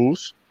nowhere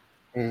moves.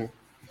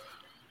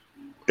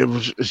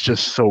 It's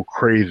just so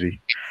crazy.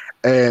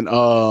 And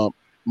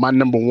my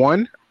number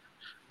 1,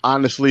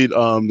 honestly,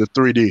 the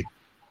 3D,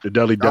 the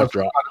Dudley Death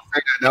Drop.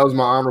 That was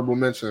my honorable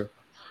mention.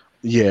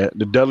 Yeah,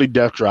 the Dudley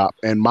Death Drop.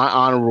 And my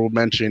honorable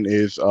mention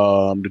is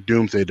the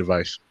Doomsday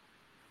Device.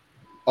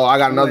 Oh, I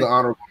got another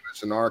honorable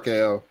mention,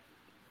 RKO.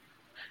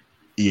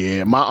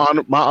 Yeah, my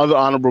other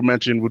honorable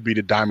mention would be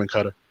the Diamond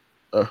Cutter.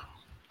 I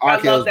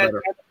love that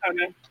Diamond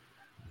Cutter.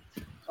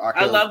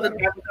 I love the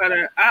Diamond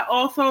Cutter. I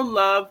also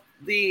love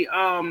the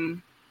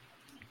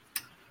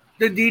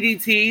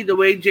DDT, the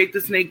way Jake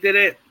the Snake did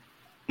it.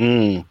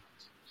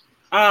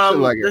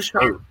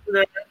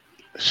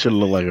 Should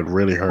look like it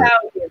really hurt.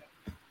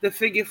 the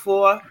figure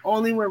four,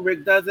 only when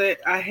Rick does it.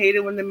 I hate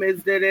it when the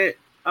Miz did it.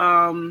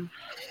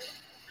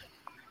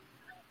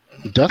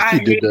 Dusty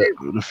did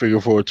the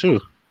figure four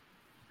too.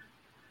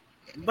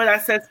 But I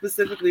said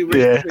specifically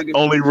Rick. Yeah,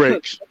 only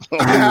Rick.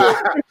 Nah,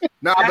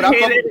 but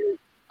I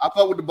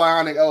fuck with the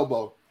bionic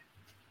elbow.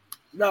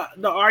 The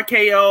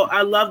RKO,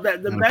 I love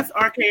that. The best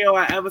RKO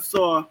I ever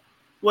saw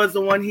was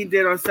the one he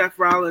did on Seth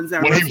Rollins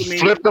at when he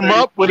flipped him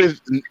up with his.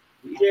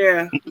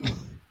 Yeah.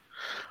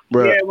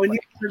 Bruh. Yeah, when he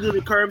did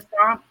the curb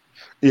stomp.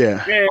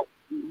 Yeah. Yeah.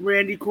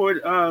 Randy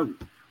Cord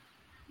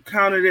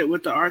countered it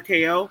with the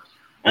RKO.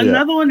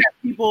 Another one that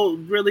people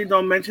really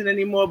don't mention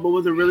anymore, but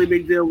was a really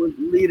big deal was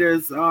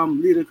Lita's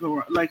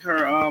like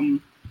her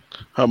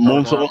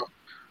moonsault.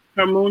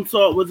 Her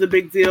moonsault was a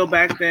big deal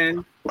back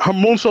then. Her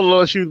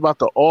moonsault, she was about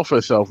to off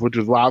herself, which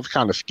is why I was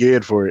kind of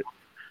scared for it.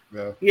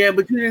 Yeah,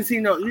 but you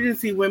didn't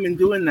see women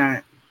doing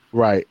that.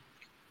 Right.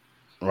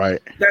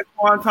 That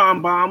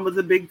Swanton bomb was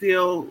a big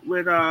deal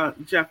with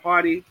Jeff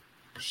Hardy.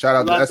 Shout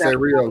out to S.A.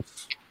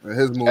 Rios and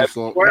his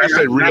moonsault.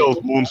 S.A. Rios'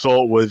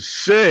 moonsault was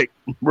sick.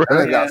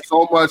 That got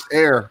so much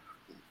air.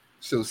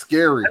 So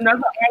scary.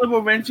 Another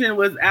honorable mention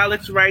was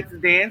Alex Wright's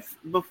dance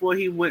before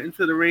he went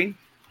into the ring.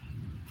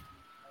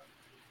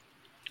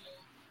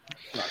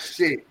 Oh,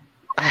 shit.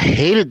 I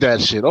hated that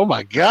shit. Oh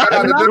my god.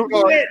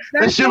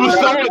 That shit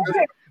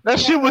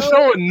was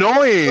so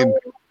annoying.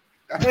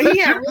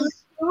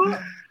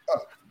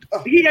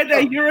 He had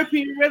that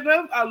European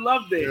rhythm. I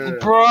loved it. Yeah.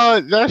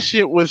 Bro, that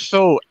shit was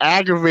so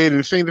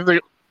aggravating. Seeing the thing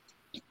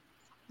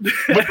with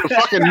the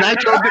fucking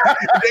nitro,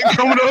 they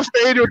coming on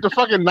stage with the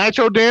fucking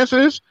nitro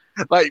dancers.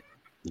 Like,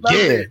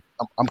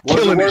 I'm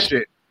killing this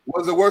shit.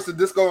 Was it worse than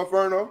Disco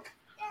Inferno?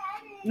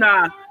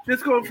 Nah,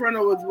 Disco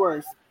Inferno was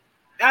worse.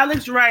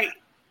 Alex Wright.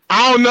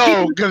 I don't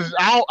know, because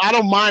I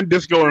don't mind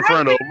Disco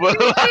Inferno, but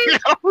I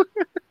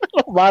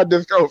don't mind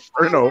Disco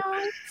Inferno.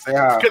 Say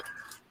hi.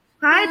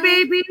 Hi,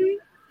 baby.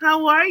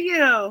 How are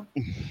you?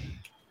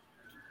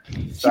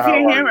 She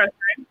can't hear us,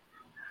 right?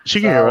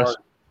 She can hear us.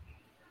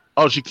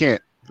 Oh, she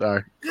can't.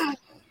 Sorry.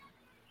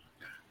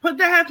 Put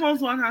the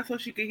headphones on her so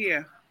she can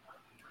hear.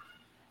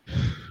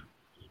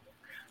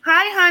 Hi,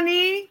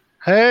 honey.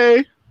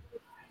 Hey.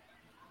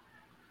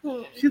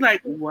 She's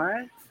like,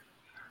 what?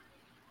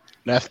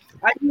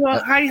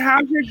 Hi,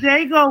 how's your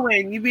day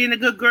going? You being a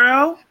good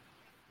girl?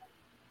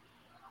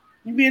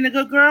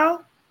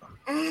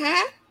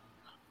 Uh-huh.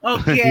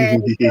 Okay.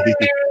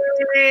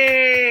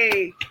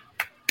 Yay.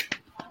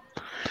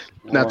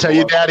 Now tell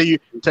your daddy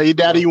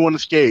you want to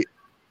skate.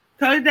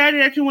 Tell your daddy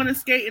that you want to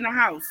skate in the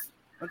house.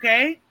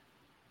 Okay?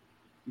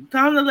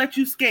 Tell him to let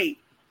you skate.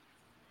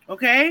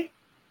 Okay?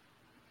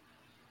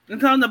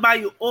 And tell him to buy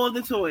you all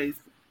the toys.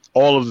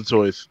 All of the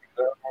toys.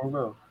 I don't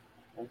know.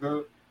 I'm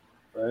good.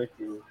 Thank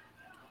you.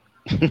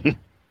 You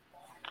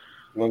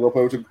want to go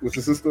play with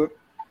your sister?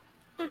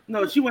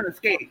 No, she want to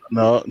skate.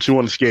 No, she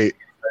want to skate.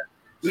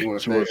 She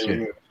want to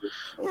skate.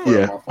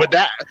 Yeah, but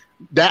that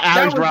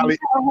Alex Riley.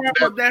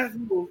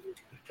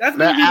 That's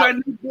gonna be my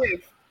new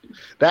gift.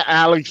 That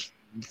Alex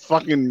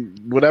fucking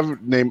whatever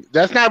name.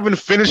 That's not even a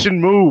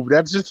finishing move.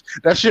 That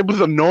shit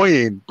was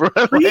annoying, bro.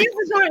 But he used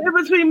to do it in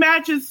between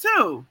matches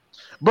too.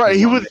 Bro,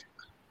 he would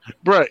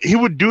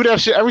do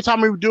that shit every time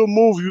he would do a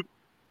move.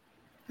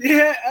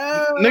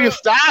 Nigga,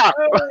 stop.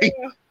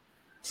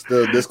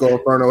 Still, Disco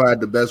Inferno had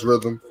the best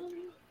rhythm.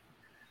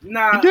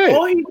 Nah,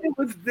 all he did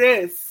was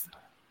this.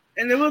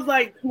 And it was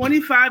like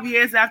 25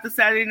 years after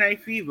Saturday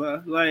Night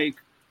Fever. Like,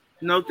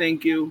 no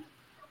thank you.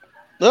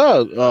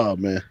 Oh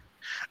man.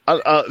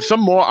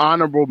 Some more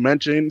honorable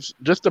mentions.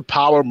 Just the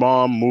power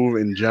bomb move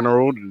in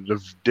general, the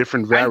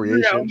different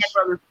variations. I used to do that with my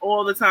brothers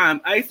all the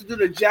time. I used to do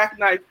the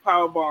jackknife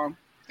power bomb.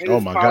 Oh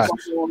my god!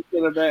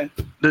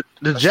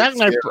 The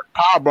jackknife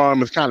power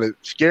bomb is kind of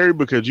scary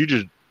because you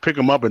just pick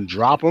them up and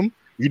drop them.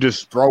 You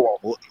just throw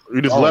them.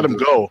 You just let them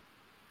go.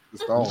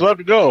 Just let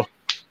them go.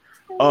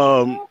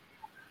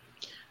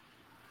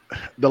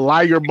 The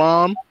Liger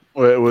bomb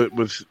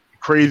was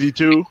crazy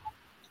too.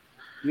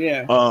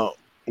 Yeah.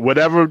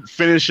 Whatever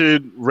finisher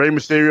Rey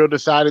Mysterio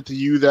decided to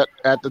use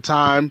at the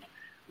time,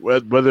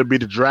 whether it be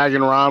the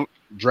Dragon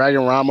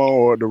Rama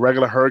or the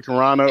regular Hurricane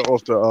Rana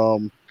off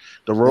the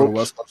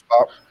ropes.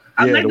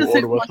 I like the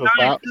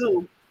 619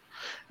 too.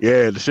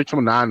 Yeah, the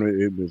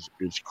 619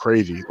 it's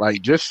crazy.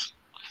 Like just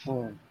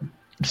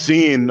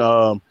seeing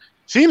the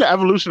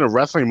evolution of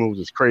wrestling moves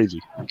is crazy.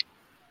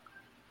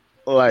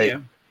 Like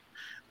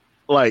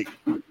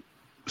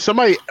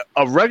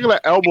a regular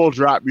elbow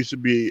drop used to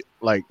be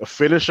like a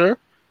finisher.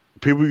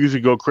 People used to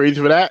go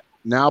crazy for that.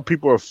 Now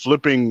people are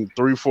flipping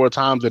 3-4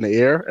 times in the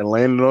air and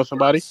landing on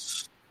somebody.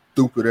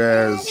 Stupid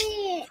ass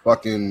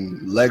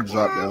fucking leg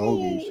drop that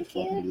Hogan used to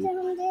fucking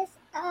do.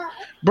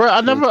 Bro,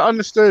 I never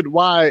understood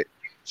why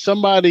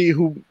somebody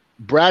who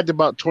bragged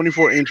about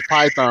 24-inch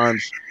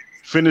pythons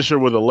finisher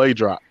with a leg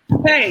drop.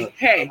 Hey.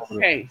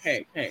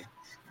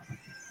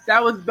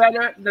 That was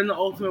better than the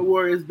Ultimate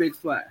Warrior's Big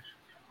Splash.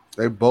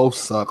 They both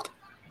sucked.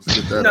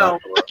 No.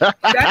 That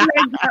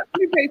leg drop, let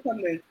me tell you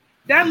something.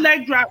 That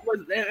leg drop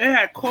it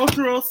had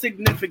cultural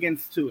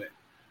significance to it.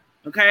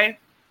 Okay?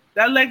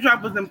 That leg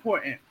drop was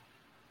important.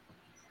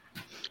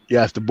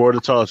 Yes, the border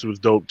toss was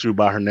dope too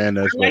by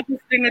Hernandez. I like the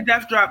Stinger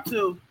death drop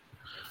too.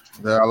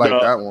 Yeah, I like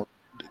that one.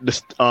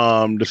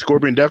 The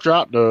Scorpion death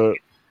drop, the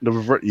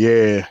revert.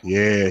 Yeah.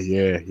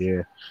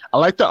 I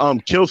like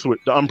the kill switch,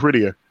 the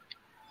Unprettier.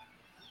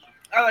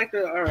 I like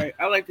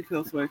the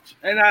kill switch,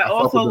 and I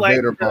also like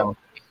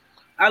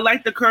I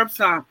like the curb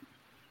stomp.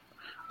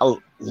 I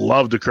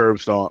love the curb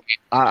stomp.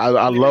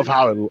 I love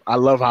how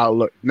it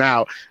looks.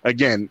 Now,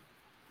 again,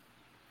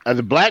 as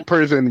a black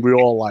person, we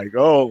all like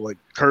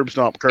curb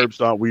stomp.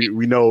 We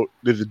know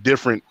there's a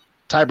different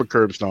type of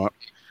curb stomp,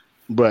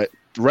 but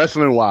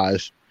wrestling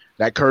wise,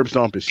 that curb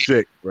stomp is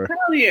sick, bro.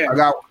 Hell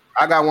yeah!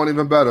 I got one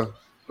even better.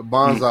 The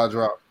bonsai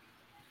drop.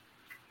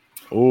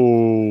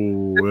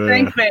 Oh, the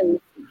stink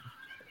face.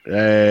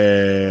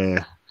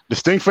 Yeah, the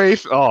stink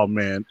face. Oh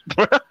man.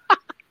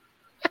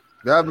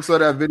 You ever saw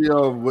that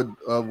video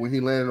of when he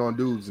landed on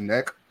dude's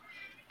neck?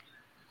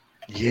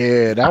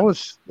 Yeah,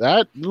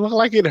 that looked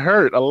like it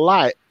hurt a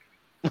lot.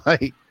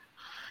 Like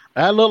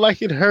that looked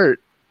like it hurt.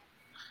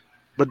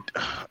 But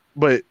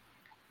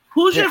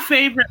who's your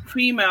favorite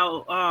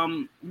female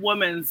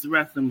women's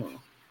wrestling move?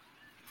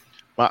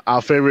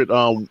 Our favorite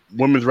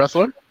women's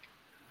wrestler?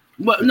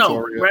 What? No,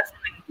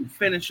 wrestling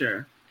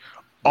finisher.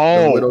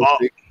 Oh, the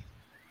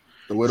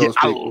Widow's Peak.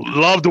 I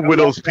love the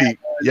Widow's Peak.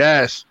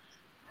 Yes.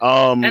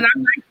 And I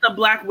like the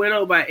Black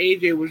Widow by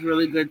AJ was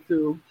really good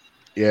too.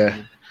 Yeah,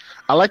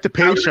 I like the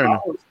page turner.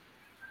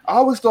 I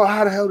always thought,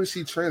 how the hell did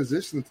she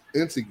transition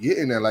into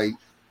getting there? Like,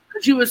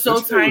 because she was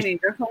so tiny.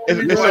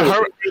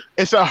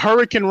 It's a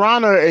Hurricane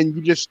Rana, and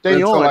you just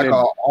stay on like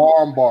an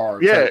arm bar.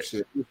 Yeah, type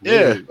shit.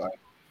 Yeah,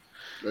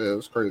 it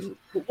was crazy.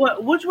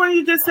 Which one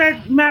you just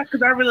said, Matt?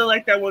 Because I really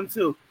like that one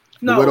too.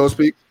 No, the Widow's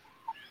Peak.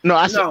 No,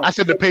 I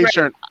said the page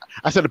turner.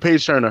 I said the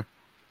page turner.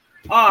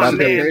 Oh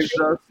man,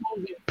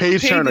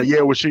 Paige Turner, yeah,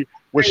 when she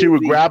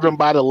would grab him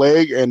by the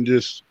leg and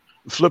just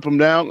flip him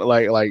down,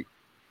 like.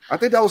 I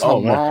think that was her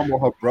mom or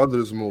her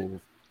brother's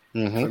move.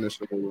 Mm-hmm.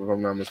 If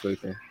I'm not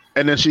mistaken.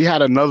 And then she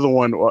had another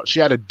one.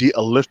 She had a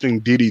lifting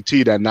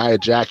DDT that Nia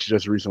Jax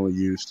just recently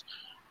used,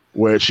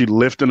 where she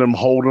lifted him,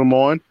 holding him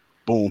on,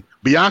 boom.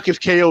 Bianca's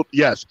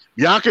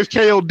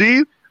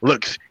KOD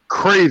looks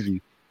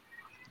crazy.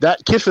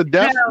 That kiss of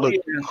death looks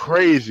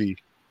crazy.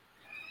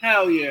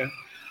 Hell yeah.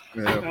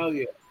 Hell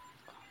yeah.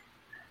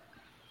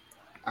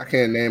 I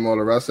can't name all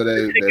the rest of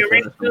that. Figure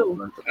eight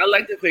too. I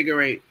like the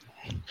figure eight.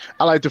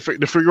 I like the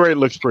figure eight.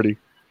 Looks pretty.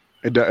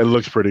 It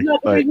looks pretty. No,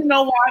 but you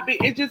know why?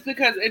 It's just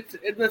because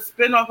it's a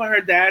spin off of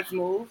her dad's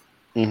move.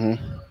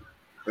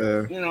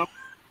 Mm-hmm. You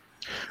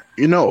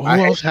know.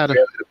 Who else had a?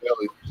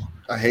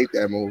 I hate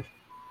that move.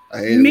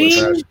 I hate Me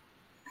it.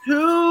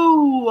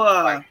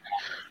 Too.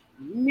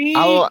 Me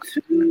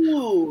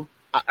too.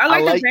 I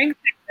like the bank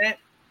segment.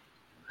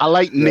 I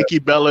like Nikki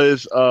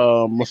Bella's.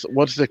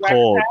 What's it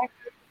called?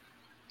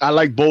 I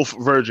like both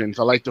versions.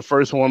 I like the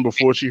first one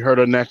before she hurt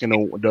her neck and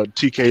the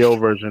TKO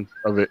version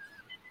of it.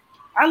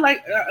 I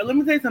like. Let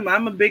me tell you something.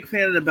 I'm a big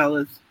fan of the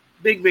Bellas.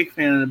 Big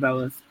fan of the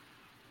Bellas.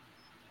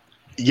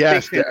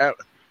 Yes,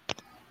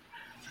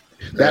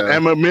 that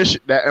Emma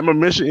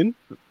Mission,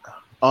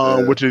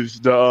 which is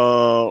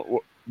the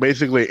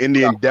basically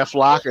Indian death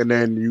lock, and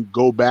then you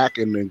go back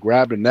and then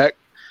grab the neck.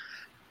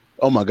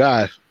 Oh my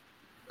god!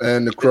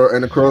 And the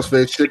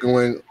crossface chicken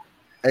wing,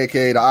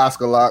 aka the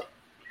Oscar lock.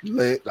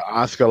 The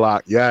Oscar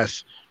lock,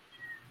 yes.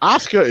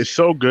 Oscar is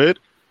so good.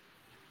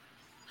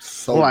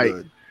 So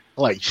good.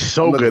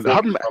 So good.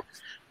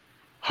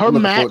 Her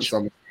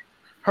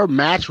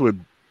match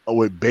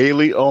with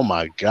Bayley, oh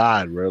my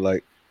god, bro.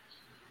 Like,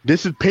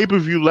 this is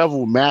pay-per-view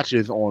level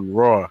matches on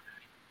Raw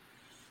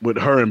with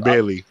her and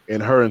Bayley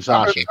and her and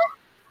Sasha.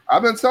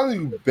 I've been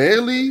telling you,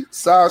 Bayley,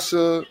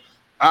 Sasha,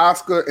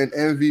 Oscar, and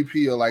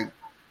MVP are like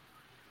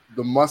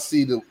the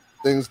must-see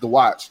things to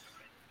watch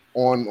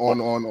on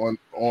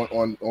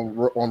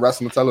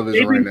wrestling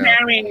television right now.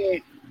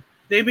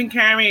 They've been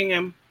carrying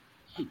him.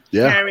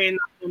 Yeah. Carrying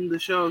the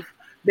shows.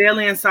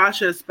 Bayley and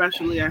Sasha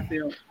especially, I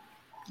feel.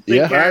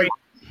 Yeah.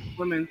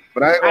 Women.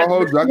 But I ain't gonna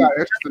hold you. I got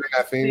interested in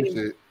that Fiend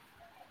shit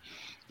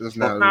just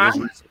now. I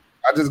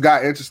just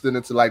got interested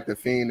into like the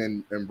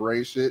Fiend and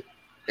Bray shit.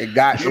 It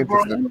got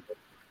interesting.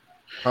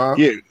 Huh?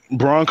 Yeah,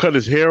 Braun cut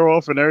his hair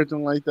off and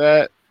everything like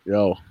that.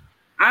 Yo.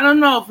 I don't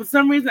know. For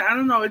some reason, I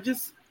don't know. It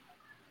just.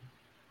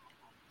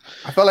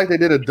 I felt like they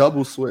did a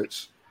double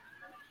switch.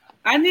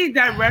 I need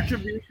that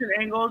retribution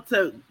angle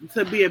to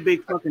be a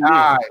big fucking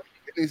deal.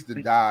 It needs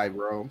to die,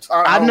 bro.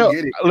 I know.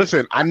 Get it.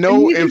 Listen, I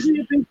know if.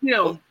 Be a big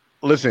deal.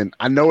 Listen,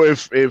 I know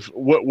if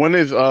when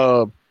is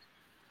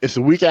it's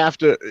a week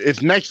after.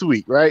 It's next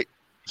week, right?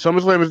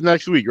 SummerSlam is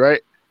next week,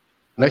 right?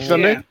 Next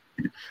Sunday.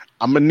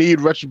 I'm gonna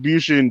need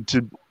retribution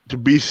to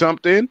be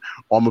something,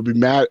 or I'm gonna be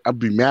mad. I'll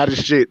be mad as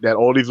shit that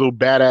all these little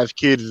badass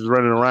kids is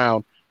running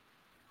around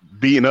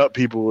beating up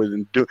people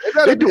and do. It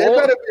better be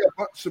a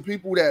bunch of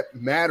people that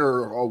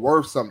matter or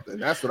worth something.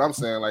 That's what I'm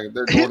saying. Like,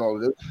 they're doing all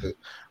this shit.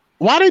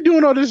 Why are they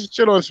doing all this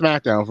shit on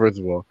SmackDown? First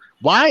of all,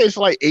 why is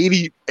like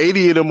 80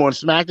 of them on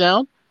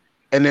SmackDown,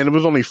 and then it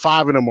was only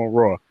 5 of them on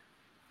Raw?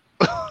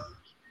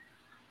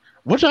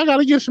 What y'all got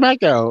to get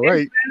SmackDown,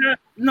 right?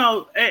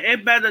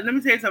 It better. Let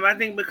me tell you something. I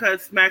think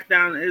because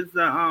SmackDown is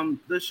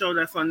the show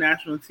that's on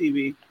national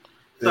TV,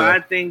 so I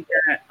think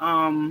that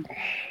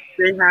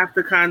they have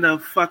to kind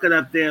of fuck it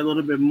up there a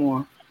little bit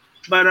more.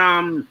 But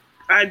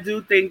I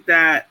do think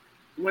that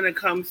when it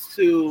comes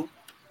to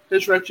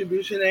this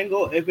Retribution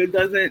angle, if it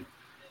doesn't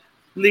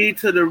lead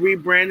to the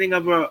rebranding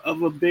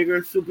of a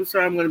bigger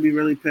superstar, I'm going to be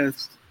really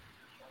pissed.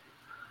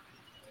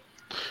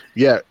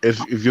 Yeah, it's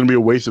going to be a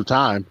waste of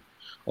time.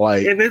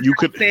 Like, if it's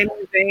Sami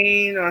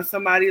Zayn or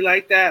somebody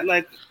like that,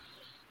 like,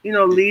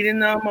 leading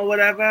them or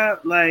whatever,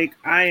 like,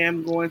 I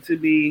am going to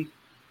be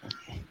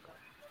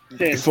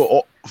pissed.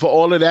 For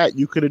all of that,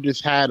 you could have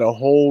just had a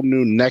whole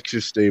new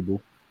Nexus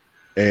stable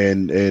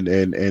and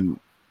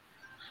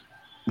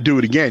do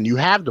it again. You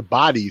have the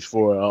bodies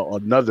for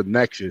another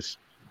Nexus.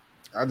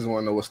 I just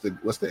want to know what's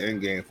the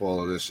end game for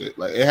all of this shit.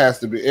 Like, it has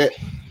to be it.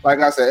 Like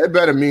I said, it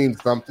better mean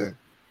something.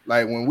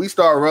 Like, when we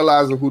start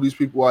realizing who these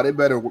people are, they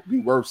better be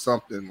worth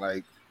something.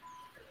 Like,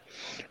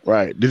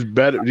 right. This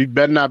better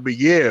not be.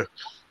 Yeah.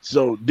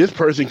 So this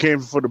person came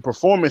for the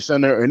Performance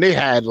Center and they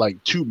had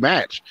like two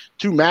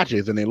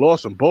matches and they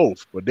lost them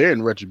both, but they're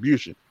in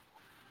Retribution.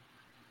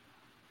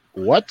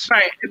 What?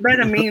 Right. It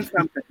better mean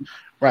something.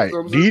 Right.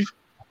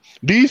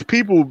 These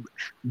people,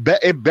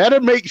 it better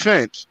make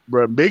sense,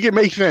 bro. Make it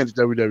make sense,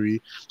 WWE.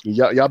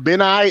 Y'all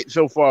been all right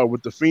so far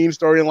with the Fiend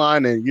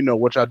storyline and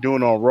what y'all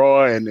doing on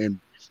Raw and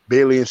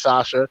Bayley and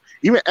Sasha.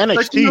 Even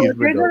NXT.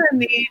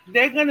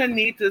 They're gonna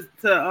need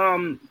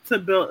to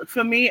build.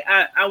 For me,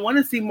 I want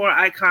to see more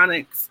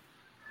Iconics.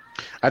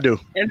 I do.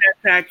 In that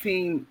tag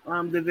team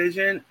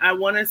division, I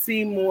want to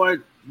see more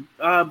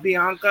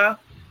Bianca.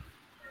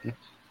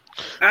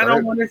 I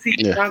don't want to see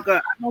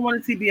Bianca. I don't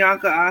want to see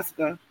Bianca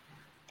Asuka.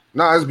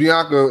 No, it's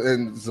Bianca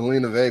and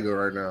Zelina Vega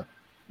right now.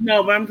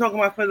 No, but I'm talking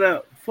about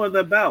for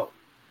the belt.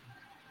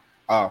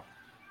 Oh.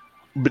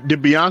 But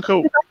did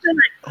Bianca?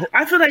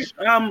 I feel like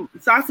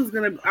Asuka's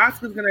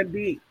gonna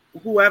beat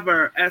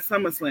whoever at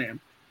SummerSlam,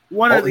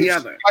 one or the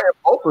other.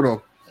 Both of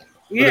them.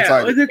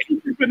 Yeah, is it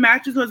two different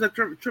matches or is it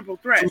triple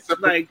threat?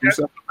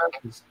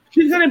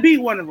 She's gonna beat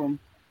one of them.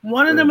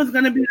 One of them is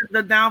gonna be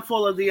the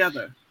downfall of the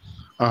other.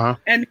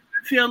 And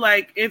I feel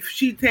like if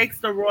she takes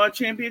the Raw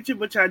Championship,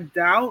 which I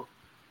doubt.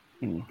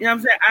 You know what I'm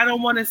saying? I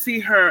don't want to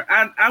see her.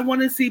 I want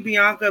to see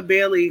Bianca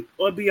Bayley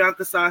or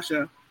Bianca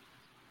Sasha.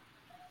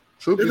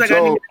 Truth be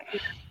told,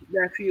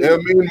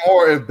 it'll mean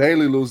more if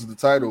Bayley loses the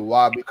title.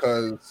 Why?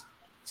 Because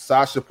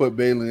Sasha put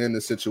Bayley in the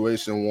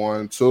situation.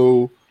 1,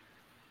 2.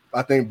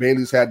 I think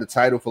Bayley's had the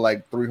title for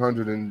like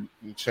 300 and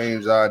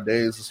change odd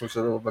days or some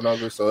sort of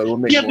another. So it will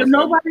make more but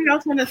nobody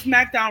else on the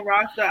SmackDown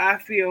roster, I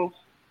feel.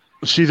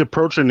 She's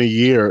approaching a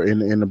year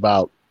in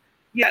about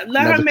let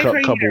her make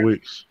her couple year.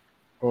 Weeks.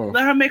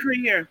 Let her make her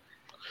year.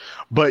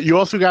 But you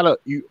also gotta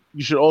you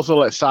should also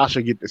let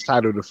Sasha get this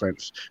title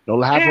defense.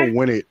 Don't have her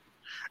win it,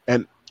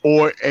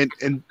 or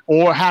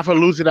have her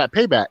lose it at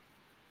Payback.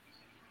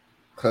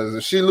 Because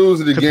if she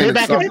loses it again,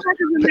 Payback is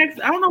the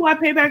next. I don't know why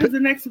Payback is the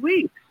next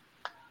week.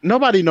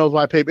 Nobody knows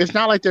why Payback. It's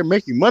not like they're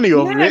making money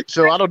over it,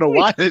 so I don't know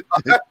why.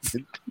 Payback is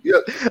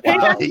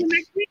the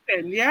next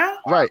weekend. Yeah.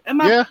 Right. Am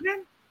I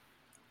kidding?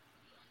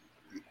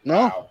 No.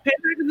 Wow.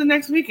 Payback is the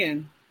next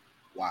weekend.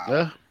 Wow.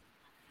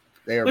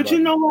 Yeah. But you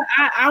know what?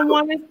 I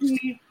want to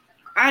see.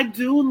 I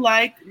do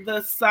like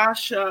the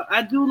Sasha.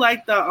 I do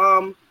like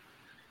the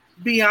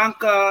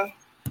Bianca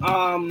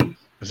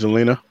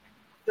Zelina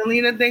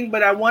thing,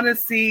 but I want to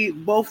see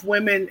both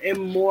women in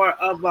more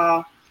of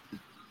a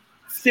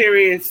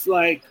serious,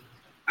 like,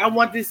 I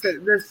want this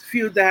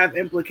feud to have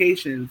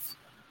implications.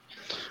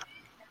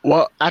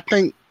 Well, I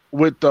think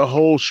with the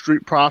whole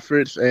Street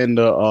Profits and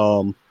the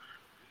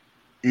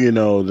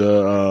Zelina,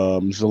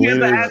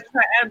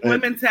 but as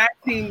women tag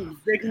teams,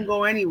 they can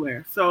go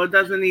anywhere, so it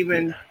doesn't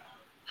even.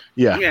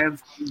 Yeah.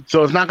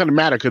 So it's not going to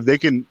matter because they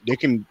can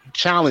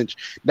challenge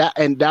that,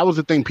 and that was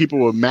the thing people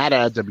were mad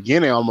at the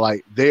beginning. I'm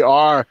like, they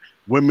are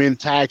women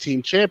tag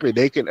team champion.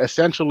 They can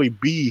essentially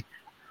be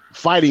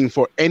fighting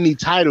for any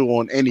title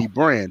on any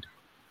brand.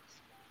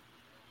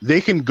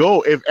 They can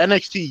go if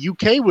NXT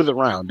UK was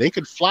around. They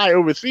could fly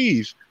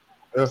overseas,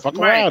 fuck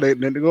around it,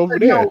 and then go over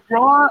there.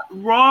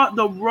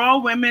 The Raw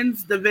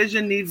women's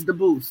division needs the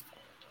boost.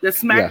 The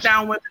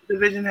SmackDown women's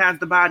division has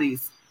the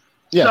bodies.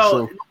 Yeah,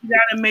 so you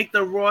got to make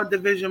the Raw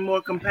division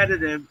more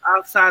competitive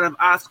outside of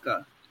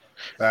Asuka.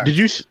 Did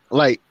you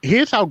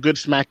here's how good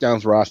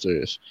SmackDown's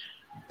roster is,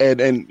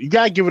 and you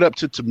gotta give it up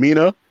to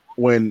Tamina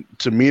when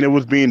Tamina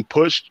was being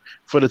pushed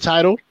for the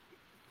title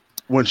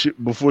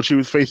before she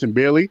was facing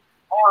Bayley.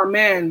 Oh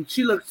man,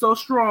 she looked so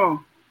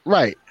strong.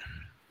 Right.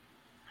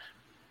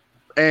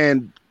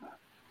 And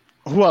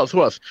who else?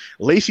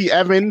 Lacey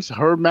Evans,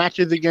 her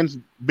matches against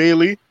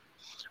Bayley.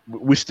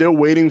 We're still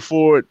waiting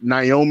for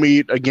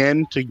Naomi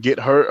again to get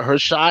her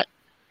shot.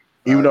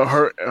 Even though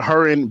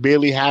her and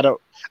Bayley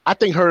I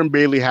think her and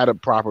Bayley had a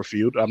proper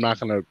feud. I'm not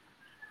gonna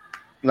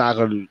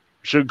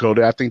sugarcoat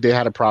it. I think they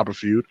had a proper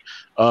feud.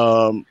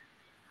 I'm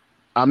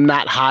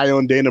not high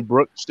on Dana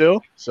Brooke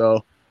still,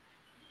 so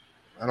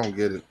I don't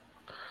get it.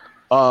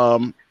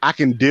 I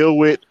can deal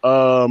with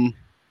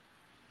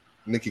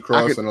Nikki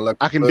Cross and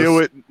Alexa. I can deal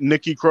with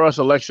Nikki Cross,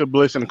 Alexa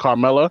Bliss, and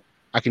Carmella.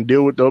 I can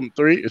deal with them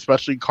three,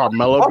 especially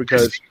Carmella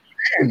because.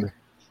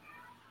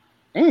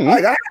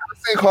 Like I haven't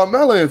seen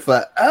Carmella in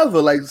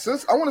forever. Like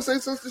since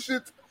the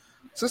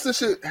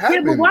shit happened.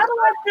 Yeah, but why do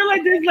I feel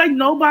like there's like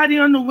nobody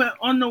on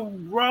the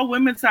Raw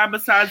women's side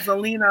besides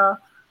Zelina,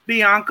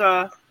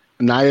 Bianca,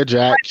 Nia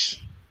Jax?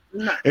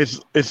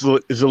 It's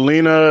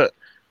Zelina,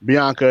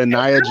 Bianca,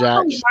 Nia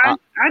Jax.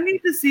 I need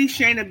to see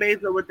Shayna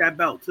Baszler with that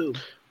belt too.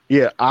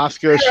 Yeah,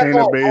 Asuka,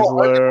 Shayna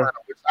Baszler.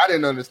 Which I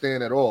didn't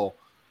understand at all.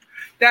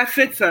 That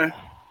fits her.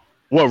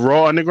 What,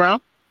 Raw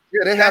Underground?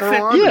 Yeah, they had her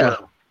on.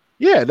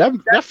 Yeah,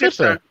 that fits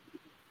her.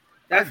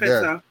 That fits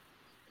her.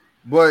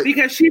 But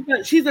because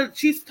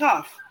she's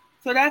tough,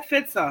 so that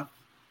fits her.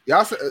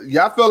 Y'all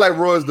feel like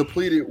Raw is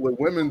depleted with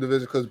women's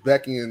division because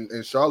Becky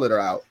and Charlotte are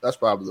out. That's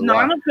probably no.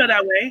 Why. I don't feel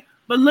that way.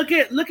 But look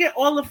at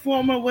all the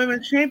former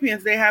women's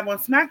champions they have on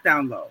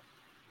SmackDown though.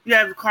 You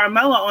have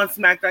Carmella on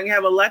SmackDown. You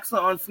have Alexa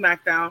on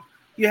SmackDown.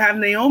 You have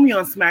Naomi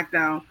on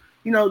SmackDown.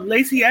 You know,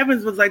 Lacey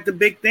Evans was like the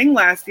big thing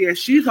last year.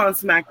 She's on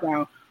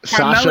SmackDown.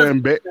 Sasha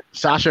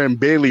and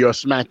Bayley are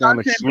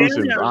SmackDown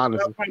exclusives,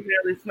 honestly.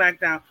 Primarily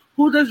SmackDown.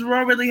 Who does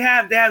Raw really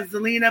have? They have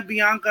Zelina,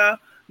 Bianca,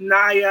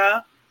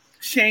 Nia,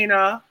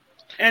 Shayna,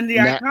 and the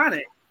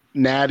Iconic.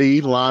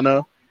 Natty,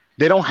 Lana.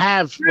 They don't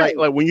have like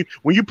when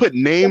you put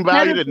name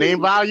value to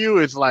name value,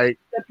 it's like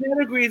the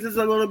pedigrees is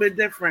a little bit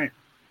different.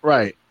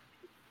 Right.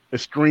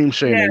 Extreme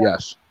Shayna,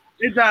 yes.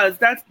 It does.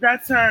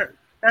 That's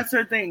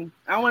her thing.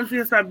 I want to see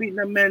her start beating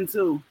the men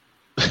too.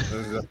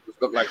 It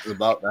looks like it's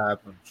about to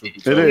happen.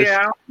 It is.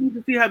 Yeah, I need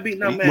to see her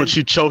beating the men. When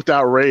she choked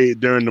out Ray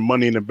during the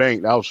Money in the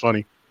Bank, that was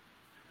funny.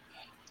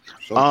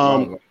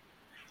 What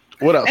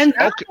else? And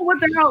I don't know what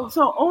the hell.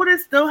 So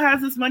Otis still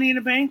has this Money in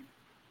the Bank?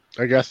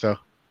 I guess so.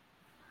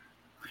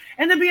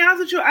 And to be honest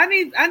with you,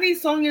 I need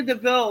Sonya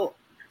Deville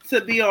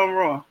to be on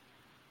Raw.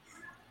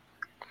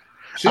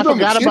 I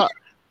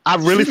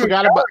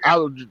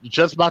was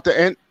just about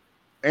to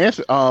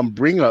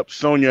bring up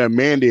Sonya and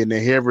Mandy in the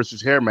hair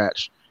versus hair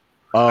match.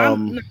 I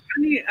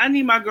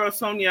need my girl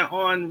Sonya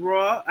on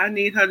Raw. I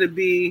need her to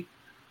be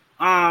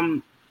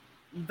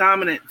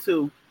dominant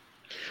too.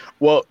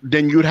 Well,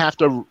 then you'd have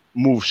to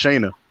move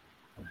Shayna.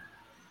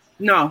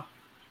 No,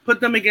 put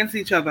them against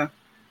each other.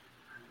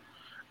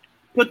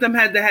 Put them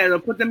head to head, or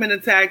put them in a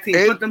tag team.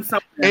 Put them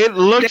somewhere. It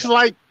looks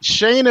like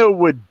Shayna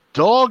would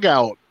dog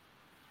out.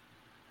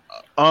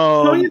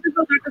 Sonya does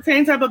like the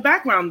same type of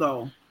background,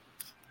 though.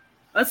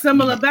 A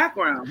similar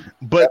background.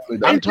 But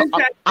I'm talking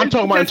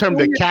about in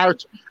terms of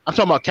character. I'm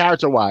talking about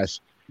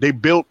character-wise. They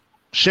built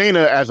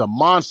Shayna as a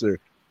monster.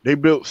 They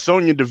built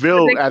Sonya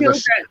Deville as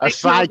a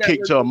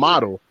sidekick to a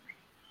model.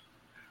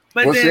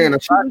 But then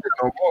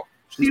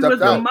she was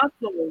the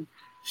muscle.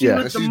 She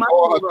was the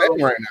muscle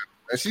right now.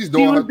 And she's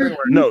doing her thing right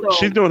now. No,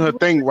 she's doing her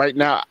thing right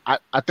now.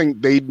 I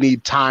think they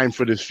need time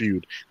for this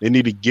feud. They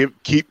need to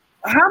keep.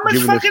 How much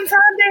fucking time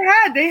they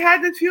had? They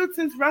had this feud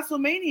since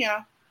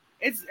WrestleMania.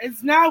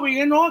 It's now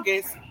we're in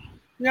August.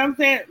 You know what I'm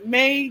saying?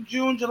 May,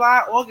 June,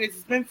 July, August.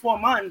 It's been 4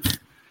 months.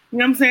 You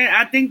know what I'm saying?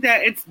 I think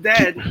that it's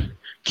dead.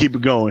 Keep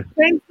it going.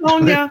 Send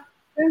Sonya.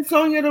 Send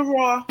Sonya to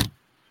Raw.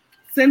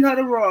 Send her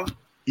to Raw.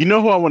 You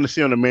know who I want to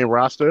see on the main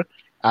roster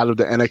out of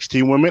the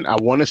NXT women? I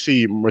want to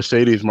see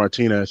Mercedes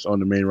Martinez on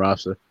the main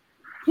roster.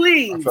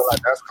 Please. I feel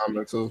like that's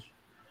coming too.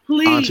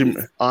 Please.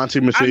 Auntie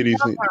Mercedes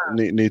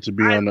needs to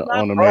be on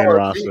the main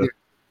roster.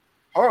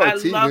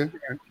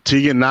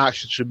 Tegan Knox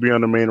should be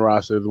on the main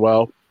roster as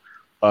well.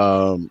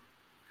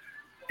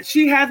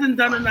 She hasn't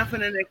done enough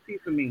in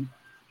NXT for me.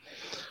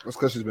 That's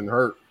because she's been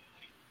hurt.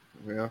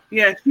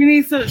 Yeah, she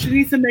needs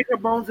to make her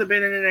bones a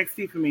bit in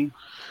NXT for me.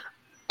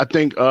 I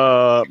think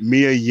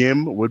Mia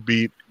Yim would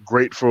be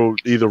great for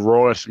either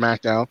Raw or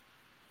SmackDown.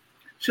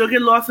 She'll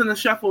get lost in the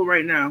shuffle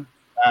right now.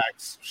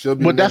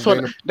 But that's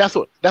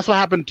what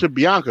happened to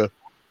Bianca.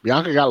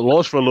 Bianca got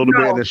lost for a little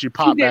bit and then she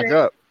popped back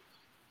up.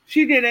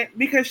 She didn't,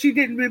 because she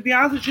didn't. To be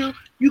honest with you,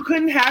 you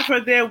couldn't have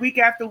her there week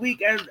after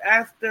week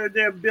after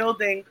they're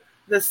building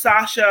the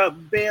Sasha,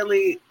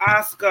 Bayley,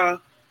 Asuka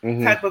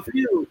type of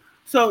feud.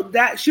 So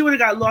that she would have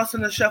got lost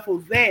in the shuffle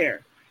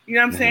there. You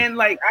know what I'm saying?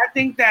 Like, I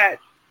think that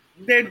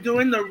they're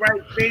doing the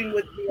right thing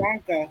with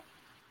Bianca.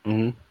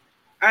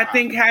 I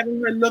think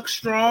having her look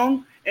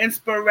strong and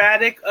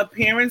sporadic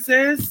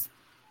appearances,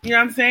 you know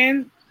what I'm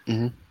saying? You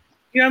know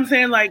what I'm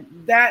saying? Like,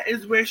 that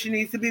is where she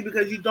needs to be,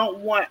 because you don't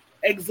want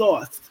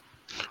exhaust.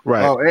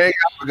 Right. Oh, and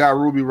I forgot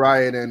Ruby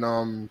Riott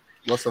and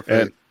what's her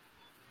face?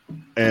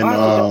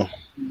 And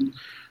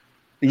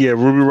yeah,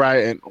 Ruby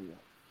Riott and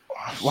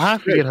why I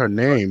forget her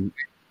name?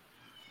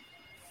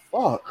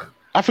 Fuck.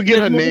 I forget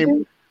her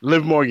name.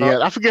 Liv Morgan. Yeah,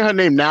 I forget her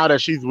name now that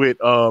she's with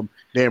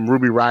damn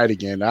Ruby Riott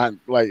again. I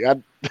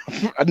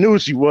knew who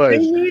she was.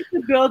 They need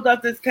to build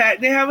up this tag.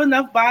 They have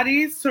enough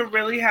bodies to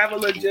really have a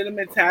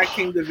legitimate tag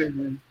team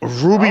division.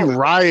 Ruby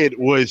Riott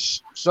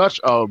was such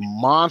a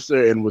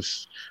monster and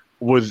was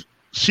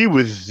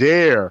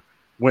there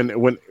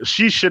when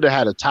she should have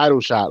had a title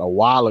shot a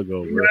while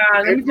ago. Bro. Nah,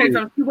 let me tell you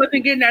something. She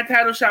wasn't getting that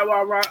title shot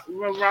while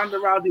Ronda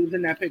Rousey was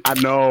in that picture. I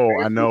know.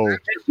 And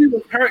she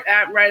was hurt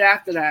right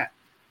after that.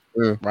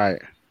 Yeah.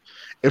 Right.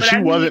 If she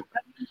wasn't,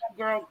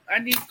 I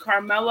need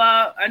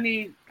Carmella. I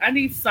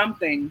need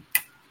something.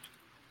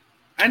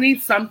 I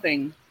need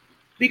something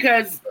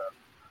because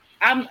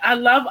I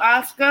love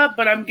Asuka,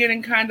 but I'm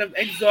getting kind of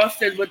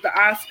exhausted with the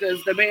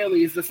Asukas, the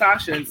Baileys, the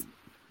Sashas.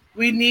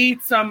 We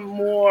need some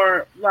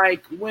more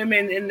like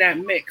women in that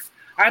mix.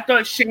 I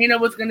thought Shayna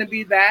was going to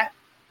be that,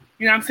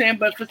 you know what I'm saying?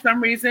 But for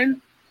some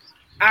reason,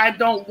 I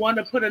don't want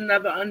to put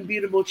another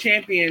unbeatable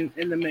champion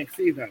in the mix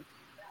either.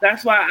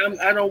 That's why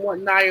I don't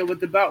want Nia with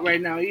the belt right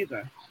now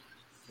either.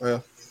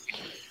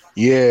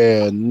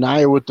 Yeah,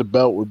 Nia with the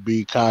belt would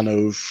be kind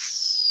of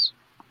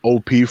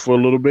OP for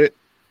a little bit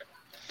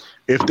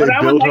if they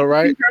build her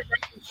right.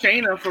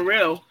 Shayna for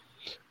real.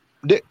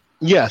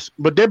 Yes,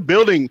 but they're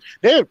building.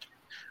 They're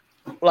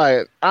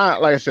like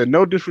I said,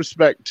 no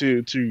disrespect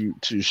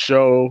to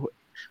Show,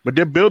 but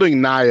they're building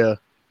Nia,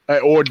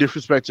 or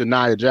disrespect to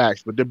Nia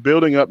Jax, but they're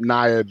building up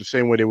Nia the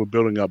same way they were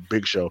building up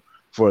Big Show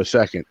for a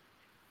second.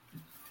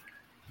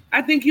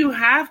 I think you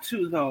have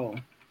to though.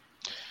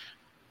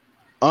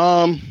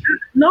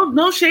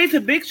 No shade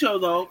to Big Show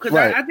though, because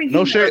right. I think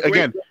no shade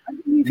again.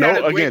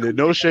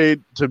 No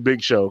shade to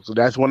Big Show. So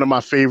that's one of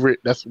my favorite.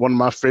 That's one of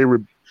my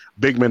favorite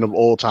big men of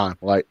all time.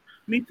 Like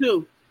me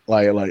too.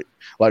 Like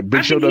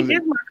Big Show doesn't. He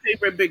is my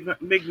favorite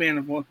big man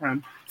of all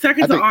time.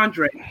 Second to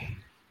Andre.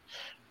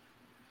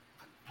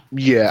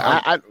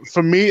 Yeah, I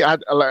for me,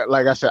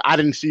 like I said, I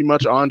didn't see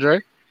much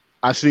Andre.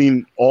 I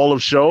seen all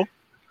of Show.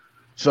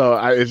 So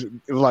it's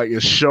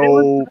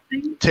Show,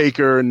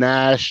 Taker,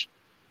 Nash.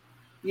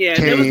 Yeah,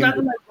 Kane. There was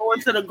nothing like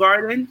going to the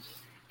Garden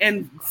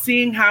and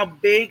seeing how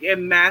big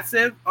and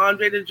massive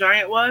Andre the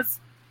Giant was.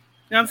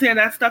 You know what I'm saying?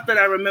 That's stuff that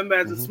I remember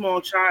as a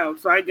small child.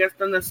 So I guess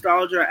the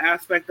nostalgia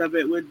aspect of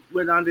it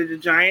with Andre the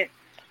Giant.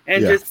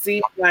 And just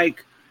seemed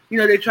like,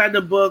 they tried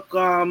to book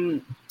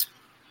the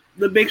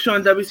Big Show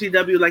in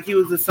WCW like he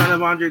was the son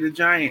of Andre the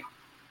Giant.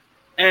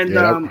 And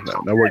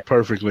that worked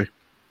perfectly.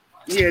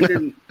 Yeah, it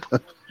didn't.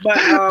 But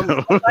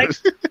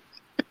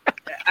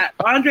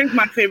Andre's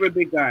my favorite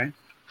big guy.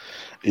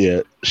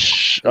 Yeah.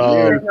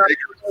 For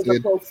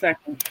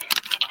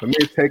me,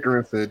 it's Taker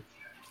and Sid.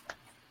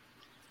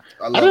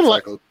 I didn't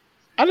like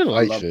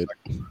Sid.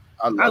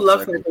 I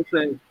love Psycho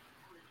Sid.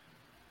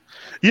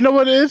 You know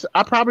what it is?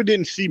 I probably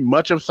didn't see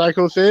much of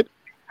Psycho Sid.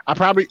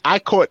 I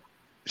caught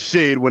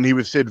Sid when he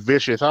was Sid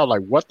Vicious. I was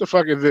like, what the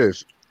fuck is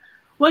this?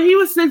 Well, he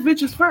was Sid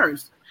Vicious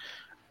first.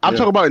 I'm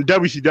talking about in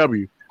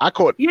WCW.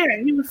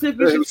 He was Sid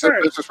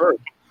Vicious first.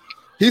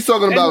 He's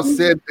talking about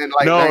Sid in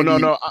like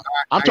no.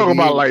 I'm talking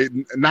about like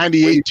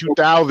 98,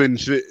 2000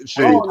 Sid.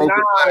 Oh, nah.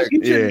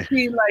 You should have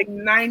seen like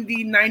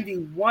 90,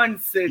 91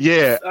 Sid.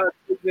 Yeah.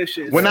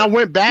 Vicious. When I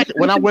went back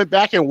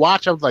and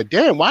watched, I was like,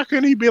 damn, why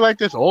couldn't he be like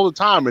this all the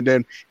time? And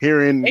then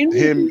hearing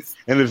him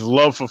and his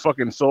love for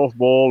fucking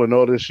softball and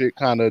all this shit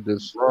kind of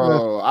just.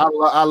 Bro,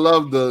 I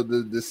love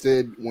the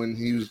Sid when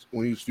he was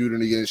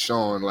feuding against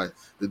Shawn, like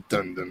the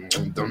dun dun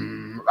dun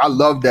dun. I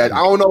love that. I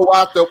don't know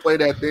why I still play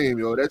that theme,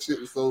 yo. That shit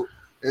was so.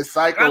 It's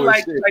Psycho. I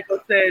like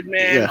Psycho Sid,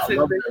 man. Sid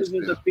Vicious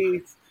was a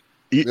beast.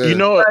 You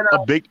know,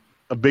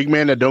 a big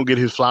man that don't get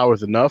his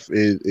flowers enough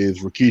is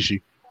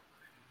Rikishi.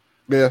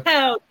 Yeah.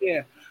 Hell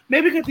yeah.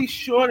 Maybe because he's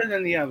shorter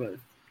than the others.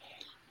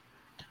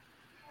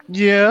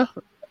 Yeah.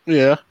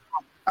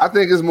 I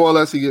think it's more or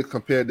less he gets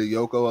compared to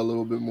Yoko a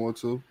little bit more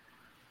too.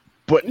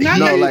 But he's.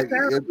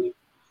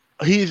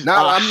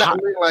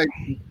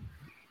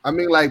 I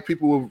mean, like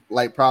people would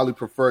like probably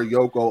prefer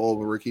Yoko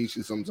over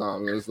Rikishi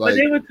sometimes. It's like, but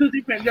they were two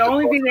different. The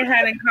only thing they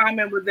had in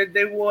common was that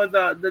they wore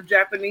the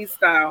Japanese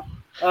style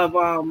of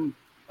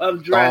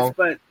dress.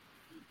 But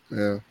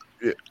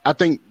I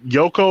think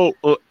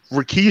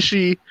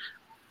Rikishi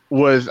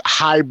was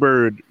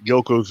hybrid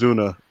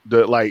Yokozuna.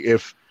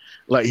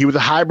 He was a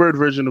hybrid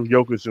version of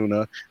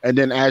Yokozuna, and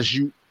then as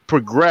you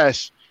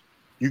progress,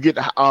 you get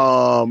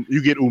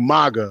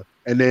Umaga,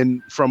 and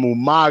then from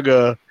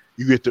Umaga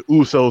you get the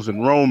Usos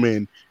and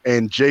Roman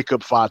and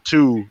Jacob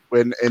Fatu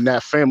and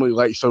that family.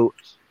 Like so.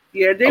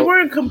 Yeah, they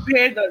weren't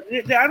compared.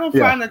 I don't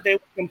find that they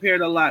were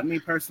compared a lot. Me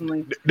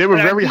personally, they were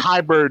very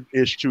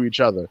hybrid-ish to each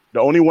other. The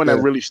only one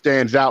that really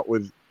stands out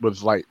was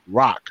like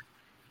Rock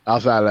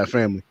outside of that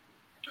family.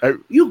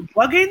 You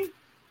bugging?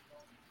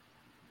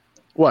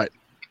 What?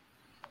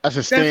 That's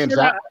a stands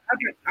out.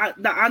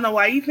 The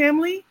Anoa'i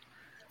family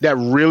that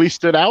really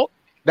stood out.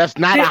 That's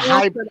not a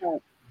hybrid.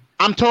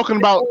 I'm talking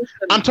about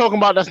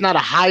that's not a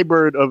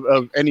hybrid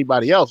of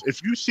anybody else.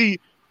 If you see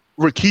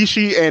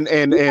Rikishi and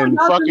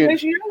fucking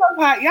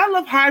y'all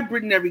love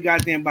hybrid in every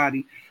goddamn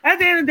body. At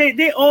the end of the day,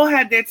 they all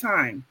had their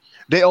time.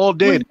 They all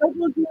did.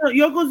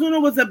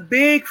 Yokozuna was a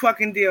big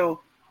fucking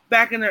deal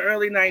back in the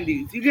early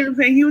 90s. You get what I'm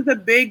saying? He was a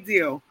big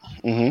deal.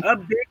 Mm-hmm. A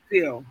big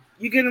deal.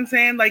 You get what I'm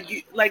saying? Like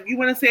you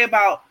want to say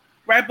about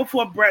right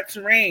before Brett's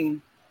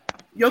reign,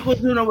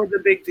 Yokozuna was a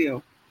big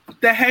deal.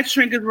 The Head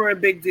Shrinkers were a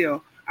big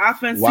deal.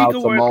 Alpha and Sika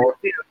were a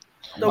big deal.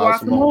 The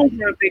Wasamoans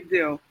were a big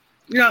deal.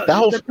 You know, that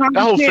whole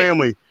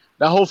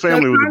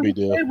family was a big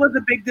deal. It was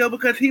a big deal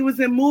because he was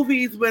in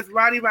movies with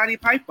Roddy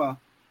Piper.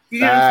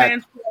 You know what I'm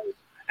saying? So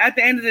at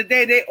the end of the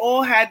day, they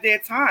all had their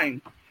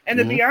time. And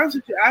to be honest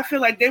with you, I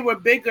feel like they were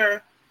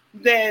bigger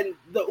than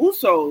the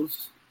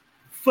Usos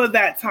for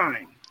that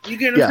time. You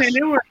get what I'm saying?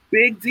 They were a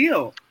big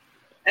deal.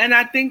 And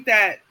I think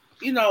that,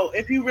 you know,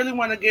 if you really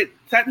want to get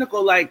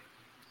technical, like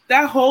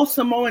that whole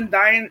Samoan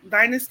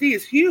dynasty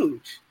is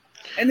huge.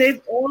 And they've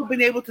all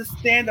been able to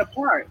stand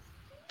apart.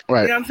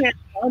 Right. You know what I'm saying?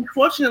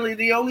 Unfortunately,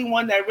 the only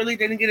one that really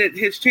didn't get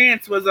his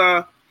chance was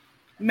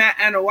Matt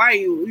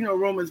Anoa'i, you know,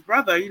 Roman's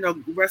brother, you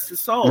know, rest his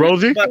soul.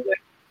 Rosie? But,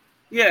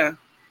 yeah.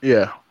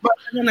 Yeah. But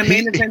in the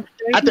main event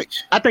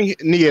stage, I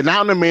think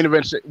now in the main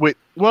event with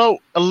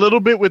a little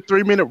bit with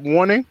 3-minute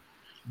warning.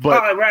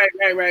 But right.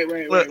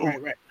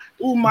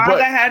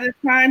 Umaga had his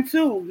time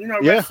too, you know,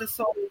 rest his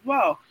soul as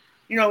well.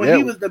 You know, when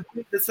he was the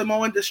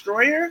Samoan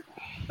destroyer,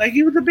 like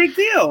he was a big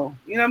deal.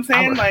 You know what I'm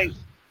saying? Like,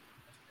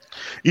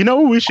 you know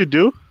what we should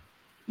do?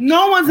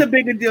 No one's a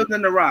bigger deal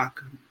than The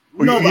Rock.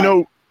 Nobody. You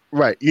know,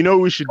 right? You know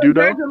what we should do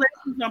though?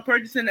 Congratulations on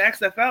purchasing the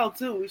XFL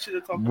too. We should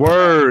have talked.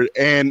 Word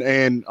and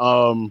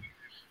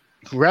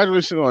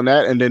congratulations on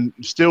that, and then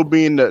still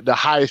being the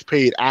highest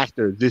paid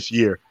actor this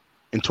year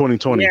in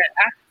 2020. Yeah,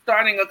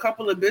 starting a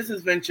couple of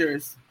business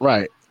ventures.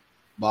 Right.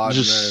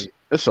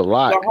 It's a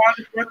lot. The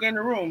hardest worker in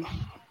the room.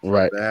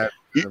 Right.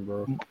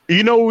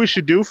 You know what we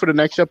should do for the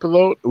next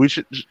episode? We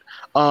should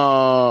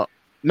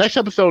next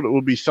episode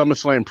will be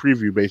SummerSlam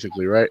preview,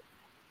 basically, right?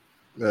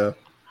 Yeah.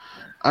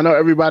 I know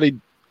everybody.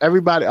 A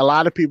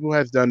lot of people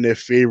has done their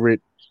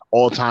favorite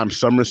all-time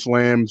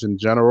SummerSlams in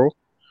general,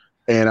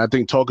 and I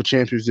think Talk of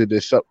Champions did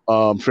their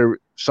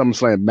favorite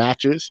SummerSlam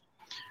matches.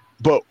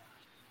 But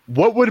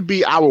what would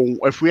be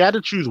if we had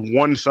to choose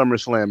one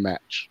SummerSlam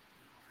match?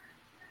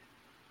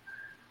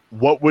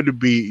 What would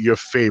be your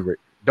favorite?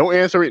 Don't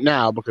answer it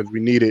now because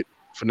we need it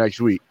for next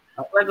week.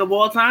 Like of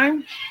all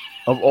time?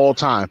 Of all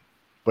time.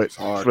 But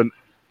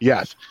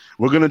yes,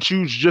 we're going to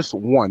choose just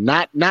one.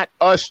 Not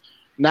us,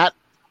 not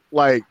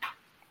like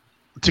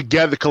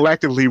together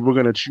collectively, we're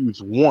going to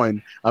choose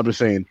one. I'm just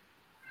saying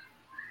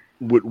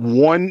with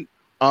one,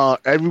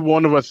 every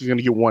one of us is going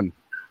to get one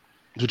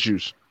to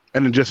choose.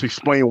 And then just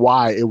explain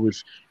why it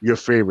was your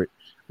favorite.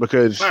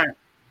 Because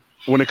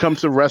when it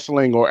comes to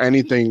wrestling or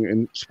anything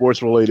in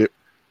sports related,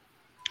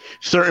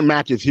 certain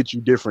matches hit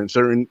you different.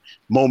 Certain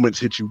moments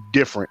hit you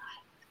different.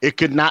 It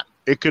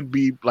could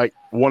be like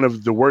one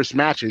of the worst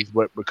matches,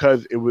 but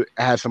because it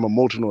has some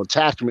emotional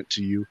attachment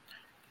to you,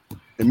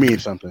 it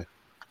means something.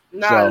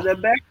 The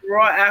best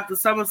Raw after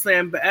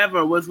SummerSlam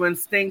ever was when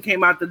Sting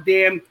came out the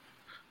damn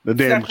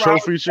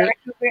trophy shit.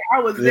 I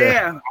was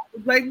there. I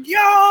was like,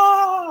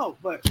 yo!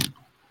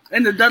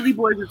 And the Dudley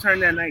Boys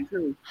returned that night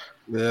too.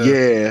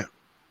 Yeah.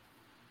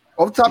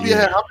 Off the top of your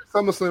head, how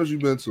many SummerSlams you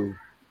been to?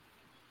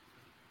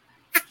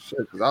 Shit,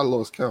 because I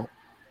lost count.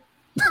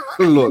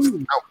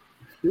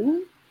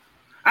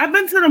 I've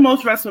been to the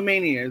most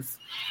WrestleManias.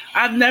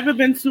 I've never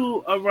been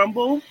to a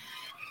Rumble.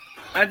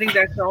 I think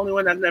that's the only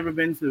one I've never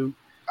been to.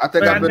 I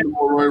think I've been to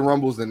more Royal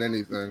Rumbles than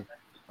anything.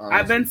 Honestly.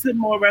 I've been to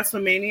more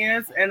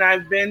WrestleManias, and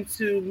I've been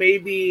to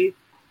maybe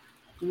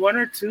 1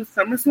 or 2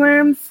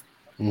 SummerSlams,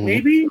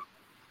 maybe,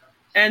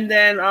 and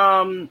then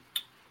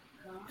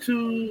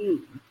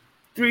 2,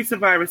 3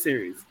 Survivor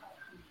Series.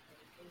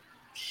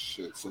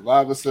 Shit,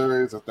 Survivor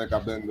Series. I think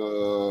I've been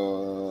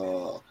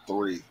to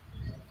 3.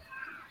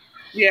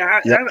 Yeah,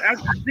 I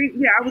think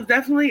I was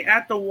definitely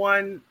at the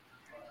one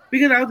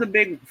because I was a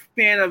big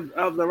fan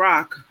of The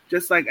Rock,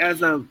 just like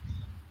as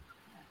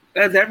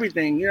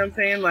everything. You know what I'm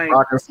saying? Like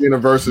Rock and Cena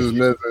versus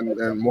Miz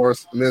and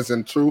Morris, Miz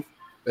and Truth.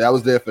 Yeah, I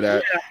was there for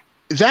that. Yeah.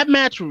 That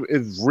match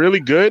is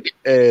really good,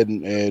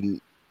 and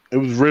it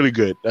was really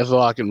good. That's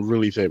all I can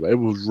really say. But it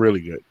was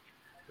really good.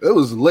 It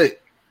was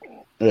lit.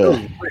 Yeah. It was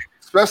lit.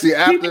 Especially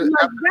after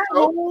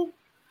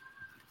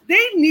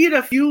they need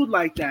a feud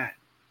like that.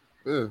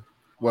 Yeah.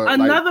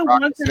 Another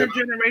once in a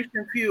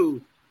generation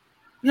feud.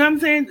 You know what I'm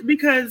saying?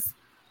 Because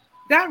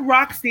that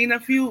Rock Cena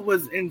feud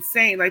was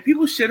insane. Like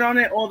people shit on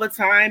it all the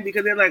time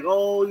because they're like,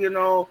 oh, you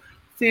know,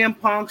 CM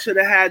Punk should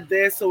have had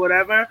this or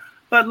whatever.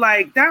 But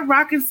like that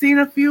Rock and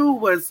Cena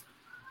feud was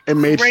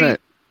made sense.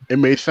 It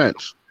made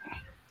sense.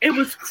 It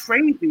was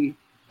crazy.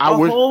 I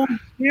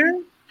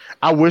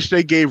wish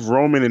they gave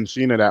Roman and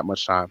Cena that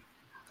much time.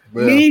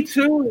 Yeah. Me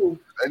too.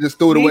 They just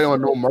threw it away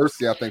on No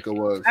Mercy, I think it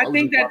was. I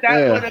think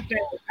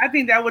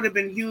that would have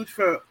been huge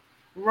for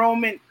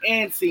Roman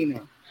and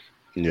Cena.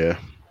 Yeah.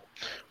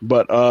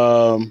 But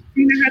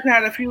Cena hasn't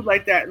had a feud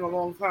like that in a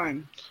long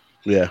time.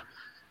 Yeah.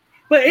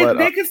 But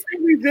they could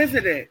still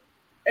revisit it.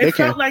 It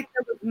felt like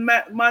there was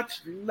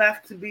much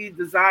left to be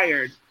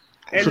desired.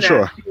 For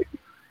sure.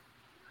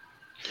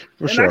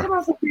 I can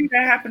also see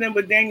that happening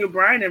with Daniel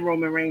Bryan and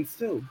Roman Reigns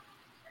too.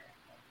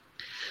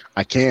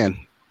 I can.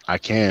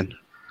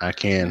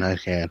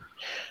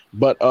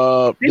 But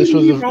this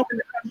was Roman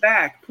to come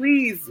back.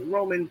 Please,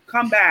 Roman,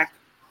 come back.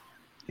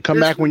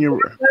 Come back when you're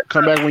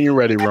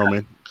ready,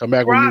 Roman. Come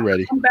back when you're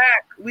ready. Come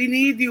back. We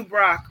need you,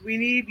 Brock. We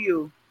need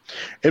you.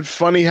 It's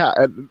funny how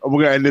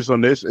we're gonna end this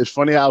on this. It's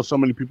funny how so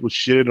many people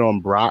shitted on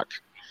Brock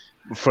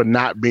for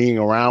not being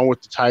around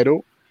with the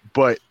title,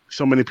 but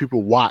so many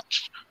people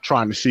watched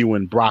trying to see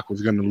when Brock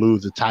was going to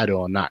lose the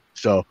title or not.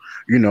 So,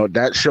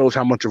 that shows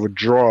how much of a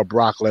draw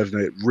Brock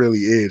Lesnar it really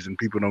is, and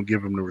people don't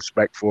give him the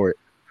respect for it.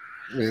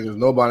 I mean, there's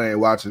nobody ain't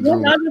watching.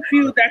 One other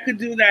feud that could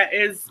do that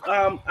is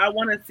I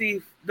want to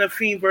see The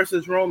Fiend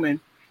versus Roman.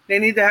 They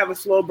need to have a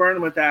slow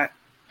burn with that.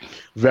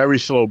 Very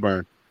slow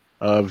burn.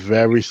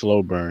 Very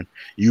slow burn.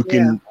 You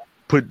can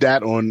put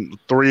that on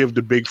 3 of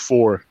the big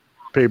 4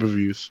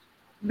 pay-per-views.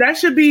 That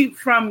should be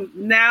from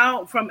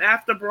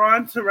after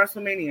Braun to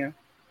WrestleMania.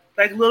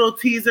 Like little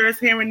teasers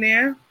here and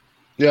there.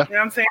 Yeah. You know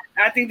what I'm saying?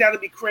 I think that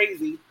would be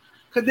crazy.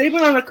 Because they've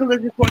been on a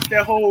collision course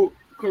their whole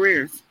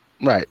careers.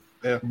 Right.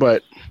 Yeah.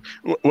 But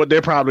what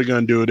they're probably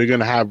going to do, they're going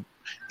to have,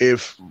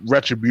 if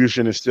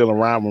Retribution is still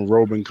around when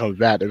Roman comes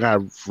back, they're going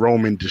to have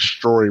Roman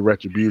destroy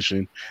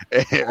Retribution.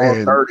 All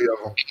 30 of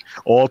them.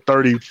 All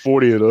 30,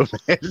 40 of them.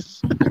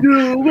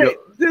 Do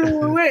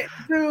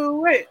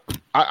it.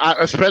 I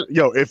expect,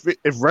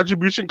 if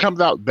Retribution comes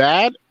out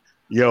bad,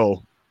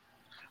 John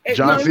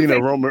Cena,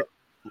 Roman.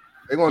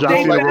 They're going to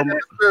do like Roman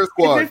Spirit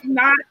Squad.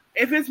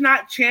 If it's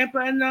not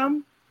Ciampa in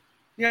them,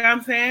 you know what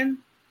I'm saying?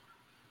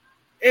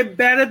 It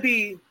better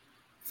be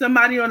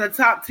somebody on the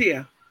top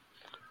tier.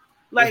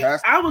 Like,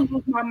 I would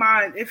lose my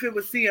mind if it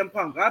was CM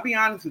Punk. I'll be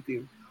honest with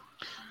you.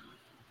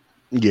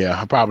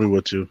 Yeah, I probably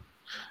would too.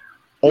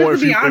 Or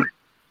if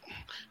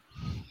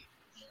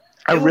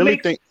I really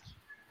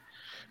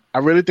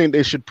think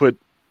they should put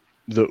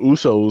the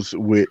Usos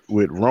with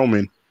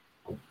Roman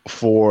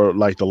for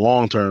like the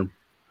long term.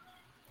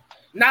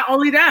 Not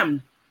only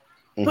them,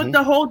 put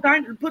the whole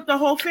family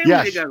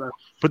together.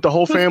 Put the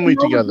whole family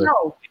together.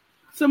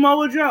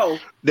 Samoa Joe.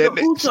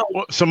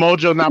 Samoa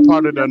Joe's not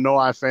part of the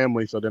Noah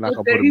family, so they're not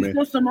gonna put him in. He's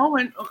still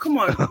Samoan. Oh, come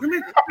on.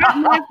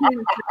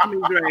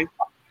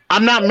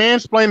 I'm not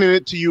mansplaining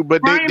it to you,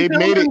 but they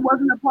made it.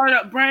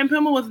 Brian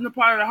Pillman wasn't a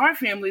part of the Hart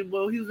family.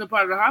 Well, he was a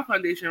part of the Hart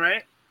Foundation,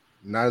 right?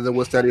 Neither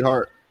was Teddy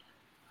Hart.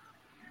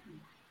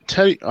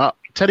 Teddy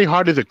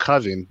Hart is a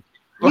cousin.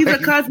 He's a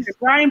cousin.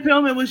 Brian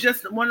Pillman was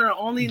just one of the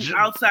only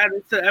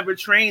outsiders to ever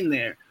train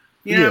there.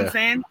 You know what I'm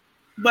saying?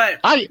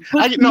 But I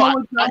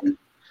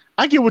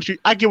get what you're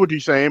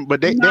saying, but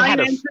they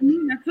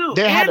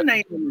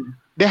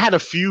had a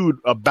feud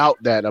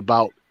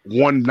about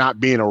one not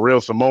being a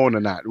real Samoan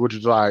or not, which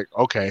is like,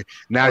 okay,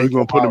 now you're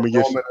gonna put him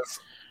against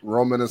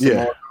Roman and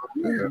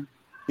Samoan.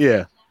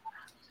 Yeah.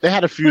 They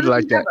had a feud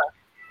like that.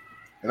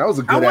 And that was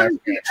a good ass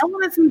match. I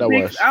want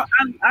to see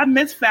I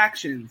miss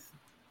factions.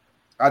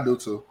 I do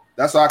too.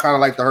 That's why I kind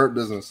of like the Hurt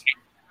Business.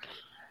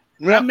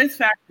 Yeah. I miss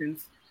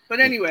factions. But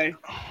anyway.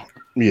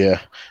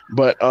 Yeah.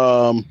 But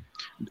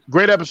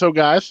great episode,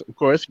 guys. Of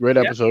course. Great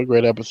episode.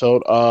 Shout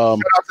out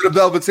to the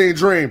Velveteen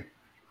Dream.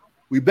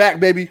 We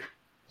back, baby.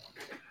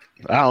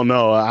 I don't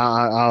know.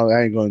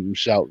 I ain't going to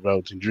shout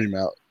Velveteen Dream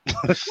out.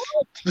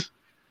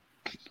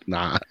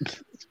 Nah.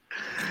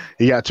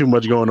 He got too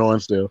much going on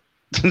still.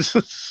 Is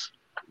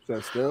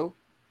that still?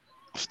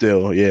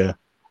 Still, yeah.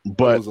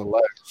 But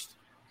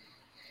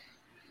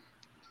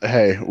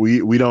hey,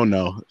 we don't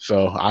know.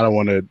 So I don't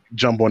want to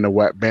jump on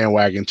the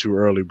bandwagon too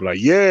early, but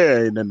like, yeah,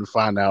 and then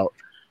find out.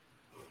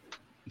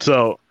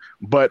 So,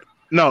 but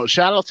no,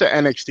 shout out to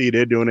NXT.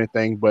 They're doing their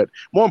thing. But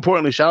more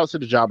importantly, shout out to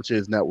the Jobber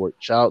Tears Network.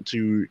 Shout out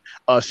to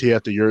us here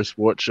at the Your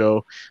Sports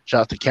Show.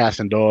 Shout out to Cats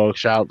and Dogs.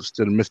 Shout out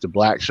to the Mr.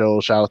 Black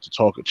Show. Shout out to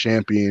Talk of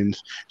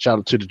Champions. Shout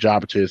out to the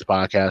Jobber Tears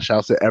Podcast. Shout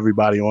out to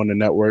everybody on the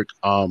network.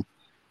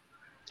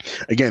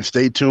 Again,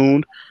 stay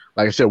tuned.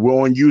 Like I said,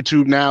 we're on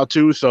YouTube now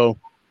too. So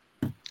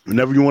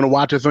whenever you want to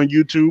watch us on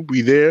YouTube,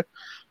 we there.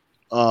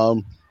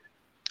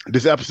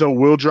 This episode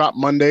will drop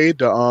Monday.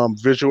 The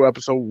visual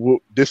episode will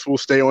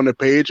stay on the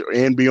page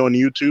and be on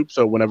YouTube.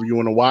 So whenever you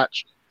want to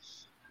watch,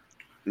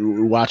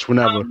 watch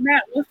whenever.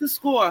 Matt, what's the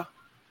score?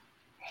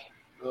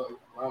 I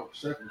was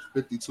checking.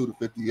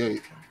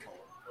 52-58.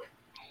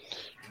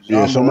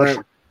 Yeah, so much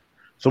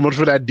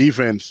for that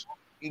defense.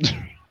 I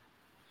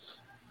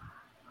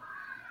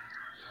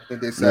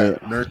think they said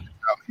Nurse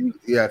out.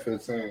 Yeah,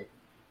 15.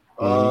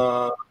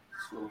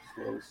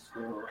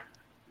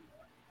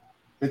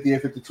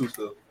 58-52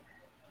 still.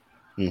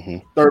 Mm-hmm.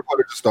 Third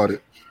quarter just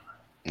started.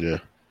 Yeah.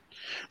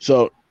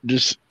 So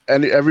just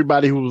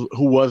everybody who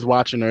was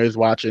watching or is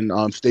watching,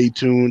 stay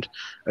tuned.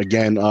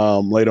 Again,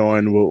 later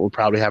on we'll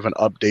probably have an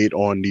update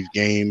on these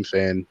games,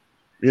 and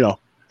we'll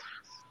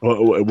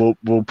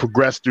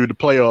progress through the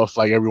playoffs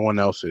like everyone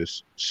else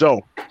is. So,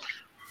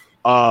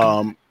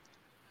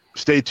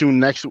 stay tuned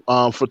next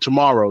for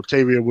tomorrow.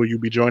 Tavia, will you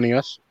be joining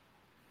us?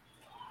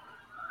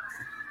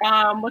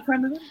 What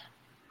time is it?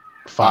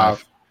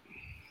 5.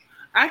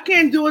 I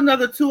can't do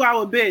another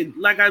 2-hour bid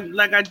like I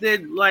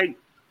did.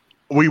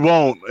 We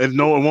won't. It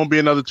won't be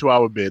another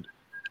 2-hour bid.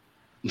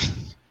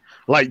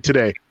 Like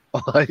today.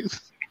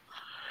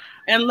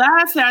 And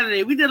last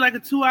Saturday we did like a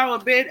 2-hour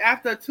bid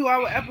after a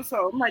 2-hour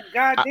episode. I'm like,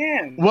 God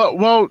damn.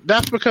 Well,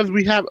 that's because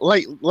we have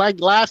like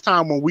last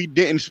time when we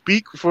didn't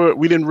speak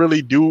we didn't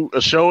really do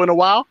a show in a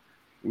while.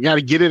 We got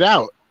to get it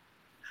out.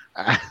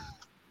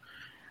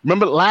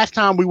 Remember the last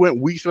time we went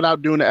weeks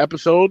without doing an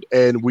episode,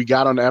 and we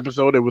got on the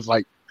episode, it was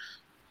an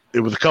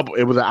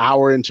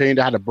hour and change.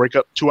 I had to break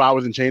up 2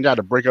 hours and change. I had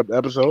to break up the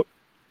episode.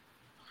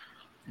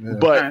 Yeah.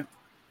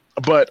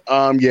 But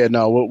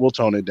we'll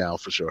tone it down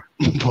for sure.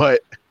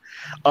 But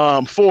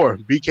for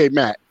BK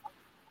Matt,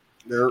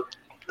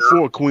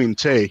 for Queen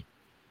Tay,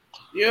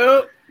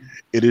 yep,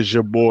 it is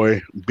your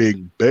boy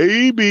Big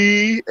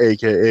Baby,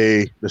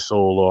 aka the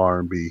Soul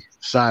R&B,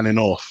 signing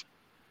off.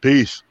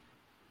 Peace,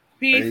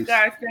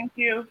 guys. Thank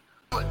you.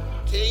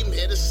 Came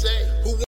here to say who